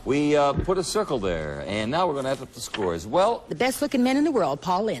 We put a circle there, and now we're going to add up the scores. Well, The best-looking man in the world,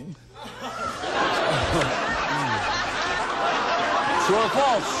 Paul Lynde. true or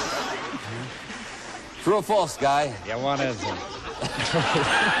false? True or false, guy? Yeah, one isn't.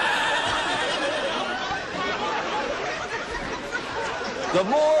 The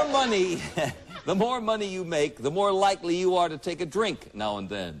more money, the more money you make, the more likely you are to take a drink now and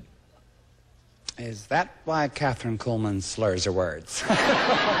then. Is that why Catherine Kuhlman slurs her words?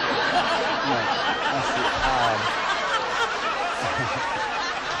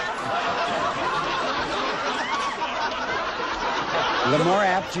 The more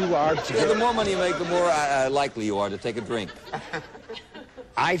apt you are to... Yeah, the more money you make, the more likely you are to take a drink.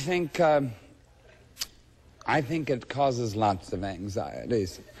 I think it causes lots of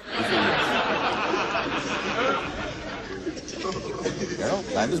anxieties. Carol,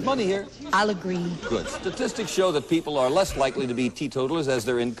 time is money here. I'll agree. Good. Statistics show that people are less likely to be teetotalers as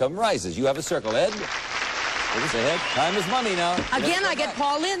their income rises. You have a circle, Ed. Put us ahead. Time is money now. Again, I get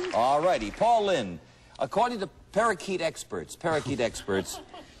Paul Lynde. All righty. Paul Lynde. According to parakeet experts,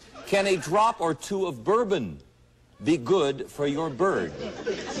 can a drop or two of bourbon be good for your bird?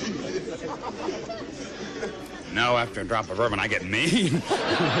 No, after a drop of bourbon, I get mean.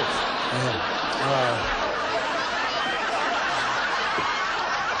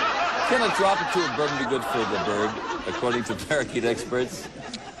 Can a drop or two of bourbon be good for the bird, according to parakeet experts?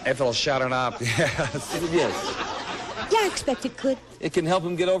 If it'll shut it up, yes. Yes. Yeah, I expect it could. It can help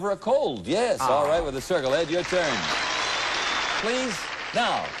him get over a cold. Yes. All right, with a circle. Ed, your turn. Please.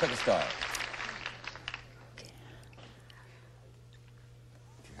 Now, pick a star.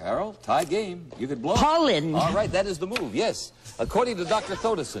 Carol, tie game. You could blow. Paul Lynde. All right, that is the move. Yes. According to Dr.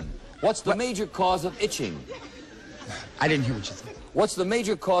 Thodeson, what's the major cause of itching? I didn't hear what you said. What's the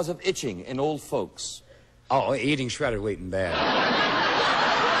major cause of itching in old folks? Oh, eating shredded wheat in bed.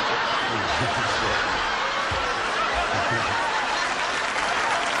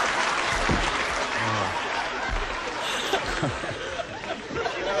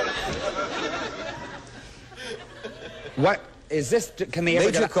 What is this? Can they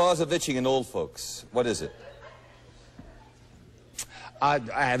ever Major cause of itching in old folks. What is it? It'd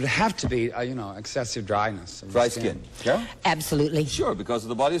have to be, excessive dryness. Dry skin. Yeah? Absolutely. Sure, because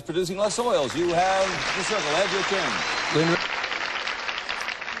the body is producing less oils. You have the circle. Ed, your turn.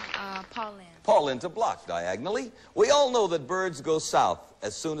 Paul Lynde. Paul Lynde to block diagonally. We all know that birds go south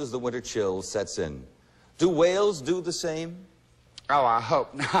as soon as the winter chill sets in. Do whales do the same? Oh, I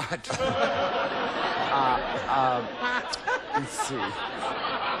hope not. Let's see.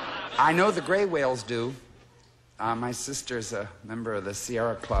 I know the gray whales do. My sister's a member of the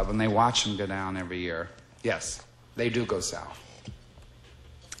Sierra Club, and they watch them go down every year. Yes, they do go south.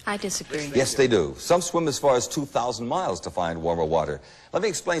 I disagree. Yes, they do. Some swim as far as 2,000 miles to find warmer water. Let me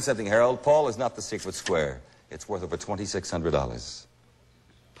explain something, Harold. Paul is not the secret square. It's worth over $2,600.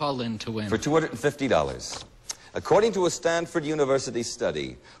 Paul Lynde to win. For $250. According to a Stanford University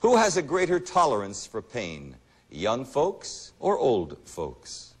study, who has a greater tolerance for pain? Young folks or old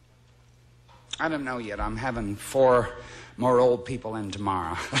folks? I don't know yet. I'm having 4 more old people in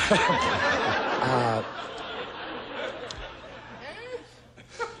tomorrow.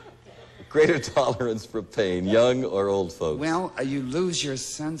 Greater tolerance for pain, young or old folks? Well, you lose your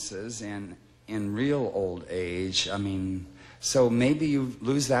senses in real old age. I mean, so maybe you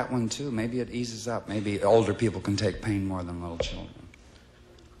lose that one too. Maybe it eases up. Maybe older people can take pain more than little children.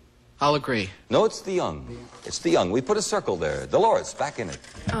 I'll agree. No, it's the young. It's the young. We put a circle there. Dolores, back in it.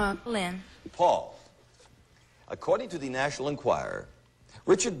 Lynn. Paul. According to the National Enquirer,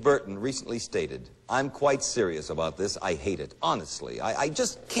 Richard Burton recently stated, "I'm quite serious about this. I hate it. Honestly, I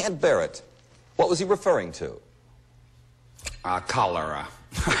just can't bear it." What was he referring to? Cholera.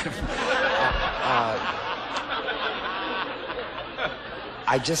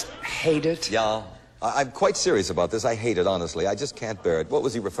 I just hate it. Yeah. I'm quite serious about this. I hate it, honestly. I just can't bear it. What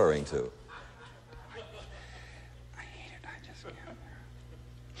was he referring to? I hate it. I just can't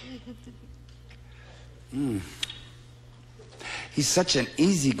bear it. He's such an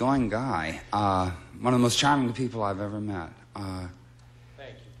easygoing guy. One of the most charming people I've ever met. Thank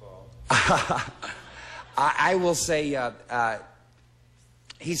you, Paul. I will say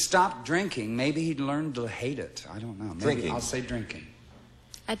he stopped drinking. Maybe he'd learned to hate it. I don't know. Maybe Drinking. I'll say drinking.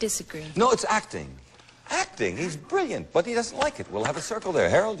 I disagree. No, it's acting. Acting. He's brilliant, but he doesn't like it. We'll have a circle there.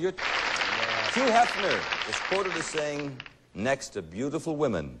 Harold, you're... Hugh Hefner is quoted as saying, next to beautiful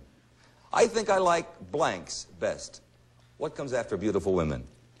women, I think I like blanks best. What comes after beautiful women?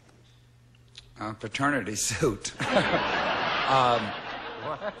 Paternity suit.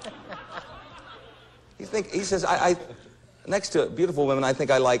 He says, I next to beautiful women, I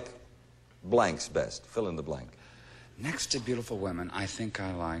think I like blanks best. Fill in the blank. Next to beautiful women, I think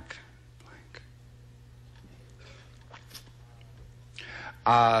I like blank.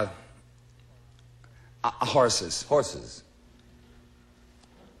 Horses. Horses.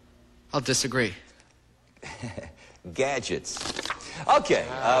 I'll disagree. Gadgets. Okay,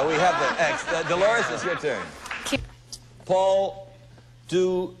 we have the X. Dolores, it's your turn. Paul,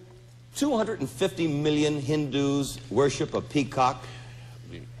 do 250 million Hindus worship a peacock?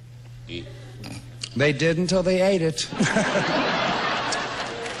 They did until they ate it.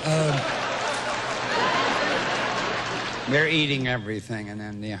 They're eating everything, and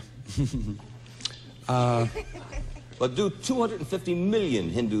then, yeah. But do 250 million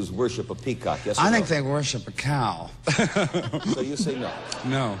Hindus worship a peacock? Yes or I no? think they worship a cow. So you say no?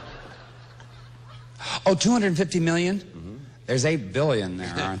 No. Oh, 250 million? Mm-hmm. There's 8 billion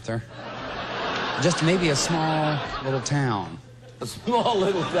there, aren't there? Just maybe a small little town. A small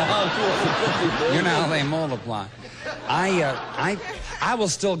little town, 250 million? You know how they multiply. I will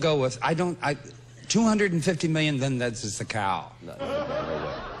still go with, 250 million, then that's just a cow. No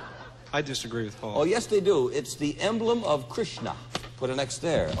way. I disagree with Paul. Oh, yes, they do. It's the emblem of Krishna. Put an X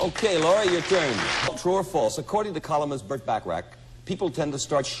there. Okay, Laura, your turn. True or false? According to columnist Burt Bacharach, people tend to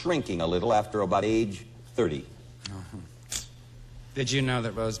start shrinking a little after about age 30. Uh-huh. Did you know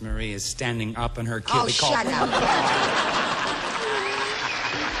that Rosemarie is standing up in her Oh, cutely shut up.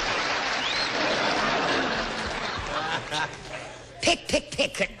 Pick.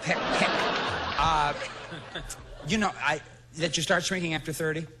 You know, that you start shrinking after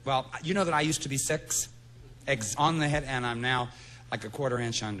 30? Well, you know that I used to be 6, eggs on the head, and I'm now like a 1/4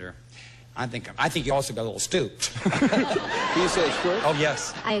 inch under. I think you also got a little stooped. Do you say it's true? Oh,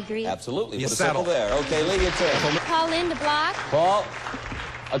 yes. I agree. Absolutely. You Put a circle settle. there. Okay, Lee, your turn. Paul Lynde block. Paul,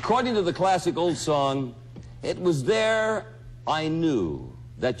 according to the classic old song, it was there I knew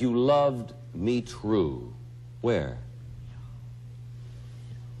that you loved me true. Where?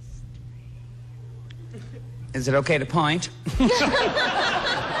 Is it okay to point?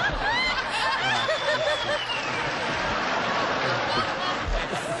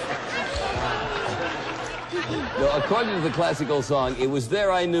 No, according to the classical song, it was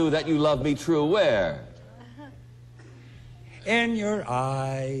there I knew that you loved me true. Where? In your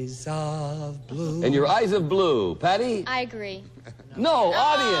eyes of blue. In your eyes of blue. Patty? I agree. No,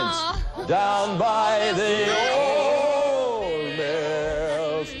 audience. Down by the old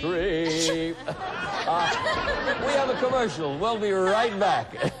mill stream. We have a commercial. We'll be right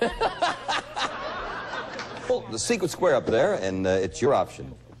back. The secret square up there, and it's your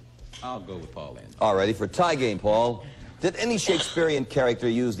option. I'll go with Paul Lynde. All righty, for tie game, Paul. Did any Shakespearean character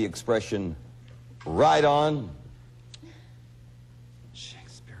use the expression, ride on?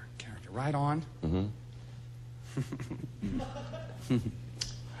 Shakespeare character. Right on? Mm-hmm.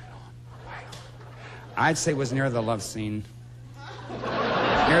 I'd say it was near the love scene.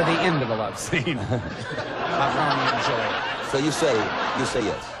 Near the end of the love scene. Not Romeo and Juliet. So you say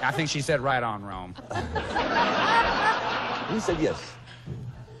yes. I think she said right on, Rome. He said yes.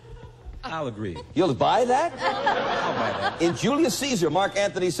 I'll agree. You'll buy that? I'll buy that. In Julius Caesar, Mark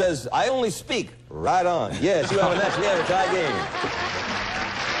Antony says, I only speak right on. Yes, you have a next tie game.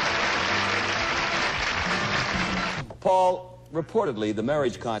 Paul, reportedly, the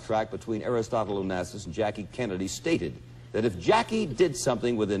marriage contract between Aristotle Onassis and Jackie Kennedy stated that if Jackie did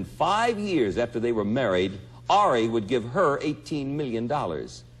something within 5 years after they were married, Ari would give her $18 million.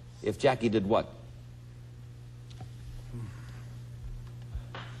 If Jackie did what?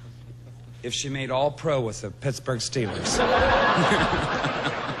 If she made All-Pro with the Pittsburgh Steelers.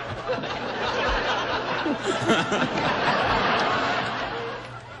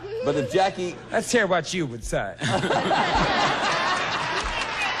 But if Jackie... Let's hear what you would say. But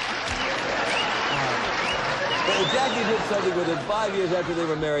if Jackie did something within 5 years after they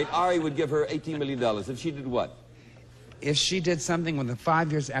were married, Ari would give her $18 million. If she did what? If she did something within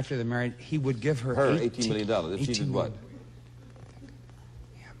 5 years after they're married, he would give her $18 million. If she did what?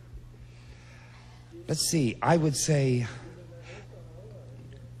 Let's see, I would say,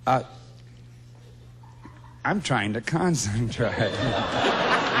 I'm trying to concentrate.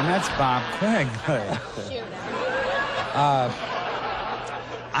 And that's Bob Quigley.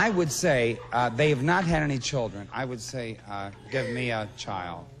 I would say, they have not had any children. I would say, give me a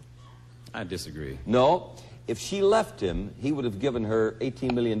child. I disagree. No. If she left him, he would have given her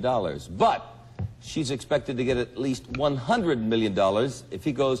 $18 million. But she's expected to get at least $100 million if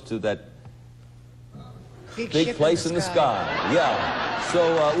he goes to that big place in the sky. Yeah.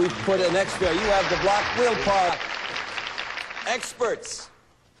 So we put an extra. You have the block. We'll park. Experts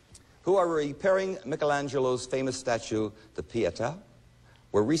who are repairing Michelangelo's famous statue, the Pietà,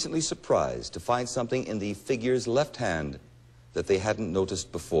 were recently surprised to find something in the figure's left hand that they hadn't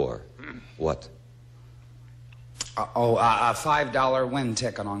noticed before. What? A $5 win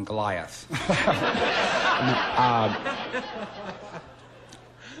ticket on Goliath.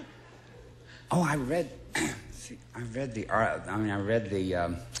 I read. See, I read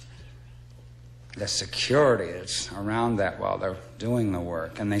the security that's around that while they're doing the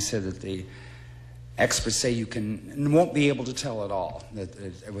work, and they said that the experts say you won't be able to tell at all that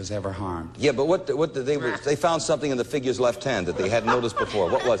it was ever harmed. Yeah, but what did they found something in the figure's left hand that they hadn't noticed before.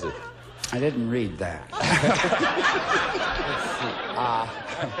 What was it? I didn't read that.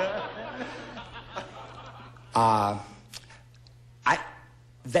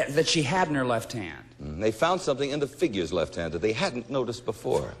 That she had in her left hand. They found something in the figure's left hand that they hadn't noticed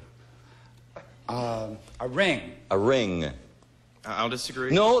before. A ring. A ring. I'll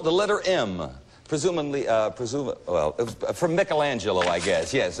disagree. No, the letter M. Presumably, well, it was from Michelangelo, I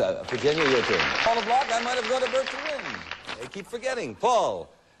guess. Yes, Virginia, your turn. Paul the block, I might have got a bird to win. They keep forgetting. Paul,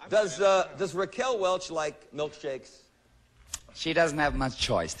 does Raquel Welch like milkshakes? She doesn't have much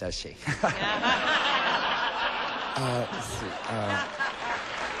choice, does she? Let's see.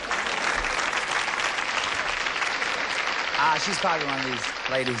 She's probably one of these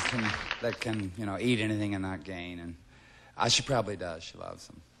ladies that can, eat anything and not gain, and she probably does. She loves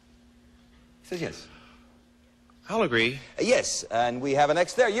them. Says yes. I'll agree. Yes, and we have an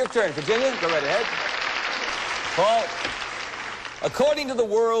X there. Your turn, Virginia. Go right ahead. Paul, according to the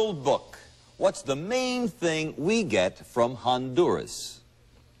World Book, what's the main thing we get from Honduras?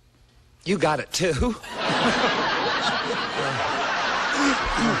 You got it, too.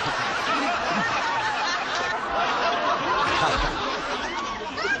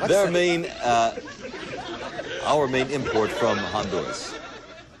 Our main import from Honduras.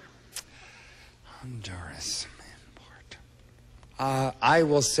 Honduras import. I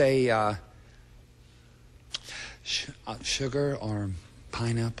will say sugar or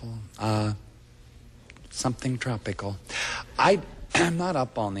pineapple. Something tropical. I'm not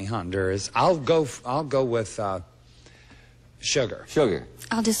up on the Honduras. I'll go with sugar. Sugar.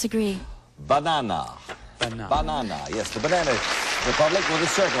 I'll disagree. Banana. Banana. Yes, the banana republic with a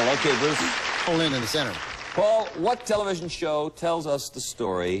circle. Okay, Bruce. Lynde in the center. Paul, what television show tells us the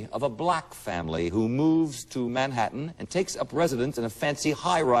story of a black family who moves to Manhattan and takes up residence in a fancy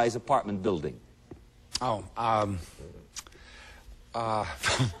high-rise apartment building?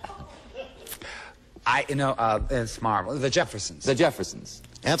 It's Marvel. The Jeffersons. The Jeffersons.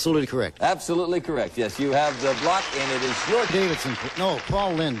 Absolutely correct. Absolutely correct. Yes, you have the block, and it is your... Davidson. No,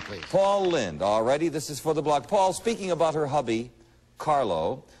 Paul Lynde, please. Paul Lynde. All righty, this is for the block. Paul, speaking about her hubby,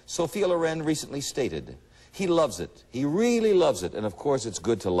 Carlo, Sophia Loren recently stated, he loves it. He really loves it. And, of course, it's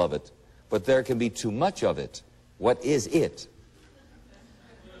good to love it. But there can be too much of it. What is it?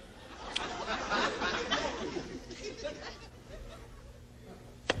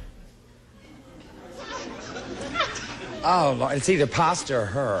 Oh, Lord, it's either pasta or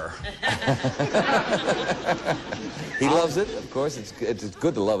her. He loves it, of course. It's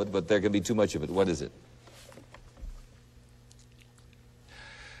good to love it, but there can be too much of it. What is it?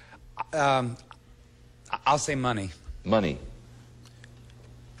 I'll say money. Money.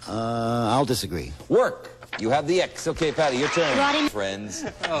 I'll disagree. Work. You have the X. Okay, Patty, your turn. Roddy. Friends.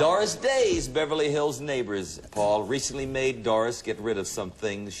 Doris Day's Beverly Hills neighbors. Paul recently made Doris get rid of some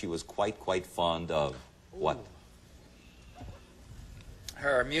things she was quite fond of. What?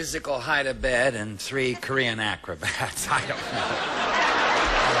 Her musical hide-a-bed and 3 Korean acrobats. I don't know.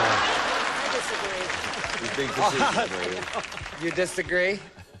 He's being facetious. You disagree?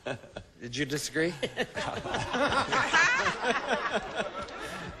 Did you disagree?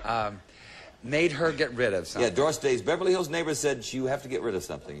 Made her get rid of something. Yeah, Doris Day's Beverly Hills neighbors said you have to get rid of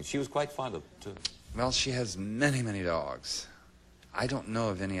something. She was quite fond of it, too. Well, she has many dogs. I don't know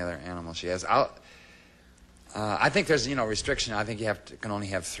of any other animal she has. I think there's, restriction. I think you can only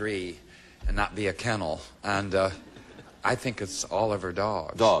have 3 and not be a kennel. And I think it's all of her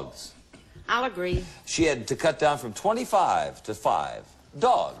dogs. Dogs. I'll agree. She had to cut down from 25 to 5.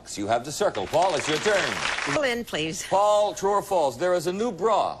 Dogs. You have the circle. Paul, it's your turn. Pull in, please. Paul, true or false, there is a new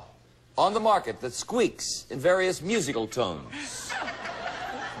bra on the market that squeaks in various musical tones.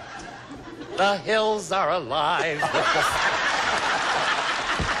 The hills are alive.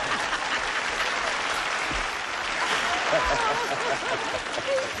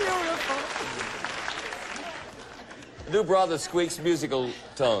 New bra that squeaks musical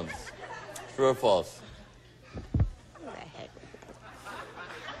tones. True or false?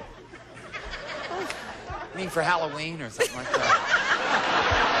 You mean for Halloween or something like that?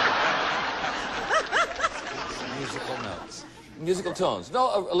 Musical notes. Musical tones.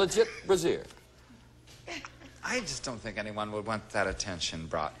 No, a legit brassiere. I just don't think anyone would want that attention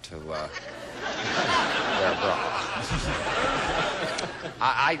brought to their bra.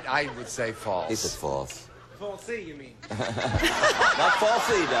 I would say false. He said false. False C, you mean? Not false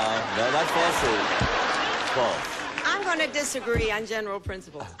C, Don. No, not false C. False. I'm going to disagree on general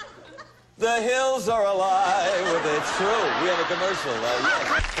principles. The hills are alive with it. It's true. We have a commercial.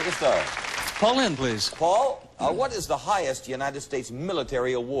 Yes. Take a star. Paul Lynde, please. Paul, what is the highest United States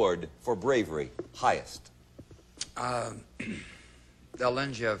military award for bravery? Highest. They'll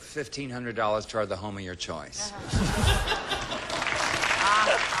lend you $1,500 toward the home of your choice.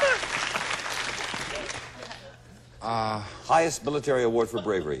 Highest military award for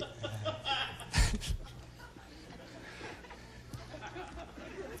bravery.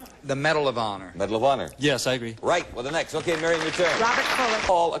 The Medal of Honor. Medal of Honor. Yes, I agree. Right. Well, the next. Okay, Marion, your turn. Robert Fuller.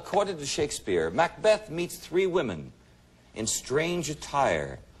 Paul, according to Shakespeare, Macbeth meets 3 women in strange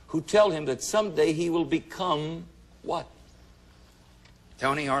attire who tell him that someday he will become what?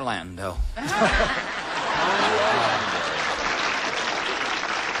 Tony Orlando.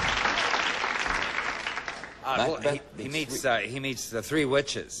 He meets the 3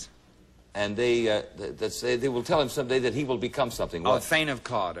 witches. And they will tell him someday that he will become something. What? Oh, Thane of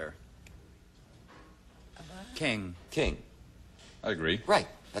Cawdor. King. King. I agree. Right.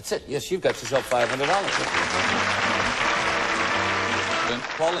 That's it. Yes, you've got yourself $500.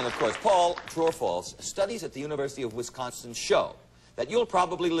 Pauline, of course. Paul, true or false, studies at the University of Wisconsin show that you'll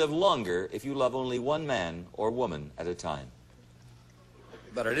probably live longer if you love only one man or woman at a time.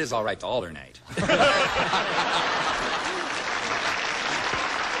 But it is all right to alternate.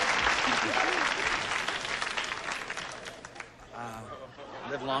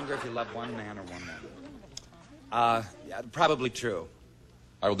 Live longer if you love one man or one woman. Yeah, probably true.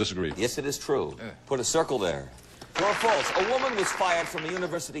 I will disagree. Yes, it is true. Put a circle there. True or false? A woman was fired from a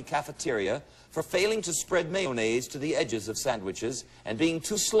university cafeteria for failing to spread mayonnaise to the edges of sandwiches and being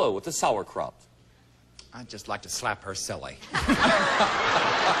too slow with the sauerkraut. I'd just like to slap her silly.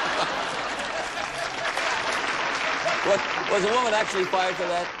 Was a woman actually fired for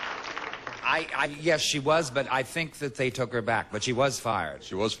that? Yes, she was, but I think that they took her back. But she was fired.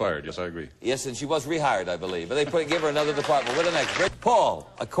 She was fired. Yes, I agree. Yes, and she was rehired, I believe. But they gave her another department. What the next? Paul,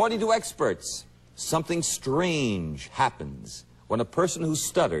 according to experts, something strange happens when a person who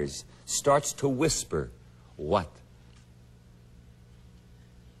stutters starts to whisper. What?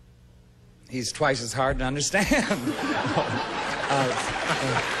 He's twice as hard to understand.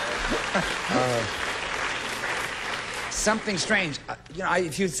 Something strange.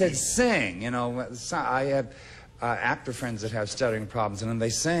 If you'd said sing, I have actor friends that have stuttering problems, and when they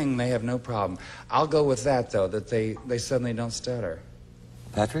sing, they have no problem. I'll go with that, though, that they suddenly don't stutter.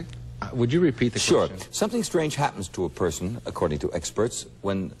 Patrick? Would you repeat the question? Sure. Something strange happens to a person, according to experts,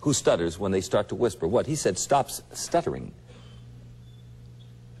 who stutters when they start to whisper. What? He said stops stuttering.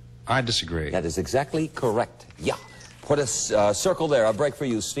 I disagree. That is exactly correct. Yeah. Put a circle there. A break for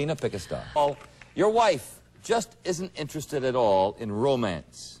you, Stina. Pick a star. Oh, your wife just isn't interested at all in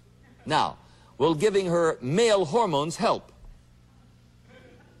romance. Now, will giving her male hormones help?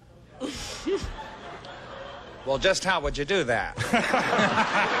 Well, just how would you do that?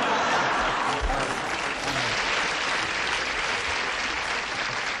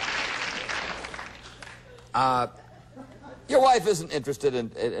 Your wife isn't interested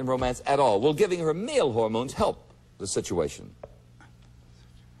in romance at all. Will giving her male hormones help the situation?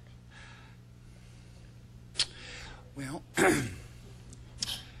 Well,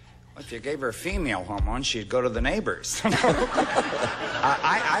 if you gave her female hormones, she'd go to the neighbors.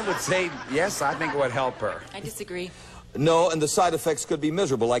 I would say, yes, I think it would help her. I disagree. No, and the side effects could be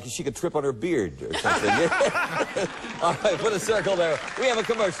miserable, like she could trip on her beard or something. All right, put a circle there. We have a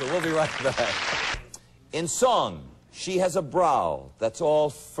commercial. We'll be right back. In song, she has a brow that's all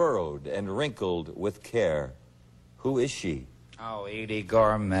furrowed and wrinkled with care. Who is she? Oh, Edie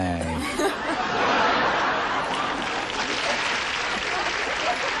Gourmet.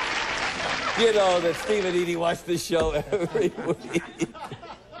 You know that Steve and Edie watch this show every week.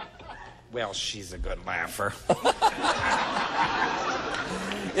 Well, she's a good laugher.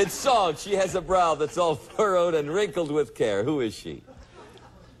 In song, she has a brow that's all furrowed and wrinkled with care. Who is she?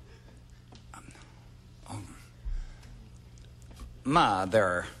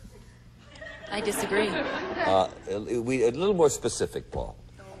 Mother. I disagree. A little more specific, Paul.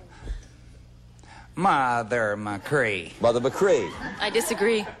 Mother McCree. Mother McCree. I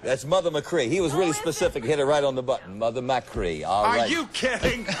disagree. That's Mother McCree. He was really specific. Hit it right on the button. Mother McCree. All right. Are you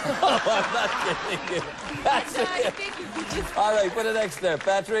kidding? Oh, I'm not kidding you. That's it. All right, put an X there.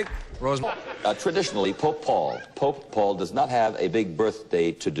 Patrick? Traditionally, Pope Paul does not have a big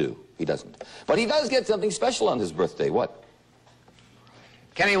birthday to do. He doesn't. But he does get something special on his birthday. What?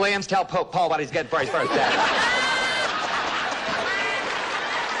 Kenny Williams, tell Pope Paul what he's getting for his birthday.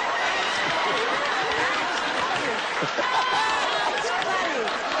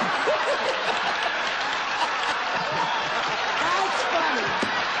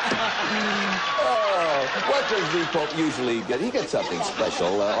 What does the Pope usually get? He gets something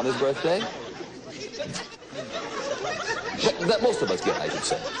special on his birthday. That most of us get, I should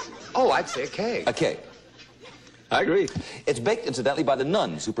say. Oh, I'd say a cake. A cake. I agree. It's baked, incidentally, by the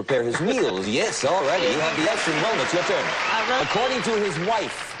nuns who prepare his meals. Yes, all right. You have the X in Wilmot. Your turn. According to his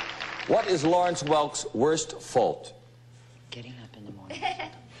wife, what is Lawrence Welk's worst fault? Getting up in the morning.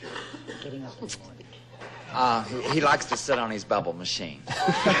 Getting up in the morning. He likes to sit on his bubble machine.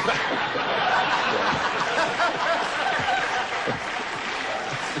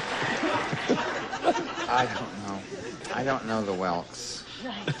 I don't know the Welks.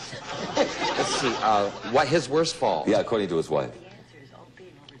 Let's see, what his worst fault? Yeah, according to his wife.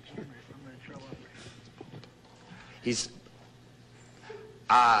 He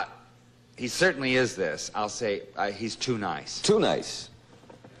certainly is this. I'll say he's too nice. Too nice.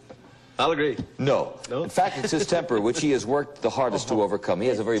 I'll agree. No. In fact, it's his temper, which he has worked the hardest to overcome. He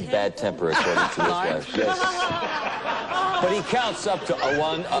has a very bad temper, according to his wife. Yes. But he counts up to a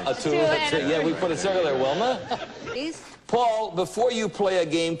 1, a 2, a 3. Yeah, we put a circle there, Wilma. Please? Paul, before you play a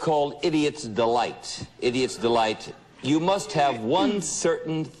game called Idiot's Delight, you must have one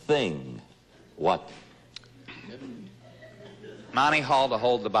certain thing. What? Monty Hall to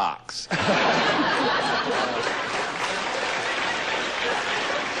hold the box.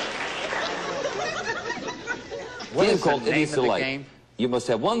 What is called the name Idiot's of the Delight? game? You must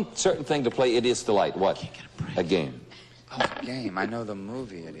have one certain thing to play Idiot's Delight. What? A game. Oh, a game. I know the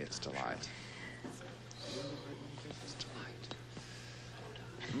movie Idiot's Delight.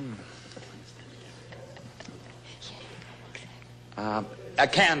 A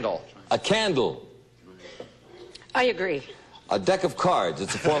candle. A candle. I agree. A deck of cards.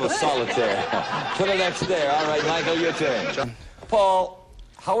 It's a form of solitaire. Put an X there. All right, Michael, your turn. Paul,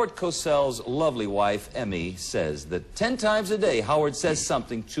 Howard Cosell's lovely wife, Emmy, says that 10 times a day Howard says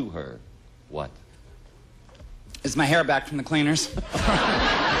something to her. What? Is my hair back from the cleaners?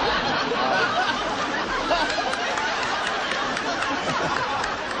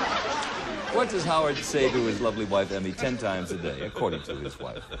 What does Howard say to his lovely wife, Emmy, 10 times a day, according to his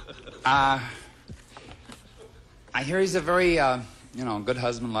wife? I hear he's a very, good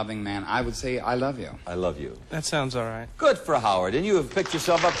husband, loving man. I would say, I love you. I love you. That sounds all right. Good for Howard, and you have picked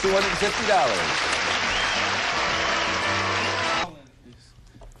yourself up $250.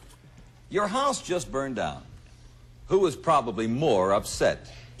 Your house just burned down. Who was probably more upset,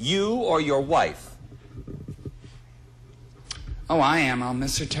 you or your wife? Oh, I am. I'll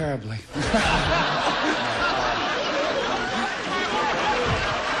miss her terribly.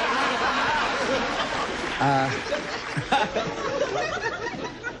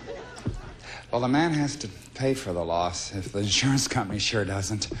 Well, the man has to pay for the loss if the insurance company sure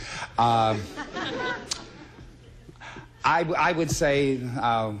doesn't. I would say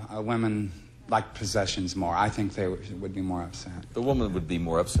women like possessions more. I think they would be more upset. The woman would be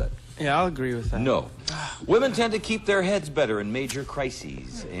more upset. Yeah, I'll agree with that. No. Women tend to keep their heads better in major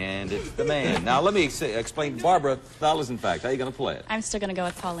crises, and it's the man. Now, let me explain. Barbara, dollars and facts. How are you going to play it? I'm still going to go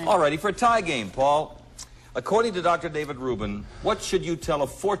with Paul Lynde. All righty, for a tie game, Paul. According to Dr. David Rubin, what should you tell a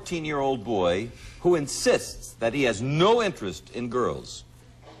 14-year-old boy who insists that he has no interest in girls?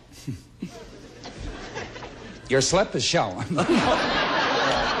 Your slip is showing.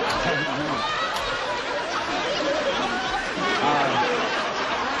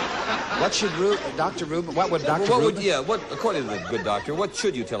 What should Dr. Rubin, what would Dr. Rubin? According to the good doctor, what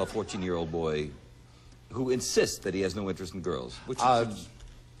should you tell a 14-year-old boy who insists that he has no interest in girls?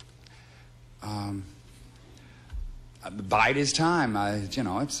 Bide his time. You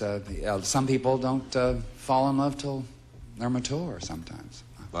know, it's some people don't fall in love till they're mature sometimes.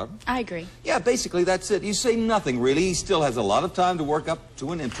 Barbara? I agree. Yeah, basically that's it. You say nothing, really. He still has a lot of time to work up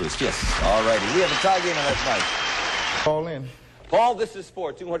to an interest. Yes. All righty. We have a tie game, and that's nice. Paul Lynde. Paul, this is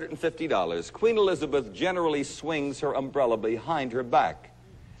for $250. Queen Elizabeth generally swings her umbrella behind her back,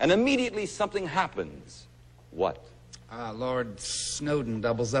 and immediately something happens. What? Lord Snowden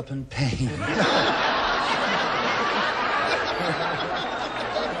doubles up in pain.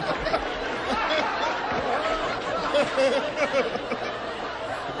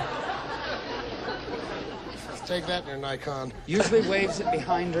 Take that, you're an icon. Usually waves it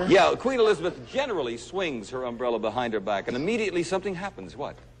behind her. Yeah, Queen Elizabeth generally swings her umbrella behind her back, and immediately something happens.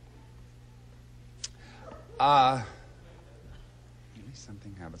 What?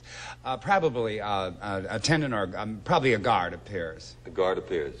 Something happens. Probably a attendant or probably a guard appears. A guard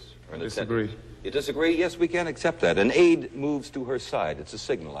appears. Or an Disagree. attendant. You disagree? Yes, we can accept that. An aide moves to her side. It's a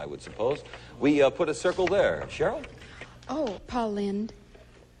signal, I would suppose. We put a circle there. Cheryl? Oh, Paul Lynde.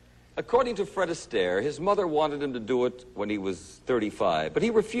 According to Fred Astaire, his mother wanted him to do it when he was 35, but he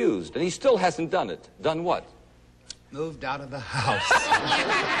refused, and he still hasn't done it. Done what? Moved out of the house.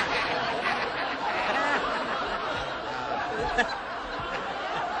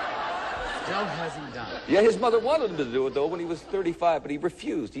 Still hasn't done it. Yeah, his mother wanted him to do it, though, when he was 35, but he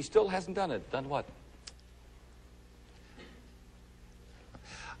refused. He still hasn't done it. Done what?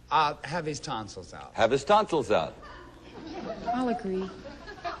 Have his tonsils out. Have his tonsils out. I'll agree.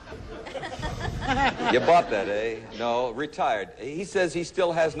 You bought that, eh? No, retired. He says he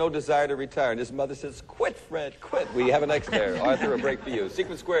still has no desire to retire, and his mother says, quit, Fred, quit. We have an X there. Arthur, a break for you.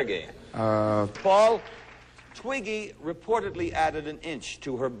 Secret square game. Paul, Twiggy reportedly added an inch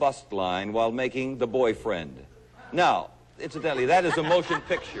to her bust line while making The Boyfriend. Now, incidentally, that is a motion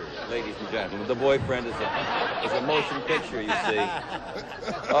picture, ladies and gentlemen. The Boyfriend is a motion picture, you see.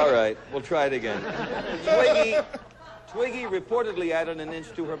 All right, we'll try it again. Twiggy reportedly added an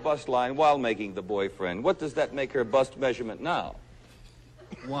inch to her bust line while making The Boyfriend. What does that make her bust measurement now?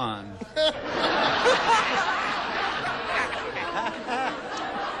 1.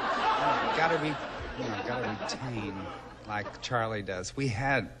 Gotta retain like Charlie does. We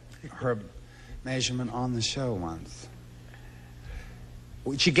had her measurement on the show once.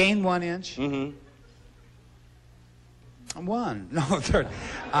 She gained 1 inch. Mm-hmm. 1. No, 30.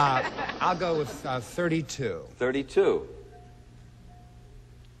 I'll go with 32. 32.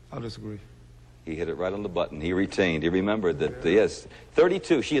 I'll disagree. He hit it right on the button. He retained. He remembered that, yes.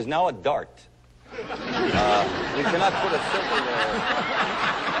 32. She is now a dart. We cannot put a circle there.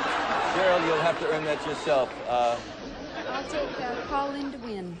 Cheryl, you'll have to earn that yourself. I'll take Paul Lynde to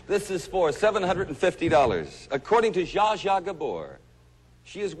win. This is for $750. According to Zsa Zsa Gabor,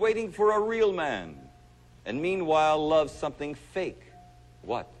 she is waiting for a real man, and meanwhile loves something fake.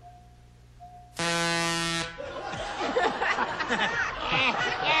 What?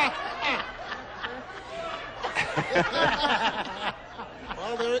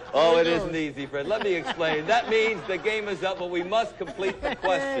 Oh, it isn't easy, Fred. Let me explain. That means the game is up, but we must complete the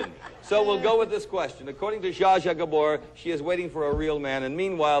question. So we'll go with this question. According to Zsa Zsa Gabor, she is waiting for a real man, and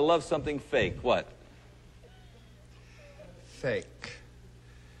meanwhile loves something fake. What? Fake.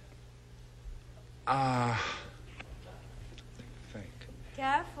 Fake.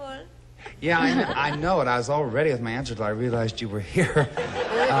 Careful. Yeah, I know it. I was all ready with my answer till I realized you were here.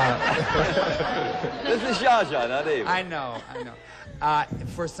 This is Zsa Zsa, not Ava. I know.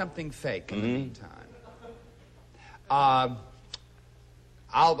 For something fake in the meantime.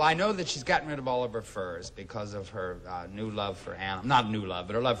 I know that she's gotten rid of all of her furs because of her new love for animals. Not new love,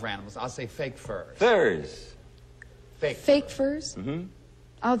 but her love for animals. I'll say fake furs. Furs. Fake. Fake furs? Mm-hmm.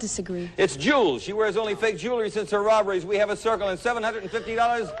 I'll disagree. It's Jules. She wears only fake jewelry since her robberies. We have a circle and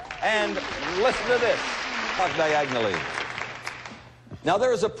 $750. And listen to this. Walk diagonally. Now,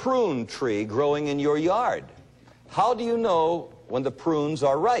 there is a prune tree growing in your yard. How do you know when the prunes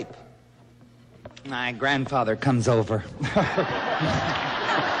are ripe? My grandfather comes over.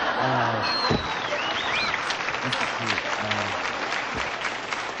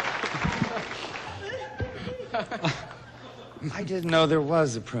 I didn't know there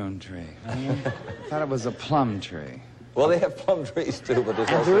was a prune tree. I thought it was a plum tree. Well, they have plum trees, too, but there's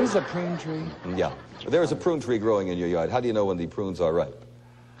also... There is a prune tree? Yeah. There is a prune tree growing in your yard. How do you know when the prunes are ripe?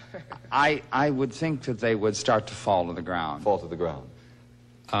 I would think that they would start to fall to the ground. Fall to the ground.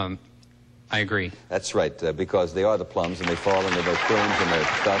 I agree. That's right, because they are the plums, and they fall into those prunes and their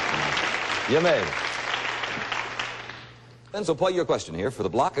stuff. And... You may. And so, Paul, your question here for the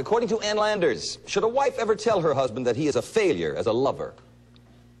block. According to Ann Landers, should a wife ever tell her husband that he is a failure as a lover?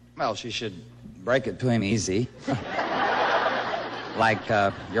 Well, she should break it to him easy. Like,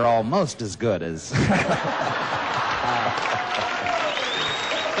 you're almost as good as...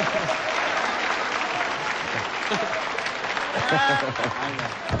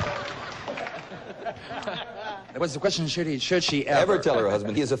 What's the question? Should she ever tell her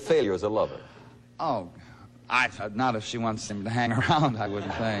husband he is a failure as a lover? Oh, not if she wants him to hang around, I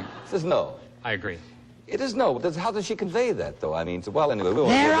wouldn't think. Says no. I agree. It is no. How does she convey that, though? I mean, well, anyway.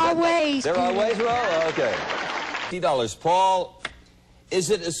 There are ways. There are ways, well, okay. $50. Paul, is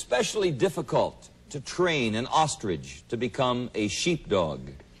it especially difficult to train an ostrich to become a sheepdog?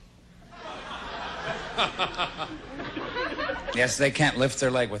 Yes, they can't lift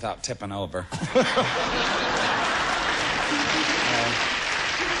their leg without tipping over.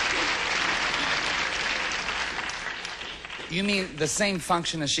 You mean the same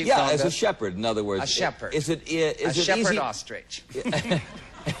function as sheepdog? Yeah, as a shepherd, in other words. A shepherd. Is it shepherd easy? Ostrich.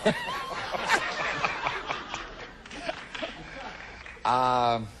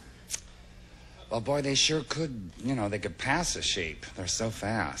 Well, boy, they sure could, they could pass a sheep. They're so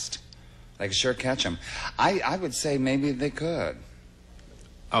fast. They could sure catch them. I would say maybe they could.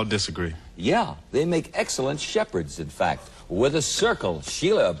 I'll disagree. Yeah, they make excellent shepherds, in fact. With a circle.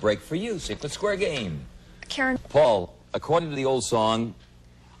 Sheila, a break for you. Secret square game. Karen. Paul, according to the old song,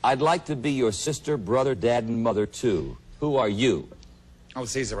 I'd like to be your sister, brother, dad, and mother, too. Who are you? Oh,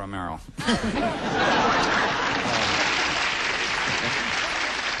 Cesar Romero.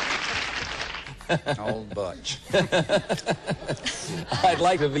 Old Butch. I'd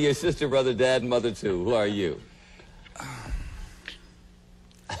like to be your sister, brother, dad, and mother, too. Who are you?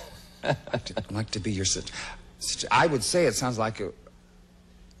 I'd like to be your sister. I would say it sounds like your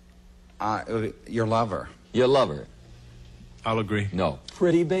lover. Your lover? I'll agree. No.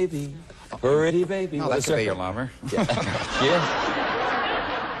 Pretty baby. Pretty baby. No, that could be your lover. Yeah.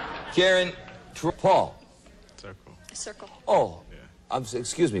 Karen, Paul. Circle. Circle. Oh.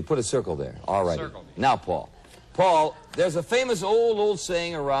 Excuse me, put a circle there. All right. Now, Paul. Paul, there's a famous old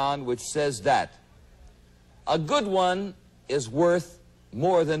saying around which says that a good one is worth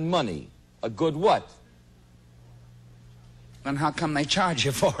more than money. A good what? Then how come they charge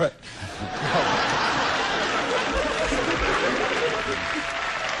you for it?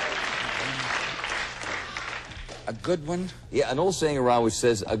 A good one? Yeah, an old saying around which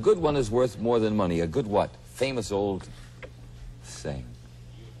says a good one is worth more than money. A good what? Famous old saying.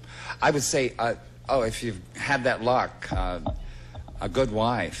 I would say, if you've had that luck, a good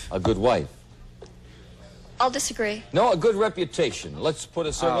wife. A good wife. I'll disagree. No, a good reputation. Let's put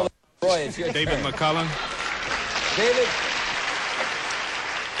a circle. Roy, it's your David turn. McCullum. David,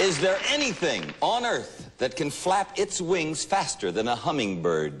 is there anything on Earth that can flap its wings faster than a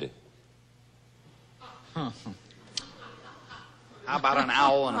hummingbird? How about an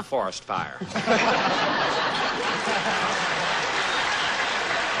owl in a forest fire?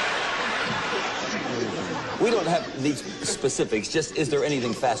 We don't have these specifics. Just, is there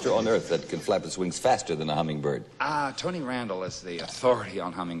anything faster on Earth that can flap its wings faster than a hummingbird? Tony Randall is the authority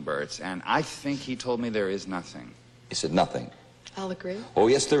on hummingbirds, and I think he told me there is nothing. He said nothing. I'll agree. Oh,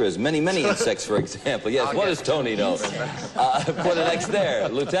 yes, there is. Many insects, for example. Yes, what does Tony know? Put an X there.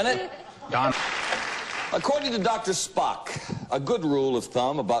 Lieutenant? Don. According to Dr. Spock, a good rule of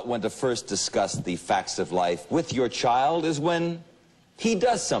thumb about when to first discuss the facts of life with your child is when he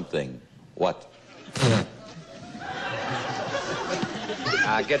does something. What?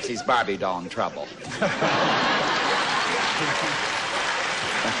 Gets his Barbie doll in trouble.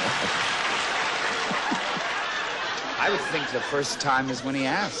 I would think the first time is when he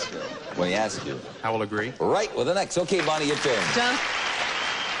asks you. When he asks you. I will agree. Right with an X. Okay, Bonnie, your turn. John?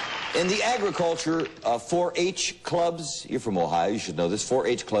 In the agriculture 4-H clubs, you're from Ohio, you should know this,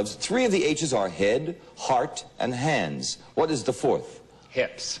 4-H clubs, 3 of the H's are head, heart, and hands. What is the 4th?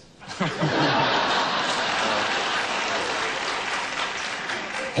 Hips.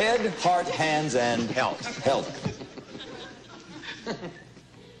 Head, heart, hands, and health. Health. Could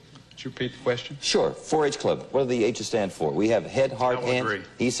you repeat the question? Sure. 4-H club. What do the H's stand for? We have head, heart, I will hands. agree.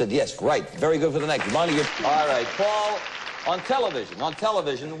 He said yes. Right. Very good for the next. All right, Paul. On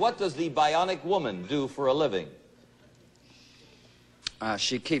television, what does the bionic woman do for a living?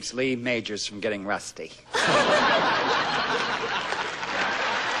 She keeps Lee Majors from getting rusty.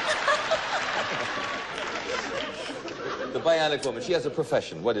 The bionic woman. She has a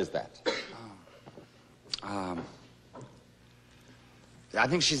profession. What is that? I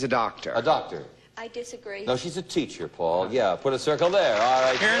think she's a doctor. A doctor. I disagree. No, she's a teacher, Paul. Yeah, put a circle there. All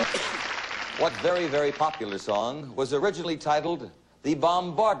right. What very, very popular song was originally titled The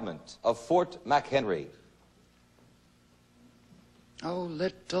Bombardment of Fort McHenry? Oh,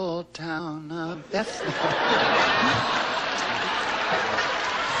 little town of Bethlehem.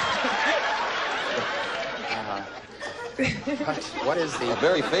 What is the... A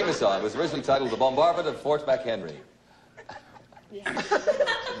very famous song. It was originally titled The Bombardment of Fort McHenry.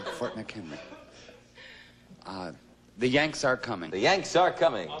 Fort McHenry. The Yanks are coming. The Yanks are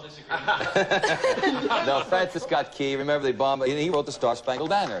coming. No, Francis Scott Key. Remember they bombed. He wrote the Star-Spangled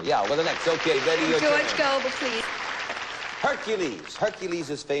Banner. Yeah, well, the next. Okay, Betty, your turn. George Goebel, please. Hercules. Hercules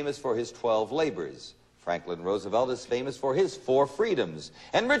is famous for his 12 labors. Franklin Roosevelt is famous for his 4 freedoms.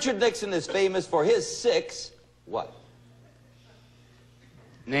 And Richard Nixon is famous for his 6... what?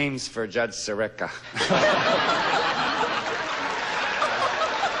 Names for Judge Sirica.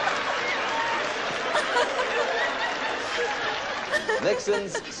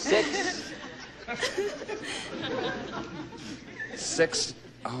 Nixon's 6...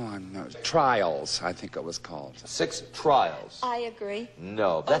 Oh, no. Trials, I think it was called. 6 trials. I agree.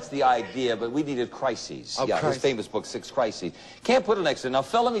 No, that's the idea, but we needed crises. Oh, yeah, his famous book, 6 Crises. Can't put an extra. Now,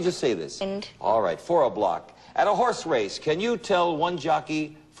 Phil, let me just say this. All right, for a block. At a horse race, can you tell one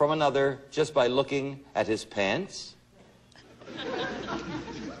jockey from another just by looking at his pants?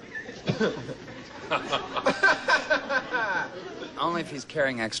 Only if he's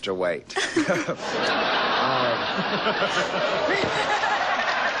carrying extra weight.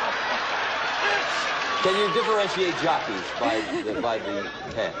 Can you differentiate jockeys by the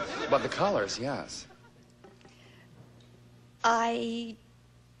pants? By the colors, yes. I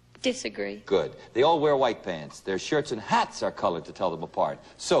disagree. Good. They all wear white pants. Their shirts and hats are colored to tell them apart.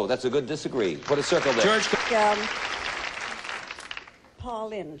 So, that's a good disagree. Put a circle there. George. Paul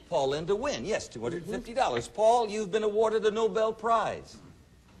Lynde. Paul Lynde to win. Yes, $250. Paul, you've been awarded a Nobel Prize.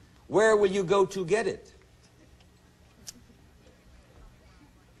 Where will you go to get it?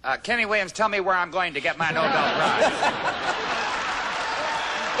 Kenny Williams, tell me where I'm going to get my Nobel Prize.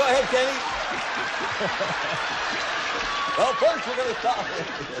 Go ahead, Kenny. Well, first we're going to stop.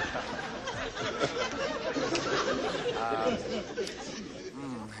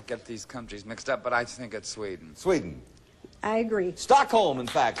 I get these countries mixed up, but I think it's Sweden. Sweden. I agree. Stockholm, in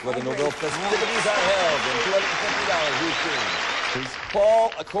fact, where the Nobel festivities are held. And $250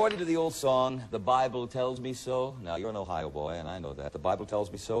 Paul, according to the old song, the Bible tells me so. Now, you're an Ohio boy, and I know that. The Bible tells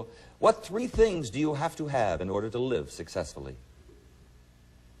me so. What 3 things do you have to have in order to live successfully?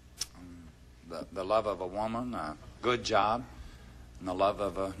 The love of a woman, a good job, and the love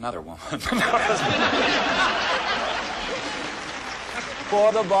of another woman.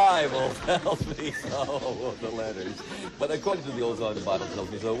 For the Bible tells me so, the letters. But according to the old song, the Bible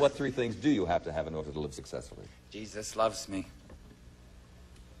tells me so. What 3 things do you have to have in order to live successfully? Jesus loves me.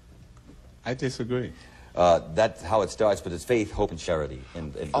 I disagree. That's how it starts, but it's faith, hope, and charity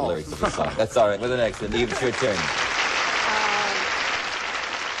in the lyrics of the song. That's all right. With the next, and Eve, it's your turn.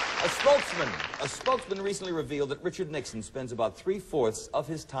 A spokesman recently revealed that Richard Nixon spends about 3/4 of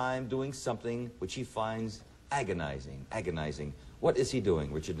his time doing something which he finds agonizing. What is he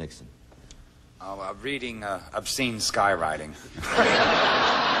doing, Richard Nixon? Reading obscene skywriting.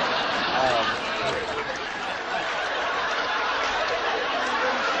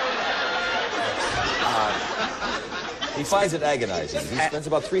 He finds it agonizing. He spends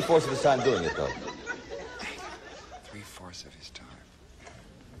about 3/4 of his time doing it, though. 3/4 of his time.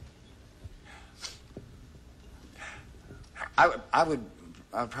 I would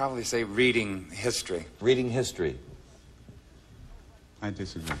probably say reading history. Reading history. I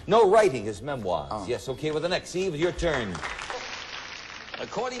disagree. No, writing his memoirs. Yes, okay, with the next. Eve, your turn.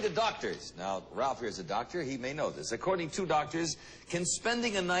 According to doctors, now Ralph here is a doctor, he may know this. According to doctors, can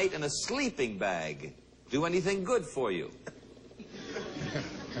spending a night in a sleeping bag do anything good for you?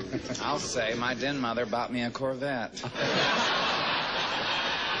 I'll say my den mother bought me a Corvette.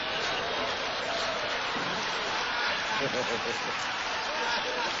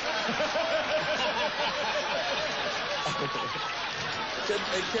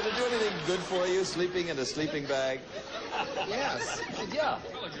 Can it do anything good for you, sleeping in a sleeping bag? Yes. Yeah.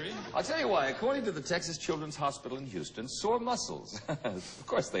 I'll tell you why. According to the Texas Children's Hospital in Houston, sore muscles, of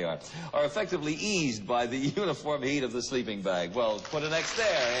course they are effectively eased by the uniform heat of the sleeping bag. Well, put an X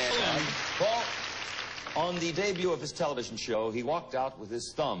there. And, Paul, on the debut of his television show, he walked out with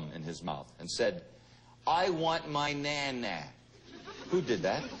his thumb in his mouth and said, "I want my nana." Who did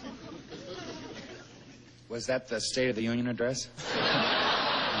that? Was that the State of the Union address?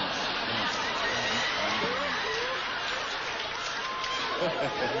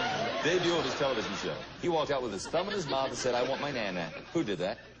 Debut of his television show. He walked out with his thumb in his mouth and said, "I want my nana." Who did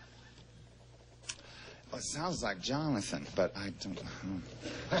that? Well, it sounds like Jonathan, but I don't know.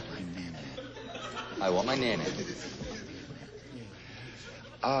 My nana. I want my nana.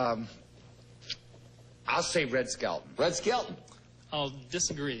 I'll say Red Skelton. Red Skelton. I'll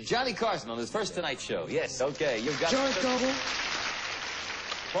disagree. Johnny Carson on his first Tonight Show. Yes, okay, you've got... George Noble.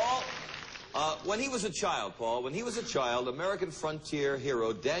 Paul, when he was a child, American frontier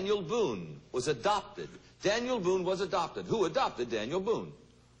hero Daniel Boone was adopted. Daniel Boone was adopted. Who adopted Daniel Boone?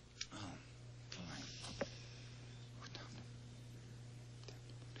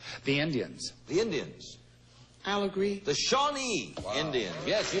 The Indians. The Indians. I'll agree. The Shawnee Indians.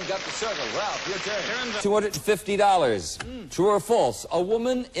 Yes, you've got the circle. Ralph, your turn. $250. True or false? A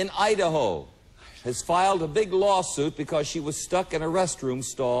woman in Idaho has filed a big lawsuit because she was stuck in a restroom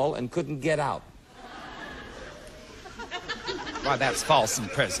stall and couldn't get out. Why, that's false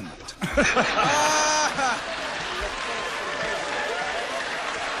imprisonment.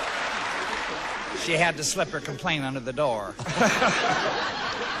 She had to slip her complaint under the door.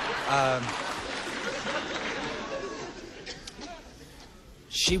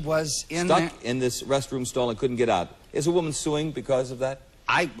 She was stuck in this restroom stall and couldn't get out. Is a woman suing because of that?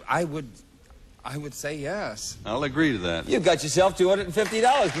 I would say yes. I'll agree to that. You've got yourself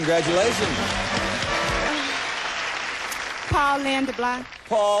 $250. Congratulations. Paul Lynde Black.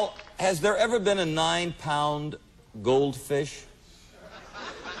 Paul, has there ever been a 9-pound goldfish?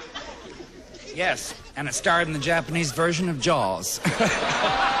 Yes, and it starred in the Japanese version of Jaws.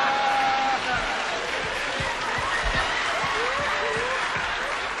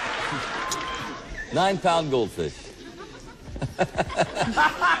 9-pound goldfish.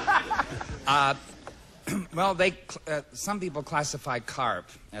 Well, some people classify carp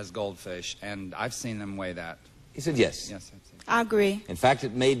as goldfish, and I've seen them weigh that. He said yes. Yes, I've seen it. I agree. In fact,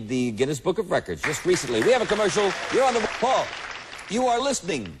 it made the Guinness Book of Records just recently. We have a commercial. You're on the... Paul, you are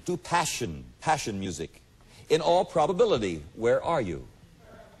listening to passion music. In all probability, where are you?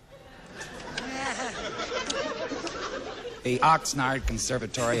 The Oxnard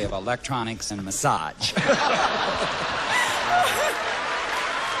Conservatory of Electronics and Massage.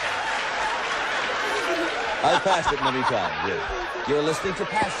 I've passed it many times, yes. You're listening to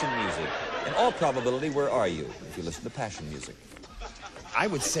passion music. In all probability, where are you if you listen to passion music? I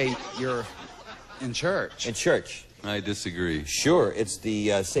would say you're in church. In church. I disagree. Sure, it's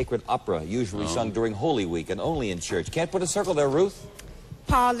the sacred opera, usually sung during Holy Week and only in church. Can't put a circle there, Ruth?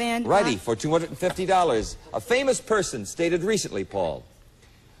 Paul Lynde. Righty, for $250. A famous person stated recently, Paul,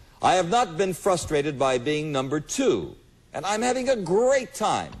 "I have not been frustrated by being number 2, and I'm having a great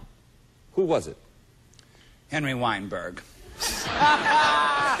time." Who was it? Henry Weinberg.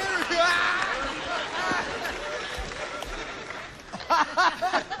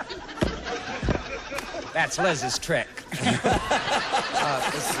 That's Liz's trick.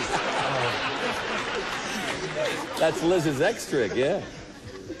 That's Liz's X trick, yeah.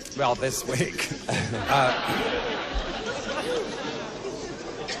 Well, this week.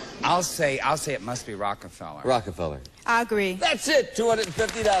 I'll say it must be Rockefeller. Rockefeller. I agree. That's it.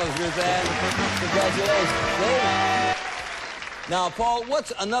 $250, Ruth Ann. Congratulations. Now, Paul,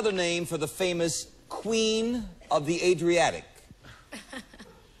 what's another name for the famous Queen of the Adriatic?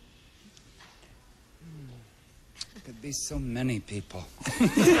 Could be so many people.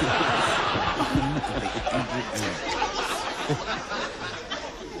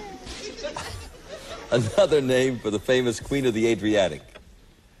 Another name for the famous Queen of the Adriatic.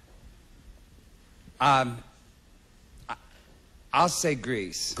 I'll say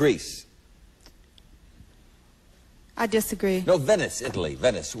Greece. Greece. I disagree. No, Venice, Italy.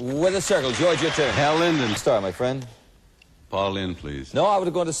 Venice. With a circle. George, your turn. Hal Linden. Star, my friend. Paul Lynde, please. No, I would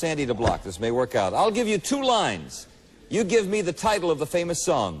have gone to Sandy to block. This may work out. I'll give you 2 lines. You give me the title of the famous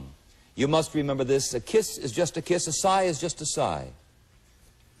song. You must remember this. A kiss is just a kiss. A sigh is just a sigh.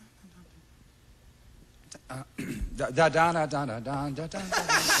 Da da da da da da da da da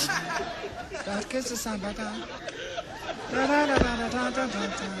da. Kiss the sun, da da da da da da da da da.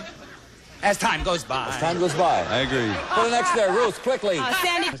 As time goes by. As time goes by. I agree. For the next there, Ruth, quickly.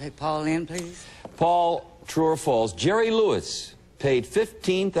 Sandy. Take Paul in, please. Paul, true or false? Jerry Lewis paid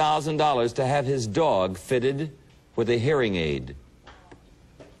 $15,000 to have his dog fitted with a hearing aid.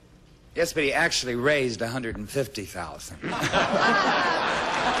 Yes, but he actually raised $150,000.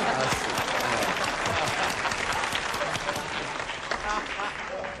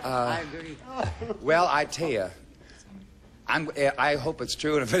 I agree. Well, I tell you, I hope it's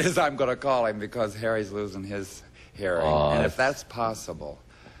true, and if it is, I'm going to call him because Harry's losing his hearing. And if that's possible,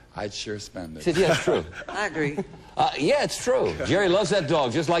 I'd sure spend it. Yeah, it's true. I agree. Yeah, it's true. Jerry loves that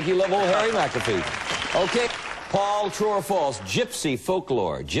dog, just like you love old Harry McAfee. Okay, Paul, true or false? Gypsy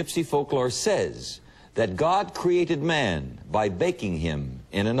folklore says that God created man by baking him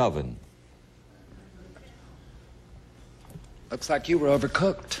in an oven. Looks like you were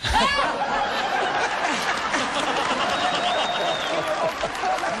overcooked.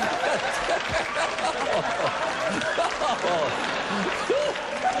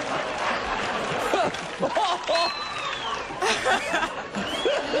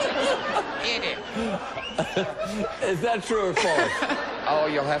 Is that true or false? Oh,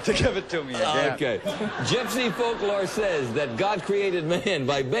 you'll have to give it to me again. Okay. Gypsy folklore says that God created man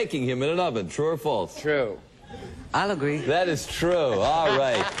by baking him in an oven. True or false? True. I'll agree. That is true. All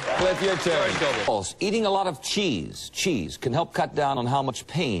right. Cliff, your turn. False. Eating a lot of cheese can help cut down on how much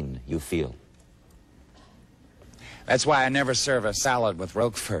pain you feel. That's why I never serve a salad with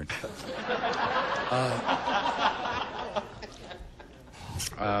Roquefort.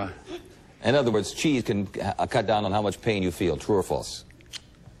 In other words, cheese can cut down on how much pain you feel. True or false?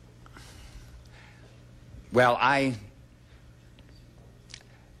 Well,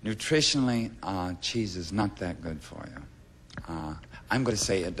 nutritionally, cheese is not that good for you. I'm going to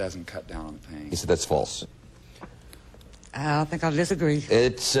say it doesn't cut down on the pain. He said that's false. I think I'll disagree.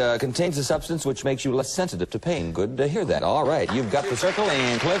 It contains a substance which makes you less sensitive to pain. Good to hear that. All right, you've got the circle,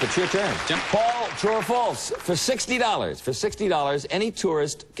 and Cliff, it's your turn. Paul, true or false? For $60, any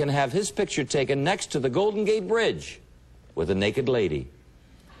tourist can have his picture taken next to the Golden Gate Bridge with a naked lady.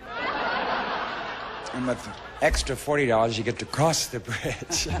 And with extra $40, you get to cross the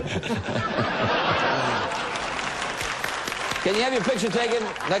bridge. Can you have your picture taken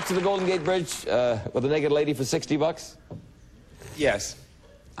next to the Golden Gate Bridge with a naked lady for $60? Yes.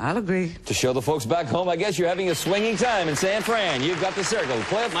 I'll agree. To show the folks back home, I guess you're having a swinging time in San Fran. You've got the circle.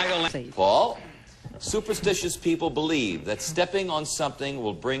 Cliff? Michael. Paul? Superstitious people believe that stepping on something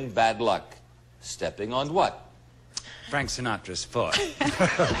will bring bad luck. Stepping on what? Frank Sinatra's foot.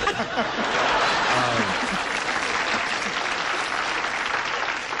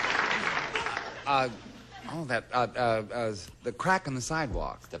 The crack in the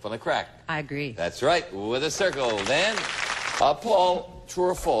sidewalk. Step on a crack. I agree. That's right, with a circle. Then, Paul, true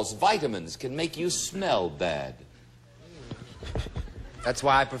or false? Vitamins can make you smell bad. That's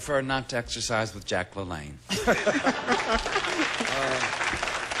why I prefer not to exercise with Jack LaLanne.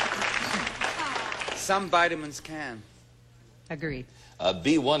 Some vitamins can. Agree.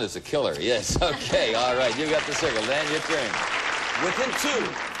 B1 is a killer, yes. Okay, all right, you got the circle. Dan, your turn.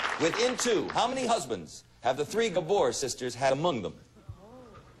 Within two, how many husbands have the three Gabor sisters had among them?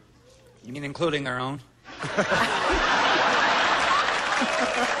 You mean including our own?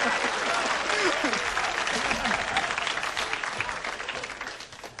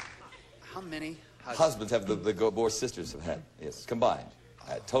 How many husbands have the Gabor sisters have had? Yes, combined,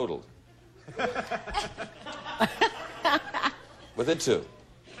 totaled. Within two.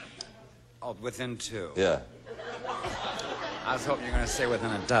 Oh, within two. Yeah. I was hoping you were going to say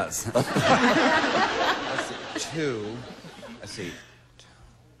within a dozen. Let's see. Two. Let's see. 2,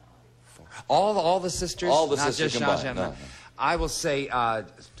 4. All the sisters? All the not sisters just combined. No. I will say a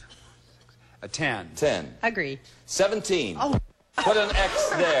 10. 10. Agree. 17. Oh. Put an X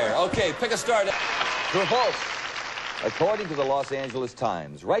there. Okay, pick a star. True or false? According to the Los Angeles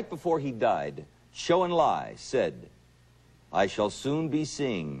Times, right before he died, Show and Lie said, "I shall soon be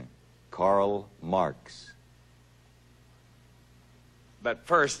seeing Karl Marx." But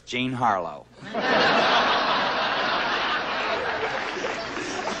first, Jean Harlow.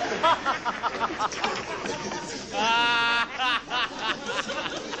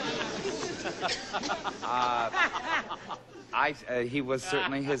 He was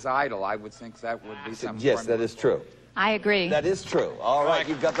certainly his idol. I would think that would be something. Yes, that is true. I agree. That is true. All right,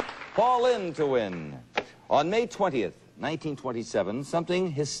 you've got the Paul Lynde to win. On May 20th, 1927,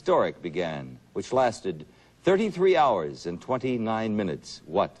 something historic began, which lasted 33 hours and 29 minutes.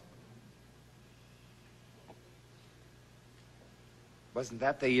 What? Wasn't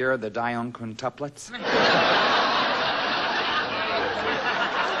that the year of the Dione quintuplets?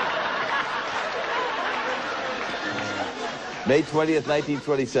 May 20th,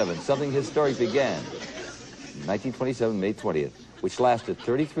 1927. Something historic began. 1927, May 20th, which lasted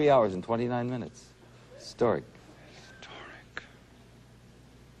 33 hours and 29 minutes. Historic.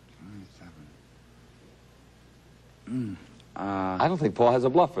 I don't think Paul has a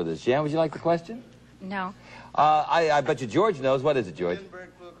bluff for this. Jan, would you like the question? No. I bet you George knows. What is it, George? Lindbergh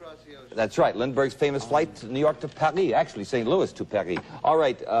flew across the ocean. That's right. Lindbergh's famous flight to New York to Paris. Actually, St. Louis to Paris. All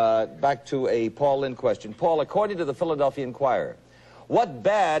right, back to a Paul Lynde question. Paul, according to the Philadelphia Inquirer, what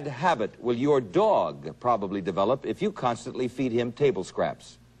bad habit will your dog probably develop if you constantly feed him table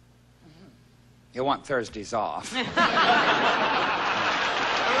scraps? You'll want Thursdays off.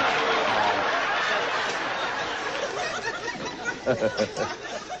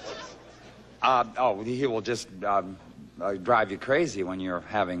 He will just drive you crazy when you're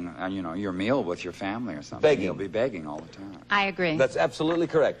having, your meal with your family or something. Begging. He'll be begging all the time. I agree. That's absolutely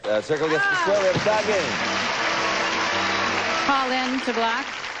correct. Circle gets the square. We have a tie game. Paul Lynde to block.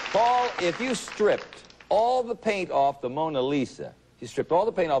 Paul, if you stripped all the paint off the Mona Lisa,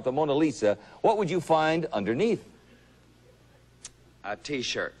 what would you find underneath? A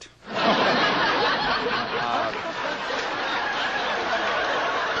T-shirt.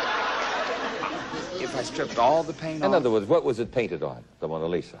 If I stripped all the paint off... In other words, what was it painted on, the Mona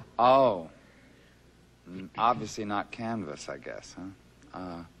Lisa? Oh. Obviously not canvas, I guess,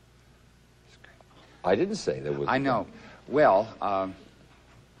 huh? I didn't say there was... I know. Well,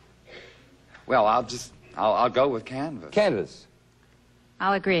 I'll go with canvas. Canvas.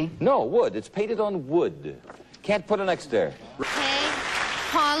 I'll agree. No, wood. It's painted on wood. Can't put an X there. Okay.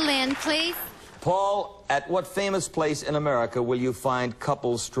 Paul Lynde, please. Paul, at what famous place in America will you find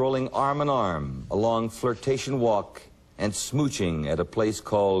couples strolling arm in arm along Flirtation Walk and smooching at a place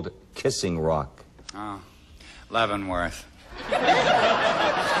called Kissing Rock? Oh, Leavenworth.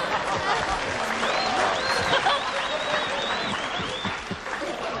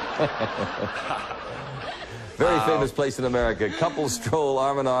 Very famous place in America. Couples stroll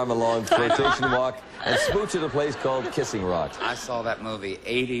arm in arm along Flirtation Walk and smooch at a place called Kissing Rock. I saw that movie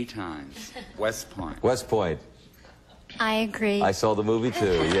 80 times. West Point. West Point. I agree. I saw the movie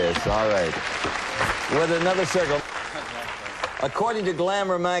too, yes. All right. With another circle. According to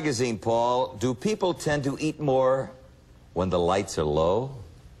Glamour magazine, Paul, do people tend to eat more when the lights are low?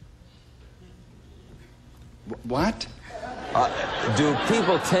 What? Do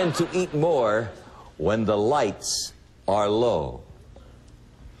people tend to eat more when the lights are low?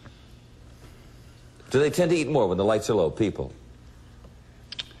 Do they tend to eat more when the lights are low, people?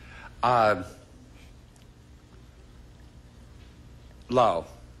 Low.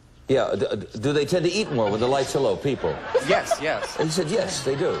 Yeah, do they tend to eat more when the lights are low, people? Yes, yes. And he said yes,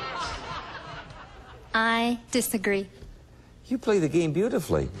 they do. I disagree. You play the game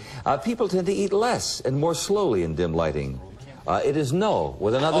beautifully. People tend to eat less and more slowly in dim lighting. It is no,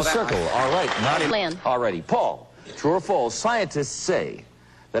 with another circle. All right. Lynn. All righty. Paul, true or false, scientists say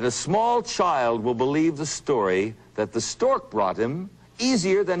that a small child will believe the story that the stork brought him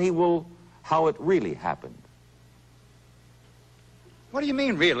easier than he will how it really happened. What do you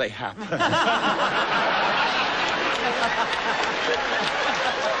mean, really happened?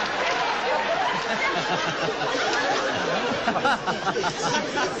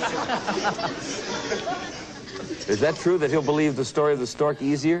 Is that true, that he'll believe the story of the stork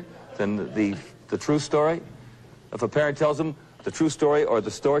easier than the true story? If a parent tells him the true story or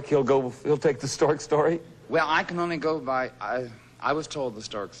the stork, he'll take the stork story? Well, I can only go by... I was told the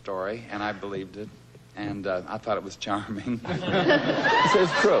stork story, and I believed it, and I thought it was charming. He says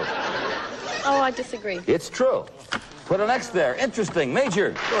true. Oh, I disagree. It's true. Put an X there. Interesting.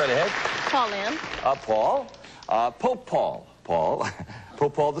 Major. Go right ahead. Paul Lynde. Paul. Pope Paul.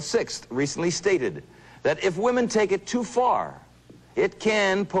 Pope Paul VI recently stated that if women take it too far, it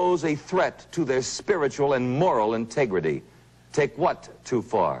can pose a threat to their spiritual and moral integrity. Take what too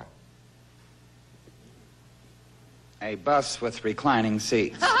far? A bus with reclining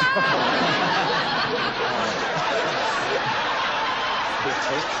seats.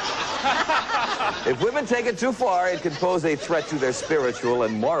 If women take it too far, it can pose a threat to their spiritual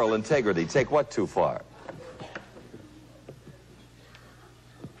and moral integrity. Take what too far?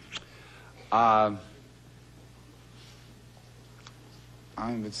 I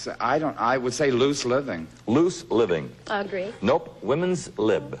would say loose living. Loose living. I agree. Nope. Women's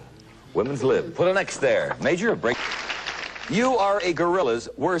lib. Women's lib. Put an X there. Major, break. You are a gorilla's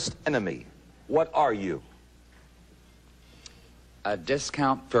worst enemy. What are you? A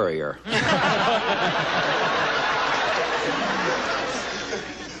discount furrier.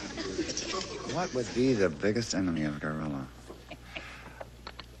 What would be the biggest enemy of a gorilla?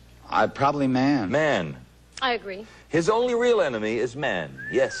 Probably man. Man. I agree. His only real enemy is man.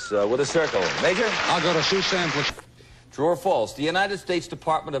 Yes, with a circle. Major? I'll go to Sue Sample. True or false? The United States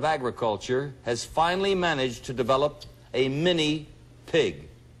Department of Agriculture has finally managed to develop a mini pig.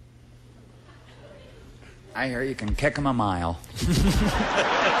 I hear you can kick him a mile.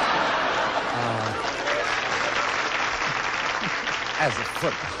 As a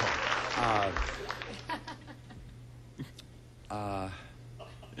football.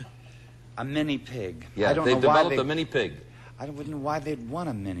 A mini pig. Yeah, they've developed a mini pig. I wouldn't know why they'd want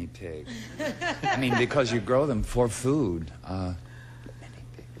a mini pig. I mean, because you grow them for food. Mini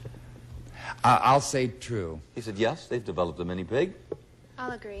pig. I'll say true. He said yes, they've developed a mini pig.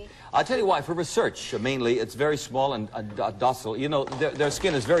 I'll agree. I'll tell you why. For research, mainly, it's very small and docile. You know, their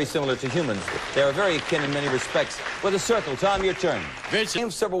skin is very similar to humans. They are very akin in many respects. With a circle, Tom, your turn. Vincent. We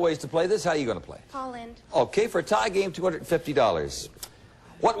have several ways to play this. How are you going to play? Paul Lynde. Okay, for a tie game, $250.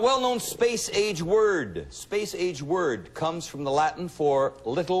 What well-known space-age word comes from the Latin for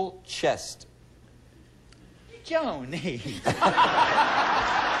little chest? Joni.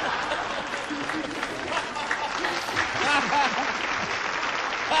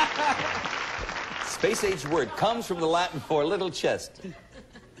 Space-age word comes from the Latin for little chest.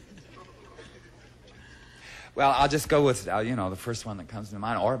 Well, I'll just go with, you know, the first one that comes to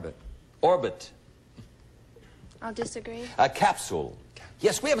mind, orbit. Orbit. I'll disagree. A capsule.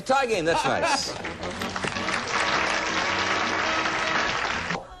 Yes, we have a tie game. That's nice.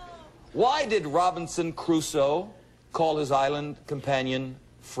 Why did Robinson Crusoe call his island companion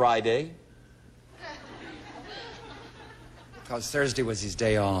Friday? Because Thursday was his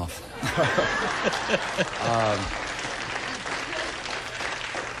day off.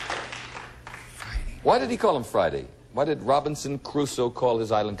 Why did he call him Friday? Why did Robinson Crusoe call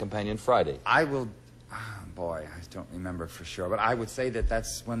his island companion Friday? I will... boy, I don't remember for sure, but I would say that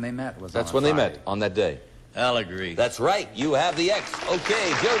that's when they met. That's when they met, on that day. I'll agree. That's right. You have the X.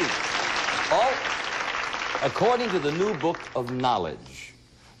 Okay, Jody. Paul, according to the new book of knowledge,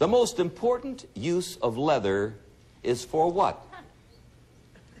 the most important use of leather is for what?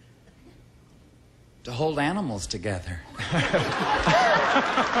 To hold animals together.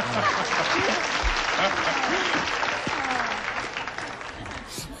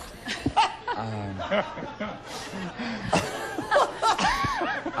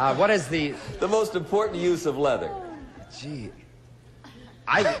 What is the most important use of leather? Gee,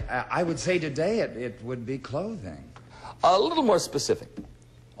 I would say today it would be clothing. A little more specific.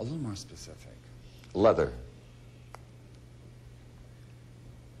 A little more specific. Leather.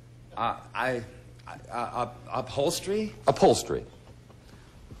 Upholstery. Upholstery.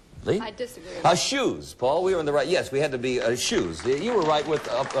 Lee? I disagree. Shoes, Paul. We were in the right. Yes, we had to be shoes. You were right with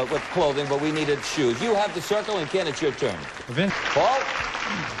clothing, but we needed shoes. You have the circle, and Ken, it's your turn. Paul,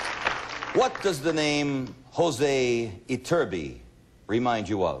 what does the name Jose Iturbi remind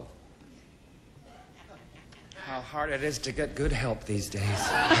you of? How hard it is to get good help these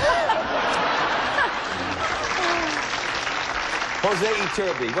days. Jose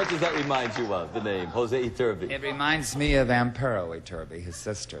Iturbi, what does that remind you of, the name, Jose Iturbi? It reminds me of Amparo Iturbi, his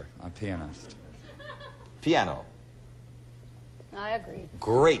sister, a pianist. Piano. I agree.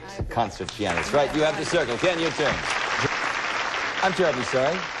 Great concert pianist. Right, you have the circle. Ken, your turn. I'm terribly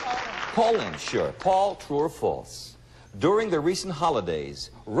sorry. Paul Lynde, sure. Paul, true or false? During the recent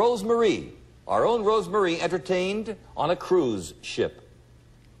holidays, Rosemarie, our own Rosemarie, entertained on a cruise ship.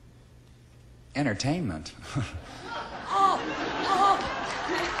 Entertainment.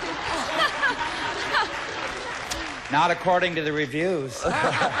 Not according to the reviews.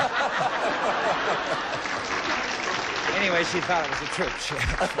 Anyway, she thought it was a troop ship.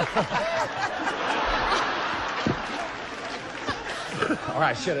 Or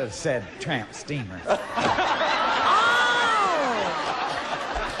I should have said tramp steamer.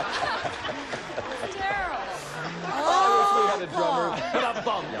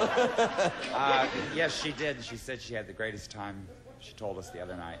 Yes, she did. She said she had the greatest time. She told us the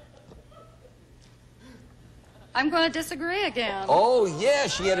other night. I'm going to disagree again. Oh, yeah,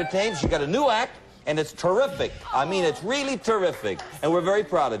 she entertained. She got a new act, and it's terrific. I mean, it's really terrific, and we're very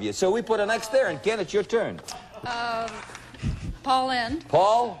proud of you. So we put an X there, and Ken, it's your turn. Paul Lynde.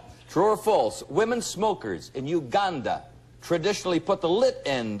 Paul, true or false? Women smokers in Uganda traditionally put the lit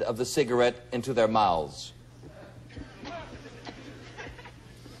end of the cigarette into their mouths.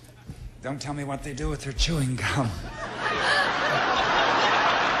 Don't tell me what they do with their chewing gum.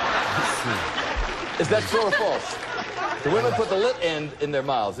 Is that true or false? The women put the lit end in their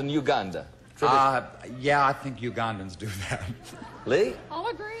mouths in Uganda. Yeah, I think Ugandans do that. Lee? I'll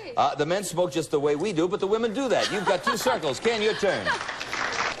agree. The men smoke just the way we do, but the women do that. You've got 2 circles. Ken, your turn.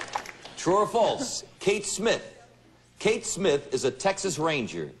 True or false? Kate Smith. Kate Smith is a Texas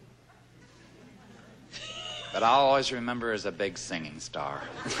Ranger. But I'll always remember her as a big singing star.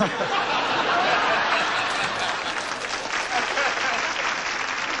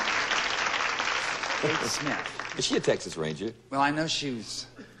 Kate Smith. Is she a Texas Ranger? Well, I know she was,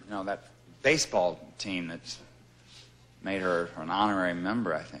 you know, that baseball team that's made her an honorary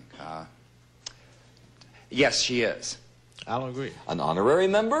member, I think. Yes, she is. I'll agree. An honorary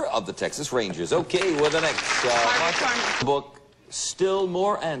member of the Texas Rangers. Okay, well, the next book, Still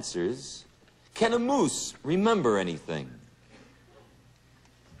More Answers. Can a moose remember anything?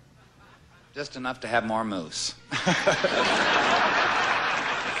 Just enough to have more moose.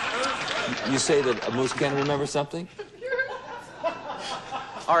 You say that a moose can remember something?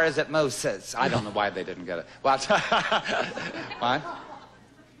 Or is it Moses? I don't know why they didn't get it. What? What?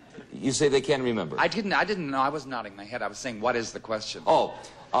 You say they can remember. I didn't know. I was nodding my head. I was saying, what is the question? Oh,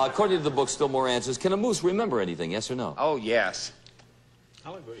 according to the book, Still More Answers, can a moose remember anything, yes or no? Oh, yes.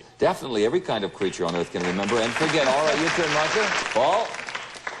 I'll agree. Definitely every kind of creature on earth can remember and forget. All right, your turn, Martha. Paul,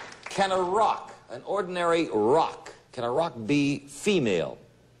 can a rock, an ordinary rock, can a rock be female?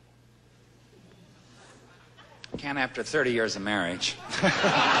 Can after 30 years of marriage. Can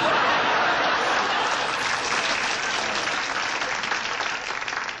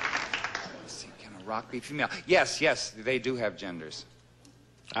a rock be female? Yes, yes, they do have genders.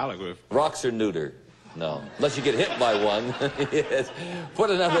 I'll agree. Rocks are neuter. No, unless you get hit by one. Yes. Put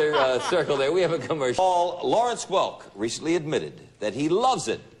another circle there. We have a commercial. Paul, Lawrence Welk recently admitted that he loves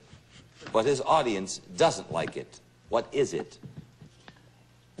it, but his audience doesn't like it. What is it?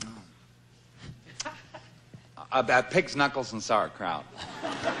 About pig's knuckles and sauerkraut.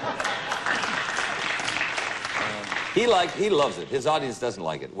 He loves it. His audience doesn't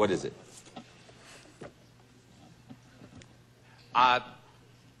like it. What is it?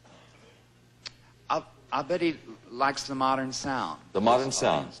 I bet he likes the modern sound. The modern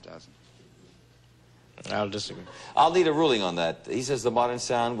sound. Doesn't. I'll disagree. I'll need a ruling on that. He says the modern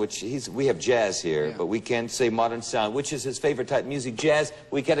sound, which we have jazz here, but we can't say modern sound. Which is his favorite type of music? Jazz.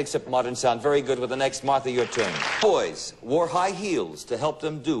 We can't accept modern sound. Very good. With the next, Martha, your turn. Boys wore high heels to help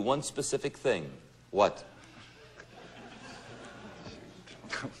them do one specific thing. What?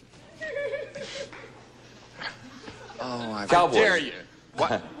 Oh, Cowboys. How dare you?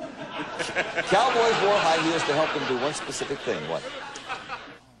 What? Cowboys wore high heels to help them do one specific thing. What?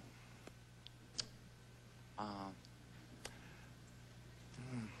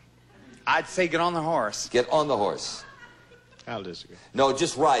 I'd say get on the horse. Get on the horse. I'll disagree. No,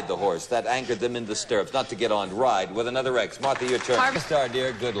 just ride the horse. That anchored them in the stirrups. Not to get on. Ride with another X. Martha, your turn. Star,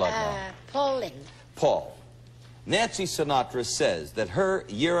 dear. Good luck, Mom. Paul Lynde. Paul. Nancy Sinatra says that her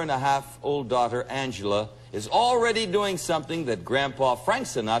year-and-a-half-old daughter, Angela, is already doing something that Grandpa Frank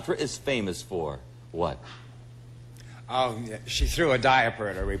Sinatra is famous for. What? Oh, yeah. She threw a diaper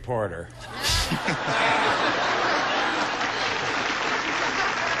at a reporter.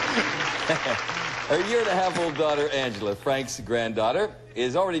 Her year-and-a-half-old daughter, Angela, Frank's granddaughter,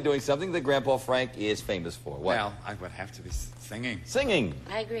 is already doing something that Grandpa Frank is famous for. What? Well, I would have to be singing. Singing.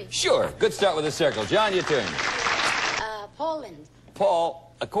 I agree. Sure. Good start with a circle. John, your turn. Paul Lynde.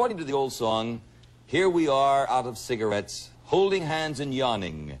 Paul, according to the old song, here we are out of cigarettes, holding hands and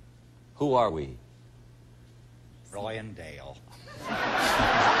yawning. Who are we? Roy and Dale.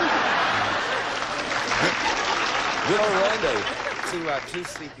 Good old Roy and Dale. Two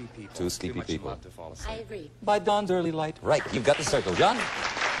sleepy people. Two sleepy Too much people. love to fall asleep. I agree. By dawn's early light. Right. You've got the circle. John?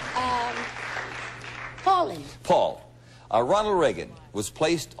 Paul Lynde. Paul. Ronald Reagan was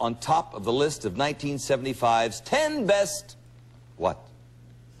placed on top of the list of 1975's 10 best... What?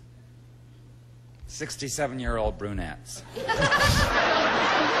 67-year-old brunettes.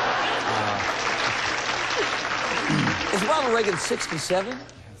 Is Ronald Reagan 67? Yes.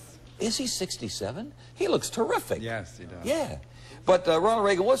 Is he 67? He looks terrific. Yes, he does. Yeah. But Ronald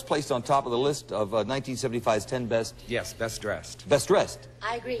Reagan was placed on top of the list of 1975's 10 best... Yes, best dressed. Best dressed.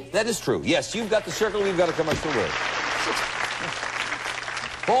 I agree. That is true. Yes, you've got the circle, we've got a commercial word.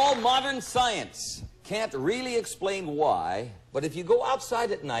 Paul, modern science can't really explain why, but if you go outside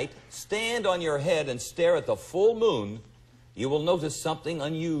at night, stand on your head and stare at the full moon, you will notice something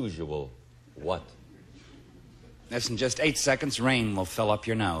unusual. What? Listen, just 8 seconds, rain will fill up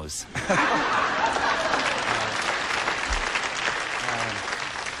your nose.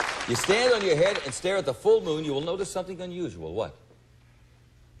 You stand on your head and stare at the full moon, you will notice something unusual. What?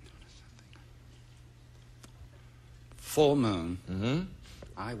 Full moon. Mm-hmm.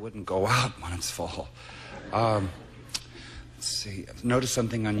 I wouldn't go out when it's full. Let's see. Notice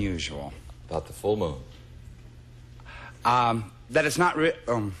something unusual. About the full moon. That it's not I was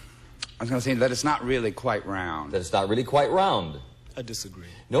going to say that it's not really quite round. That it's not really quite round. I disagree.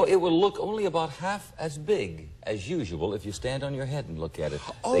 No, it will look only about half as big as usual if you stand on your head and look at it.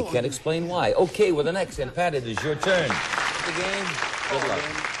 Oh, They can't explain why. Okay, with the next, and Pat, it is your turn. The game. Good luck.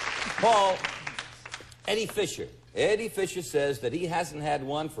 Paul, Eddie Fisher. Eddie Fisher says that he hasn't had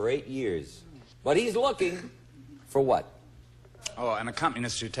one for 8 years. But he's looking for what? Oh, an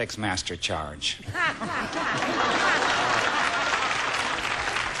accompanist who takes master charge.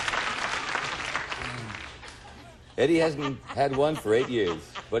 Eddie hasn't had one for 8 years,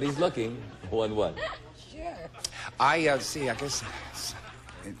 but he's looking for what? Sure. I guess it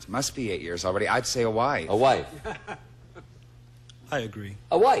must be 8 years already. I'd say a wife. A wife. I agree.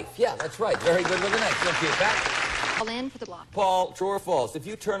 A wife. Yeah, that's right. Very good with the next. Thank you, Pat. Paul in for the block. Paul, true or false? If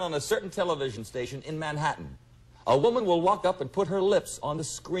you turn on a certain television station in Manhattan, a woman will walk up and put her lips on the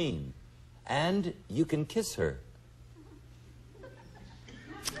screen, and you can kiss her.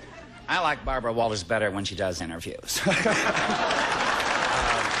 I like Barbara Walters better when she does interviews. But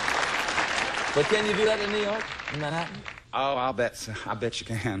can you do that in New York, in Manhattan? Oh, I bet you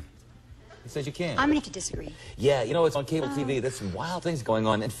can. He says you can. I'm going to have to disagree. Yeah, you know, it's on cable TV. There's some wild things going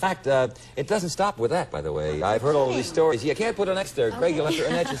on. In fact, it doesn't stop with that, by the way. I've heard all these stories. You can't put an X there. Greg, you'll have to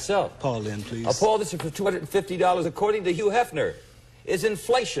earn that yourself. Paul Lynde, please. Paul, this is for $250. According to Hugh Hefner, is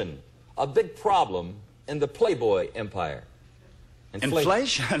inflation a big problem in the Playboy empire?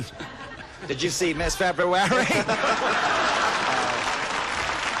 Inflation? Did you see Miss February?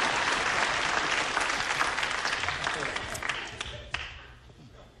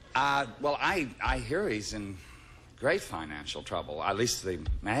 Well, I hear he's in great financial trouble. At least the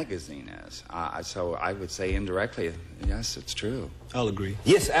magazine is. So I would say indirectly, yes, it's true. I'll agree.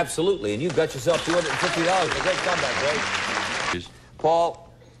 Yes, absolutely. And you've got yourself $250. A great comeback, Greg. Paul,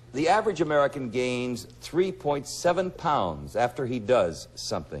 the average American gains 3.7 pounds after he does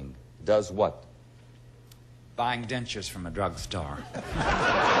something. Does what? Buying dentures from a drugstore.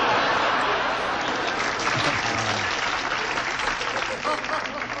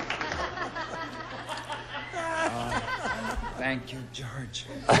 Thank you, George.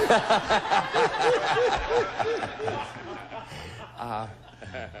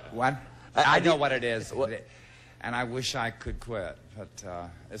 What? I know what it is. And I wish I could quit, but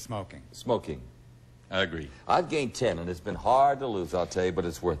it's smoking. Smoking. I agree. I've gained 10, and it's been hard to lose, I'll tell you, but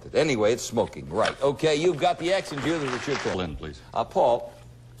it's worth it. Anyway, it's smoking. Right. Okay, you've got the X, and Judith, it's your turn. Lynde, please. Paul,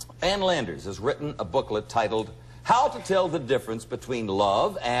 Ann Landers has written a booklet titled How to Tell the Difference Between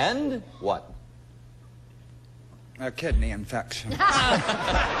Love and what? A kidney infection. Ann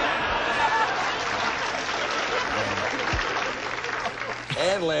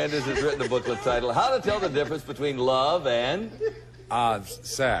Landers has written a booklet titled How to Tell the Difference Between Love and...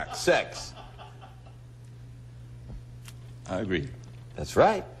 Sex. Sex. I agree. That's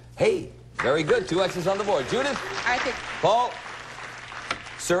right. Hey, very good. 2 X's on the board. Judith? I think... Paul?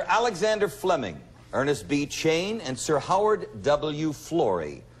 Sir Alexander Fleming, Ernest B. Chain, and Sir Howard W.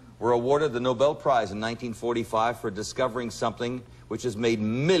 Florey were awarded the Nobel Prize in 1945 for discovering something which has made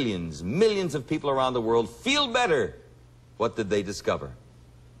millions of people around the world feel better. What did they discover?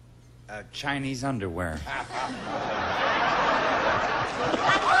 Chinese underwear.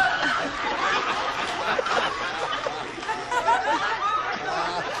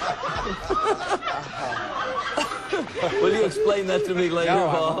 Will you explain that to me later, No,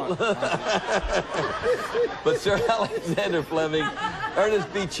 Paul? But Sir Alexander Fleming,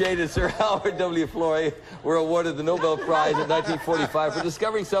 Ernest B. Chain, and Sir Howard W. Florey were awarded the Nobel Prize in 1945 for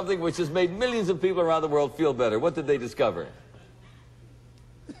discovering something which has made millions of people around the world feel better. What did they discover?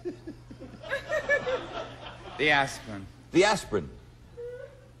 The aspirin. The aspirin.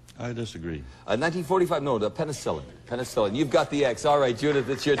 I disagree. 1945, no, the penicillin. Penicillin. You've got the X. All right, Judith,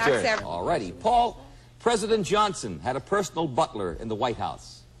 it's your turn. All righty. Paul, President Johnson had a personal butler in the White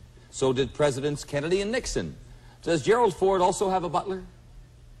House. So did Presidents Kennedy and Nixon. Does Gerald Ford also have a butler?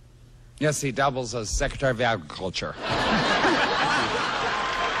 Yes, he doubles as Secretary of Agriculture.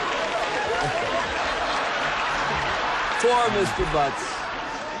 Poor Mr. Butts.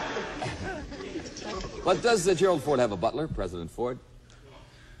 But does Gerald Ford have a butler, President Ford?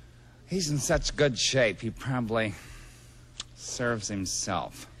 He's in such good shape, he probably serves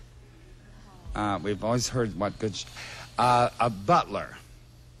himself. We've always heard what good... a butler.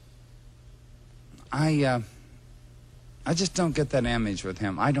 I just don't get that image with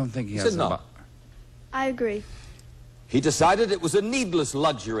him. I don't think he has a butler. I agree. He decided it was a needless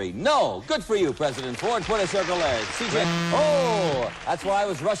luxury. No. Good for you, President Ford. Put a circle there. CJ. Oh, that's why I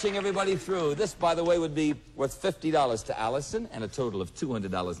was rushing everybody through. This, by the way, would be worth $50 to Allison and a total of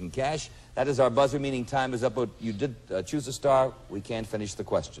 $200 in cash. That is our buzzer, meaning time is up, but you did choose a star. We can't finish the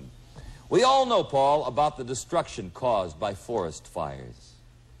question. We all know, Paul, about the destruction caused by forest fires.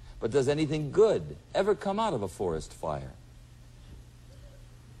 But does anything good ever come out of a forest fire?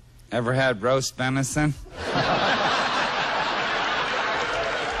 Ever had roast venison?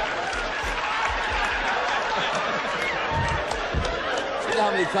 How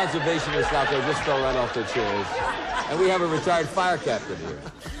many conservationists out there just fell right off their chairs? And we have a retired fire captain here.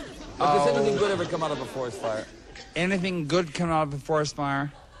 But does anything good ever come out of a forest fire? Anything good come out of a forest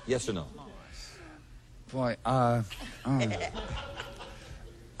fire? Yes or no? Boy,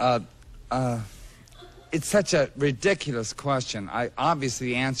 it's such a ridiculous question. Obviously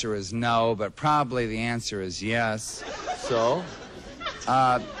the answer is no, but probably the answer is yes. So?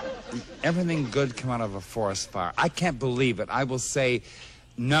 Everything good come out of a forest fire. I can't believe it. I will say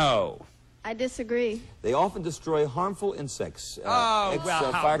no. I disagree. They often destroy harmful insects. Well,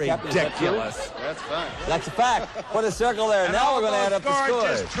 how ridiculous. That's fun. That's a fact. Put a circle there. And now we're going to add up the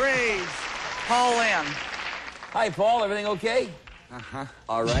scores. Trees. Paul Lynde. Hi, Paul. Everything okay? Uh-huh.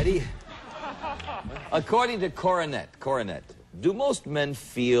 All righty. According to Coronet, do most men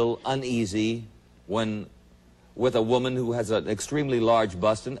feel uneasy when with a woman who has an extremely large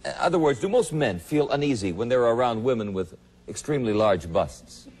bust? In other words, do most men feel uneasy when they're around women with extremely large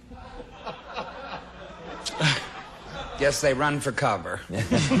busts? Yes, they run for cover.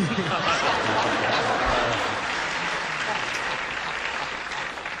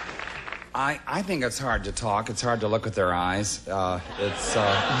 I think it's hard to talk. It's hard to look at their eyes. It's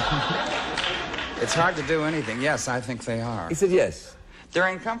hard to do anything. Yes, I think they are. He said yes. They're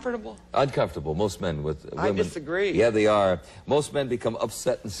uncomfortable? Uncomfortable. Most men with women. I disagree. Yeah, they are. Most men become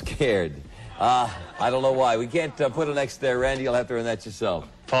upset and scared. I don't know why. We can't put an X there, Randy. You'll have to earn that yourself.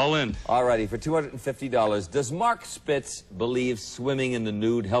 Paul Lynde. All righty, for $250. Does Mark Spitz believe swimming in the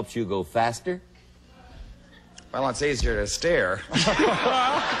nude helps you go faster? Well, it's easier to stare.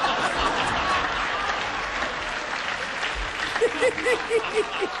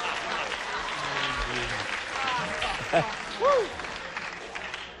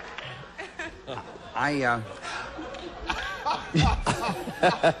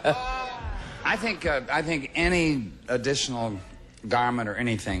 I think any additional garment or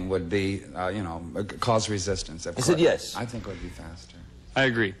anything would be, cause resistance. He said yes. I think it would be faster. I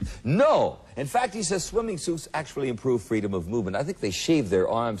agree. No. In fact, he says swimming suits actually improve freedom of movement. I think they shave their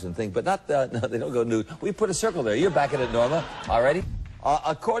arms and things, but not no, they don't go nude. We put a circle there. You're back at it, Norma. All righty?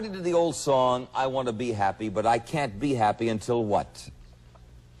 According to the old song, I want to be happy, but I can't be happy until what?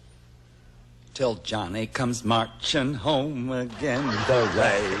 Till Johnny comes marching home again.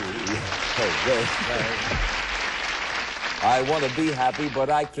 I want to be happy, but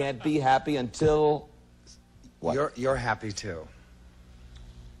I can't be happy until what? You're happy too.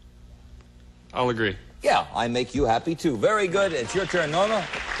 I'll agree. Yeah, I make you happy too. Very good. It's your turn, Norma.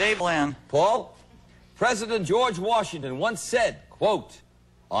 Dave Lynn. Paul? President George Washington once said, quote,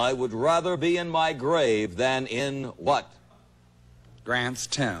 I would rather be in my grave than in what? Grant's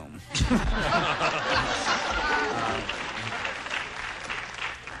tomb.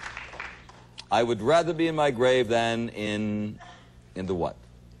 I would rather be in my grave than in the what?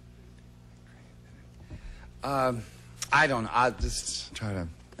 I don't know. I'll just try to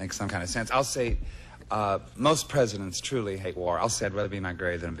make some kind of sense. I'll say most presidents truly hate war. I'll say I'd rather be in my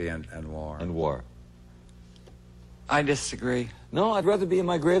grave than be in war. In war. I disagree. No, I'd rather be in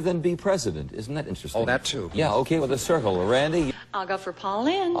my grave than be president. Isn't that interesting? Oh, that too. Yeah, okay, with a circle. Randy? I'll go for Paul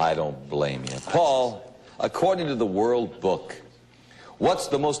Lynde. I don't blame you. Paul, according to the World Book, what's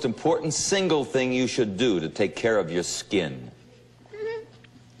the most important single thing you should do to take care of your skin?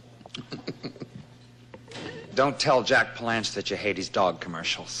 Don't tell Jack Palance that you hate his dog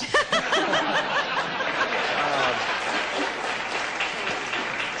commercials.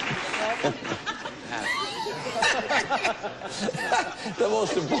 The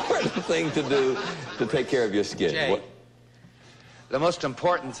most important thing to do to take care of your skin. Jay, what? The most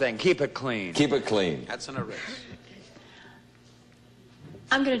important thing, keep it clean. Keep it clean. That's an erase.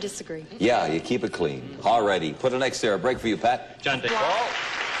 I'm going to disagree. Yeah, you keep it clean. Alrighty. Put an X there. A break for you, Pat. John Dick. Paul?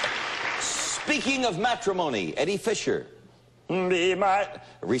 Speaking of matrimony, Eddie Fisher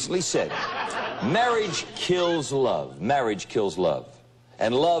recently said, marriage kills love. Marriage kills love.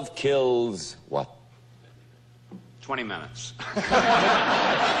 And love kills what? 20 minutes.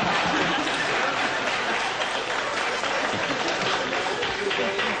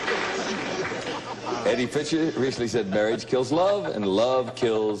 Eddie Eddie Fisher recently said marriage kills love and love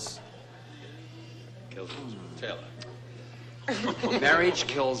kills... Taylor. Marriage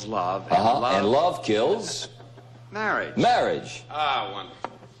kills love, And love kills... marriage. Marriage. Ah, wonderful.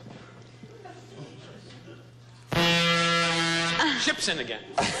 Chips in again.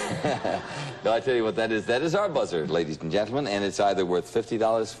 No, I tell you what that is. That is our buzzer, ladies and gentlemen, and it's either worth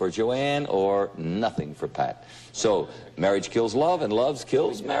 $50 for Joanne or nothing for Pat. So, marriage kills love and love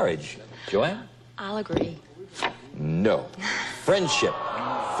kills marriage. Joanne? I'll agree. No. Friendship.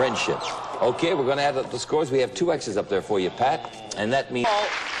 Friendship. Okay, we're going to add up the scores. We have 2 X's up there for you, Pat, and that means...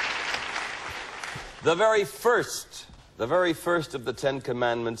 The very first of the 10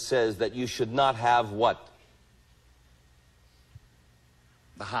 Commandments says that you should not have what?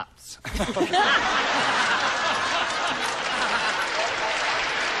 The hops.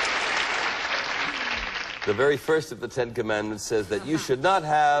 The very first of the 10 Commandments says that you should not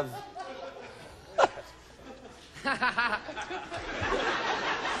have...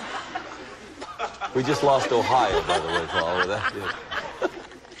 We just lost Ohio, by the way, Paul, with that. Yeah.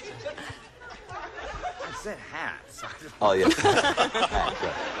 I said hats. Oh, yes. Hats,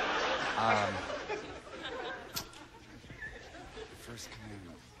 right. First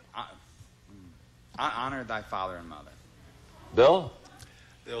commandment. Honor thy father and mother. Bill?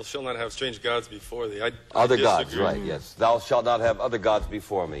 Thou shalt not have strange gods before thee. I Other disagree. gods, right, yes. Thou shalt not have other gods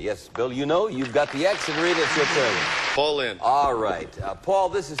before me. Yes, Bill, you know, you've got the X, and Rita, it's your turn. Paul Lynde. All right. Paul,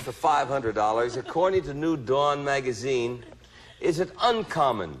 this is for $500. According to New Dawn magazine, is it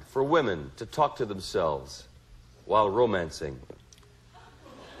uncommon for women to talk to themselves while romancing?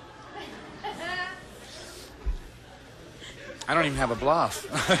 I don't even have a bluff.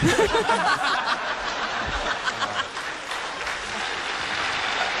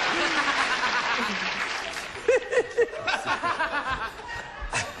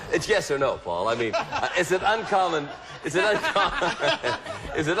 It's yes or no, Paul. I mean, is it uncommon? Is it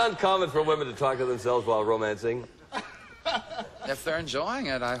uncommon for women to talk to themselves while romancing? If they're enjoying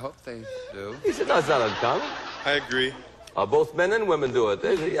it, I hope they do. He said, no, it's not uncommon. I agree. Both men and women do it.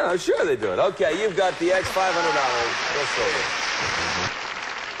 Yeah, sure they do it. Okay, you've got the X,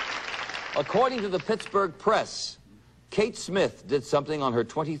 $500. According to the Pittsburgh Press, Kate Smith did something on her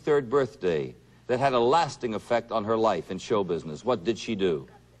 23rd birthday that had a lasting effect on her life in show business. What did she do?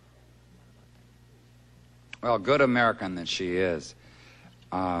 Well, good American that she is,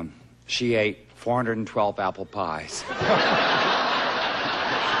 she ate 412 apple pies.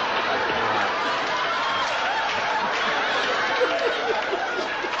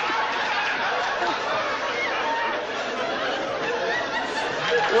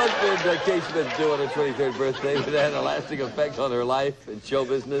 What did Kate Smith do on her 23rd birthday that had a lasting effect on her life in show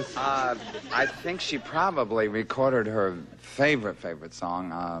business? I think she probably recorded her favorite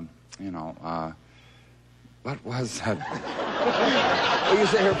song, what was that? Oh, you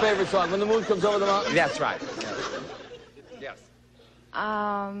say her favorite song, When the Moon Comes Over the Mountain? That's right. Yes.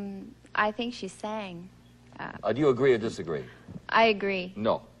 I think she sang. Do you agree or disagree? I agree.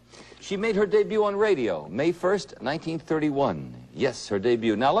 No. She made her debut on radio, May 1st, 1931. Yes, her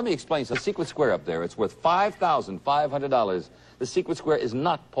debut. Now, let me explain. So, the secret square up there, it's worth $5,500. The secret square is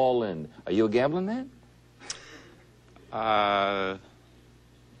not Paul Lynde. Are you a gambling man?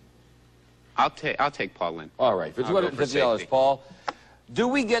 I'll take Paul Lynde. All right, for $250, Paul. Do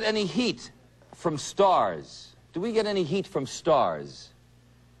we get any heat from stars? Do we get any heat from stars?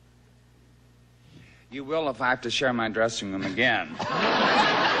 You will if I have to share my dressing room again.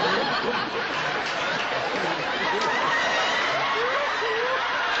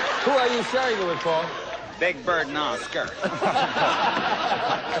 Who are you sharing it with, Paul? Big Bird and Oscar.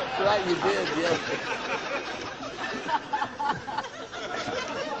 That's right, you did, yes.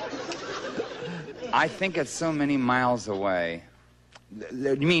 I think it's so many miles away.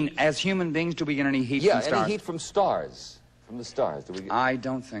 You mean, as human beings, do we get any heat from stars? Yeah, any heat from stars. From the stars. Do we get... I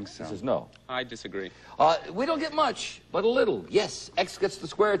don't think so. He says no. I disagree. We don't get much, but a little. Yes, X gets the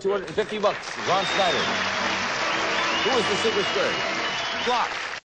square, $250. Ron Snyder. Who is the secret square? Clock.